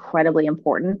is incredibly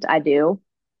important. I do.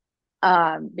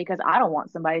 Because I don't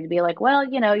want somebody to be like, well,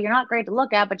 you're not great to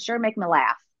look at, but sure make me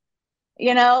laugh.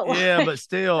 Yeah, but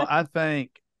still, I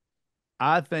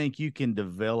think you can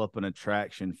develop an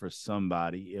attraction for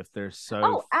somebody if they're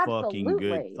so Oh, fucking good.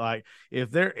 absolutely. Like if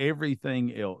they're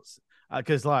everything else.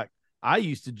 Because like I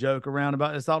used to joke around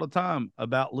about this all the time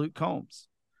about Luke Combs,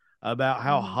 about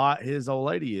how Mhm. hot his old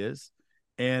lady is.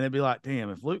 And it'd be like, damn,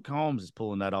 if Luke Combs is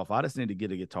pulling that off, I just need to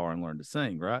get a guitar and learn to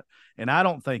sing, right? And I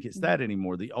don't think it's that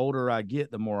anymore. The older I get,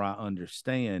 the more I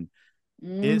understand.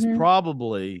 It's Mm-hmm.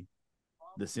 probably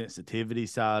the sensitivity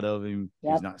side of him.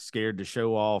 He's Yep. not scared to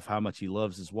show off how much he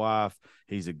loves his wife.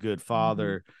 He's a good Mm-hmm.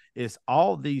 father. It's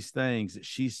all these things that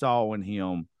she saw in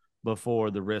him before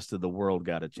the rest of the world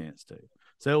got a chance to.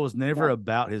 So it was never Yep.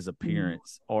 about his Mm-hmm.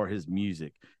 appearance or his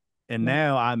music. And Yep.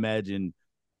 now I imagine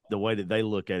the way that they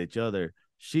look at each other,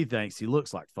 she thinks he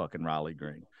looks like fucking Riley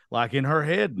Green. Like in her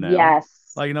head now.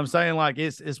 Yes. Like, you know what I'm saying? Like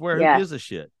it's where who gives a Yes.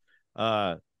 shit?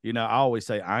 I always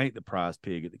say I ain't the prize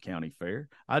pig at the county fair.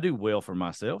 I do well for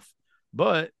myself,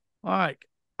 but like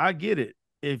I get it.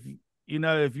 If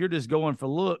you're just going for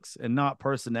looks and not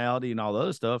personality and all the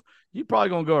other stuff, you're probably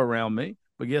gonna go around me.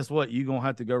 But guess what? You're gonna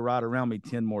have to go right around me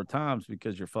 10 more times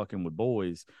because you're fucking with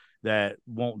boys that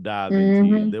won't dive into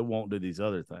you, Mm-hmm. that won't do these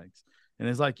other things. And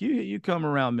it's like you come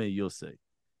around me, you'll see.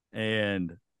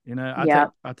 And I take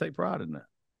Yep. I take pride in that.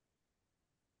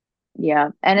 Yeah.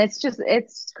 And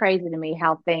it's crazy to me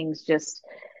how things just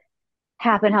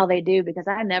happen how they do because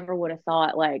I never would have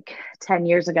thought like 10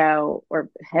 years ago or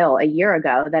hell a year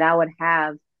ago that I would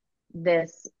have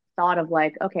this thought of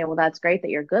like, okay, well that's great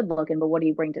that you're good looking, but what do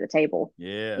you bring to the table?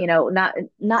 Yeah.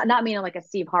 Not meaning like a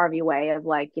Steve Harvey way of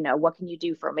like, what can you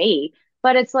do for me?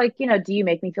 But it's like, do you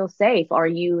make me feel safe? Are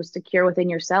you secure within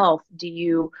yourself? Do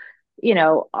you,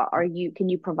 are you can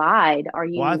you provide? Are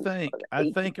Well, I you think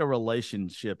I think a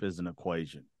relationship is an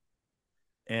equation.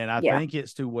 And I yeah. think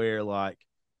it's to where like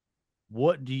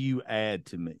what do you add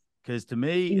to me? Because to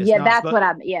me, it's Yeah, not that's supposed what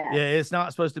I'm yeah, yeah, it's not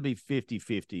supposed to be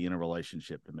 50-50 in a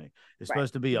relationship to me. It's right.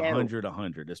 supposed to be No.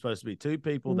 100-100. It's supposed to be two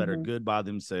people that are Mm-hmm. good by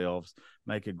themselves,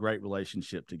 make a great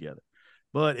relationship together.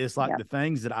 But it's like Yeah. the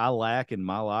things that I lack in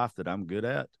my life that I'm good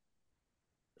at.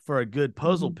 For a good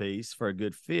puzzle Mm-hmm. piece, for a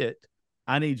good fit,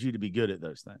 I need you to be good at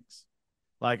those things.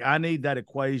 Like, I need that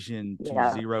equation to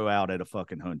Yeah. zero out at a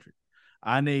fucking 100.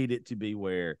 I need it to be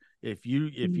where if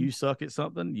you suck at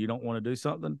something, you don't want to do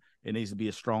something, it needs to be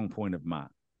a strong point of mine.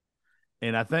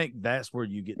 And I think that's where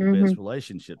you get the Mm-hmm. best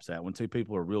relationships at, when two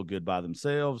people are real good by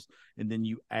themselves, and then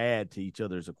you add to each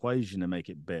other's equation to make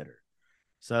it better.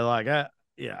 So, like,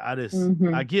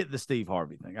 Mm-hmm. I get the Steve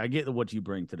Harvey thing. I get what you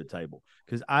bring to the table,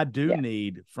 because I do Yeah.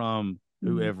 need from Mm-hmm.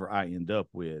 whoever I end up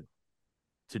with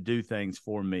to do things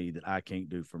for me that I can't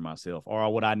do for myself,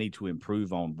 or what I need to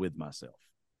improve on with myself.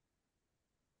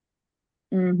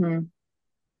 Mm-hmm.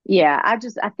 Yeah, I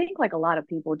think like a lot of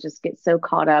people just get so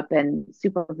caught up in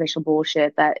superficial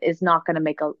bullshit that is not going to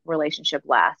make a relationship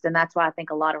last. And that's why I think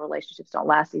a lot of relationships don't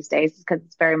last these days, because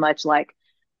it's very much like,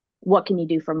 what can you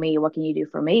do for me? What can you do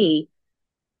for me?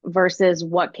 Versus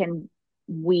what can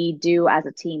we do as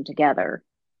a team together?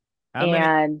 How many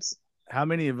And how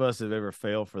many of us have ever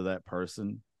failed for that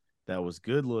person that was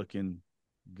good looking,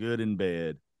 good in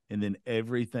bed, and then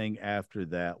everything after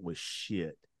that was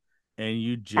shit? And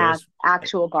you just,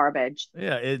 actual garbage.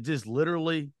 yeah, it just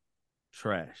literally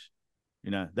trash.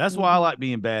 That's why I Mm-hmm. like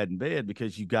being bad in bed,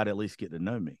 because you got to at least get to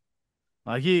know me.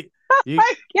 Like, you,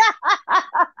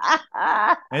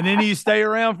 and then you stay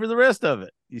around for the rest of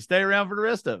it. You stay around for the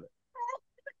rest of it.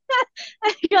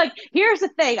 You're like, here's the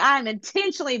thing, I'm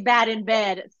intentionally bad in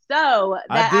bed so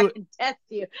I that I do it. can test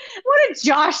you. What a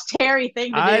Josh Terry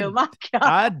thing to I do. My God.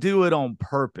 I do it on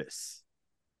purpose.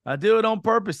 I do it on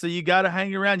purpose. So you got to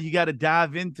hang around. You got to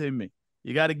dive into me.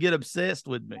 You got to get obsessed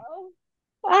with me.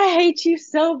 I hate you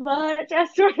so much. I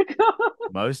swear to God.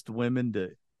 Most women do.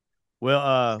 Well,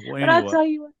 But I'll anyway. tell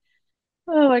you what.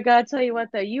 Oh my God, I'll tell you what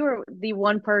though. You were the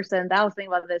one person that I was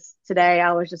thinking about this today.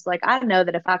 I was just like, I know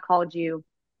that if I called you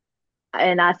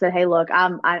and I said, "Hey, look,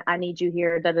 I need you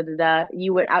here," da da da da,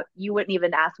 you wouldn't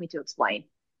even ask me to explain.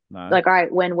 No. Like, all right,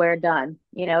 when we're done.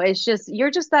 It's just you're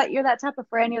that type of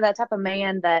friend, you're that type of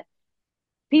man that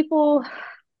people,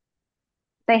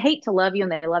 they hate to love you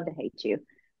and they love to hate you.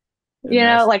 And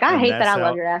that's Like, I and hate that that's I love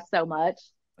how your ass so much.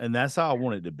 and that's how I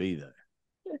want it to be, though.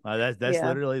 That's Yeah.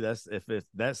 literally, that's if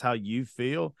that's how you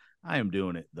feel, I am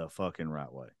doing it the fucking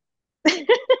right way.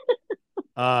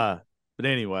 But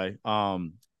anyway,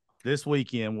 this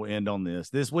weekend we'll end on this.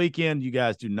 This weekend, you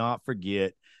guys do not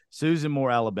forget Susan Moore,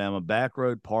 Alabama,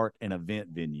 Backroad Park and event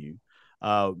venue.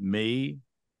 Me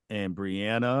and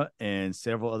Brianna and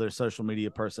several other social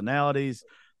media personalities,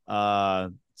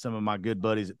 some of my good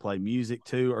buddies that play music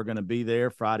too, are going to be there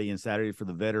Friday and Saturday for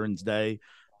the Veterans Day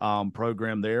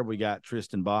program there. We got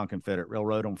Tristan Bond, Confederate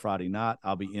Railroad on Friday night.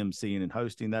 I'll be emceeing and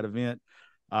hosting that event.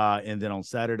 And then on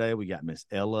Saturday, we got Miss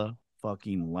Ella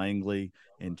fucking Langley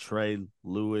and Trey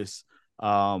Lewis.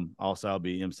 Also, I'll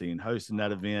be emceeing and hosting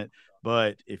that event.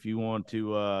 But if you want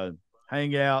to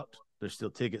hang out, there's still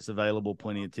tickets available,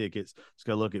 plenty of tickets. Let's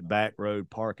go look at Back Road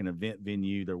Park and Event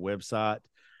Venue, their website.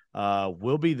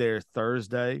 We'll be there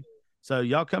Thursday. So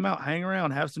y'all come out, hang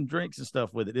around, have some drinks and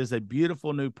stuff with it. It is a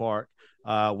beautiful new park.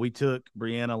 We took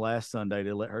Brianna last Sunday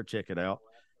to let her check it out.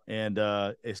 And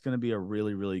it's going to be a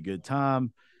really, really good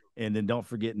time. And then don't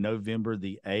forget November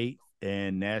the 8th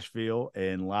in Nashville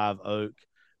and Live Oak.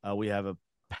 We have a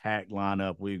packed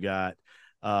lineup. We've got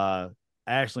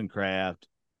Ashland Craft,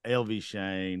 LV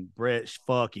Shane, Brett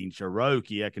fucking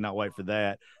Cherokee. I cannot wait for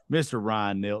that. Mr.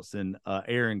 Ryan Nelson,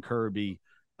 Aaron Kirby,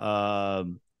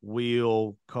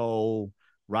 Will Cole,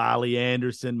 Riley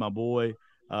Anderson, my boy,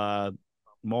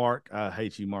 Mark. I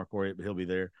hate you, Mark Warrior, but he'll be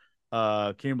there.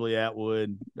 Kimberly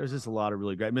Atwood. There's just a lot of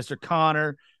really great. Mr.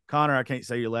 Connor. Connor, I can't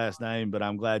say your last name, but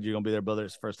I'm glad you're going to be there, brother.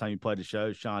 It's the first time you played the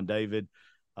show. Sean David.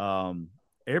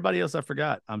 Everybody else I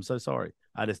forgot. I'm so sorry.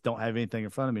 I just don't have anything in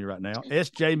front of me right now.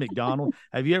 S.J. McDonald.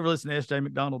 Have you ever listened to S.J.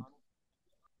 McDonald?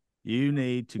 You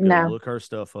need to go No. look her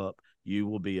stuff up. You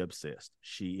will be obsessed.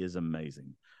 She is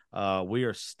amazing. We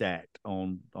are stacked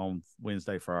on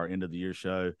Wednesday for our end of the year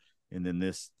show. And then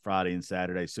this Friday and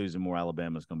Saturday, Susan Moore,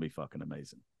 Alabama is going to be fucking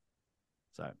amazing.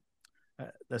 So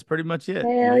that's pretty much it.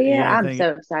 Hell yeah. I'm Anything, so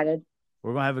excited.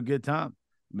 we're going to have a good time.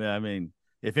 I mean,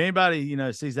 if anybody,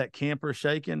 sees that camper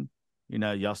shaking,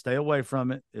 y'all stay away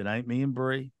from it. It ain't me and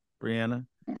Brianna.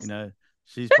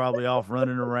 She's probably off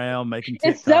running around making TikToks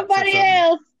It's somebody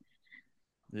else.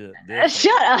 Yeah, definitely.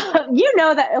 Shut up. You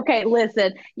know that. Okay,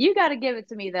 listen, you got to give it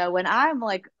to me though. When I'm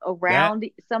like around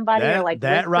somebody or like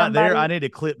that with right somebody. there, I need to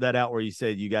clip that out where you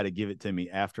said you got to give it to me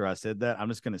after I said that. I'm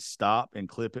just going to stop and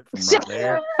clip it from right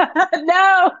there.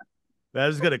 No. I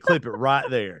was going to clip it right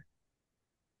there.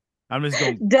 I'm just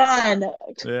going Done.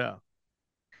 Yeah.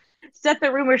 Set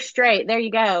the rumor straight. There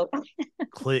you go.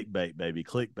 Clickbait, baby.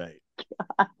 Clickbait.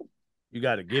 You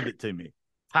got to give it to me.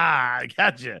 Hi, I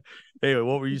gotcha. Anyway,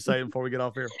 what were you saying before we get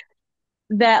off here?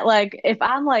 that like if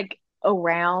I'm like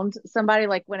around somebody,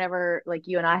 like whenever like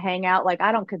you and I hang out, like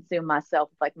I don't consume myself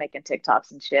with like making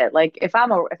TikToks and shit. Like if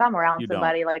I'm around You don't.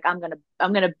 somebody, like I'm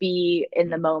gonna be in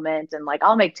Yeah. the moment and like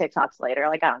I'll make TikToks later.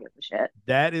 Like I don't give a shit.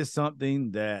 That is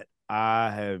something that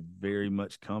I have very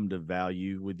much come to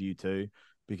value with you too,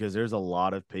 because there's a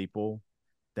lot of people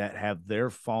that have their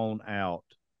phone out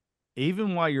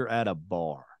even while you're at a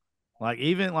bar. Like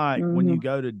even like when you Hmm.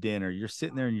 go to dinner, you're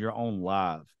sitting there and you're on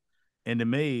live. And to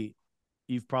me,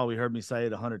 you've probably heard me say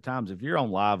it 100 times. If you're on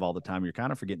live all the time, you're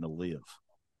kind of forgetting to live.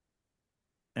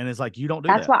 And it's like you don't do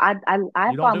That's that. why You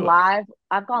I've don't gone do it. live.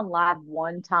 I've gone live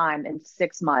one time in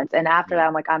 6 months, and after Yeah. that,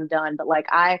 I'm like I'm done. But like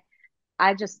I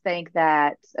just think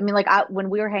that I mean, like when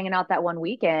we were hanging out that one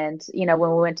weekend, when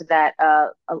we went to that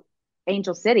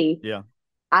Angel City, Yeah.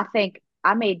 I think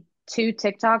I made two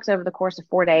TikToks over the course of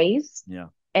 4 days. Yeah.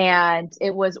 And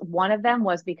it was one of them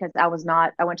was because I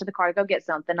went to the car to go get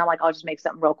something. I'm like, I'll just make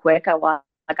something real quick.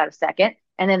 I got a second.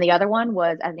 And then the other one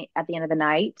was at the end of the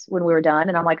night when we were done.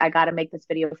 And I'm like, I got to make this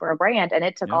video for a brand. And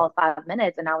it took Yeah. all of 5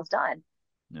 minutes and I was done.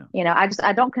 Yeah.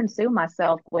 I don't consume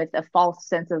myself with a false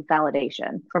sense of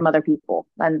validation from other people.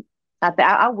 And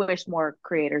I wish more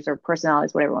creators or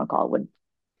personalities, whatever you want to call it, would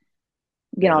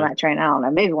get Yeah. on that train. I don't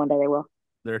know. Maybe one day they will.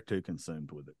 They're too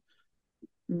consumed with it.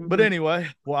 But Hmm. anyway,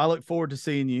 well, I look forward to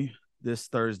seeing you this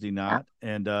Thursday night,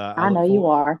 and I I look know you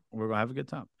forward. are. We're gonna have a good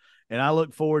time, and I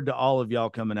look forward to all of y'all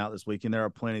coming out this weekend. There are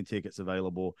plenty of tickets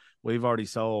available. We've already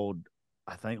sold,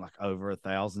 I think, like over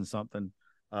 1,000 something.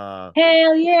 Hell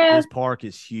yeah. This park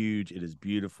is huge. It is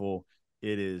beautiful.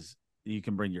 It is. You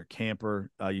can bring your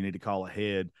camper. You need to call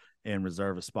ahead and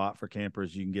reserve a spot for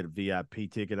campers. You can get a VIP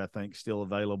ticket. I think still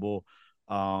available.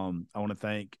 I want to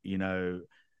thank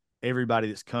everybody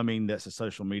that's coming that's a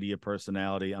social media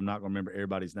personality. I'm not going to remember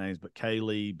everybody's names, but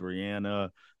Kaylee,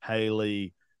 Brianna,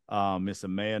 Haley, Miss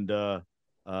Amanda.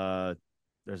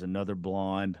 There's another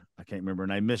blonde. I can't remember her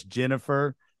name. Miss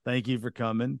Jennifer. Thank you for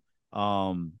coming.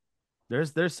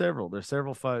 There's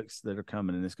several folks that are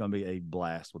coming, and it's going to be a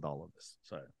blast with all of us.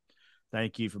 So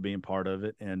thank you for being part of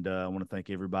it. And I want to thank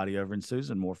everybody over in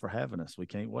Susan Moore for having us. We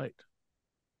can't wait.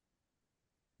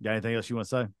 Got anything else you want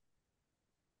to say?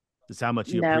 Just how much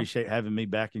you No. appreciate having me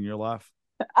back in your life.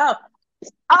 Oh,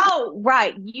 oh,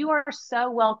 right. You are so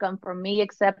welcome for me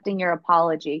accepting your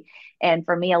apology and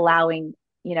for me allowing,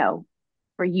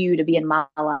 for you to be in my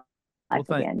life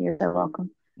again. You're so welcome.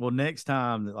 Well, next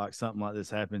time that like something like this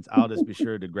happens, I'll just be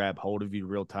sure to grab hold of you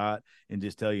real tight and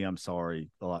just tell you I'm sorry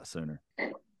a lot sooner.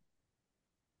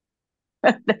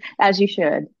 As you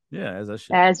should. Yeah, as I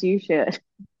should. As you should.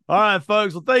 All right,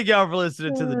 folks. Well, thank y'all for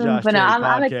listening to the Josh But no, Cherry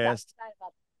I'm excited podcast.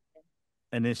 about this.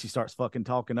 And then she starts fucking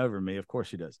talking over me. Of course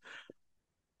she does.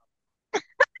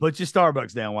 Put your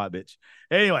Starbucks down, white bitch.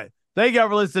 Anyway, thank y'all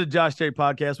for listening to the Josh Cherry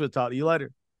podcast. We'll talk to you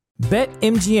later.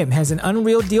 BetMGM has an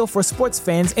unreal deal for sports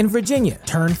fans in Virginia.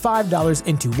 Turn $5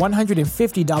 into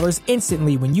 $150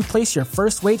 instantly when you place your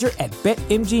first wager at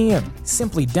BetMGM.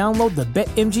 Simply download the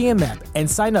BetMGM app and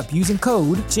sign up using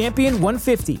code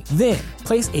Champion150. Then,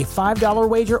 place a $5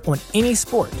 wager on any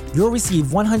sport. You'll receive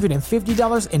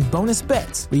 $150 in bonus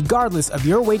bets, regardless of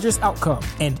your wager's outcome.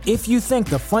 And if you think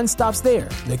the fun stops there,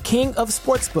 the king of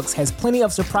sportsbooks has plenty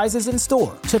of surprises in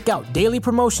store. Check out daily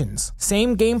promotions,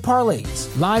 same-game parlays,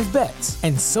 live bets,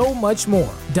 and so much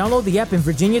more. Download the app in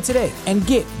Virginia today and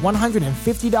get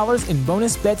 $150 in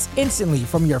bonus bets instantly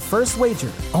from your first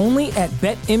wager. Only at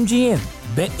BetMGM.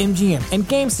 BetMGM and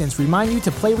GameSense remind you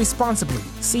to play responsibly.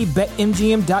 See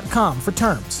BetMGM.com for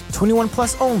terms. 21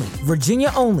 plus only.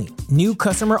 Virginia only. New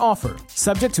customer offer.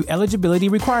 Subject to eligibility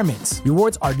requirements.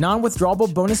 Rewards are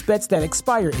non-withdrawable bonus bets that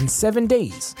expire in 7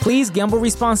 days. Please gamble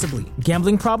responsibly.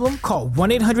 Gambling problem? Call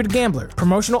 1-800-GAMBLER.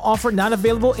 Promotional offer not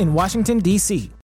available in Washington, D.C.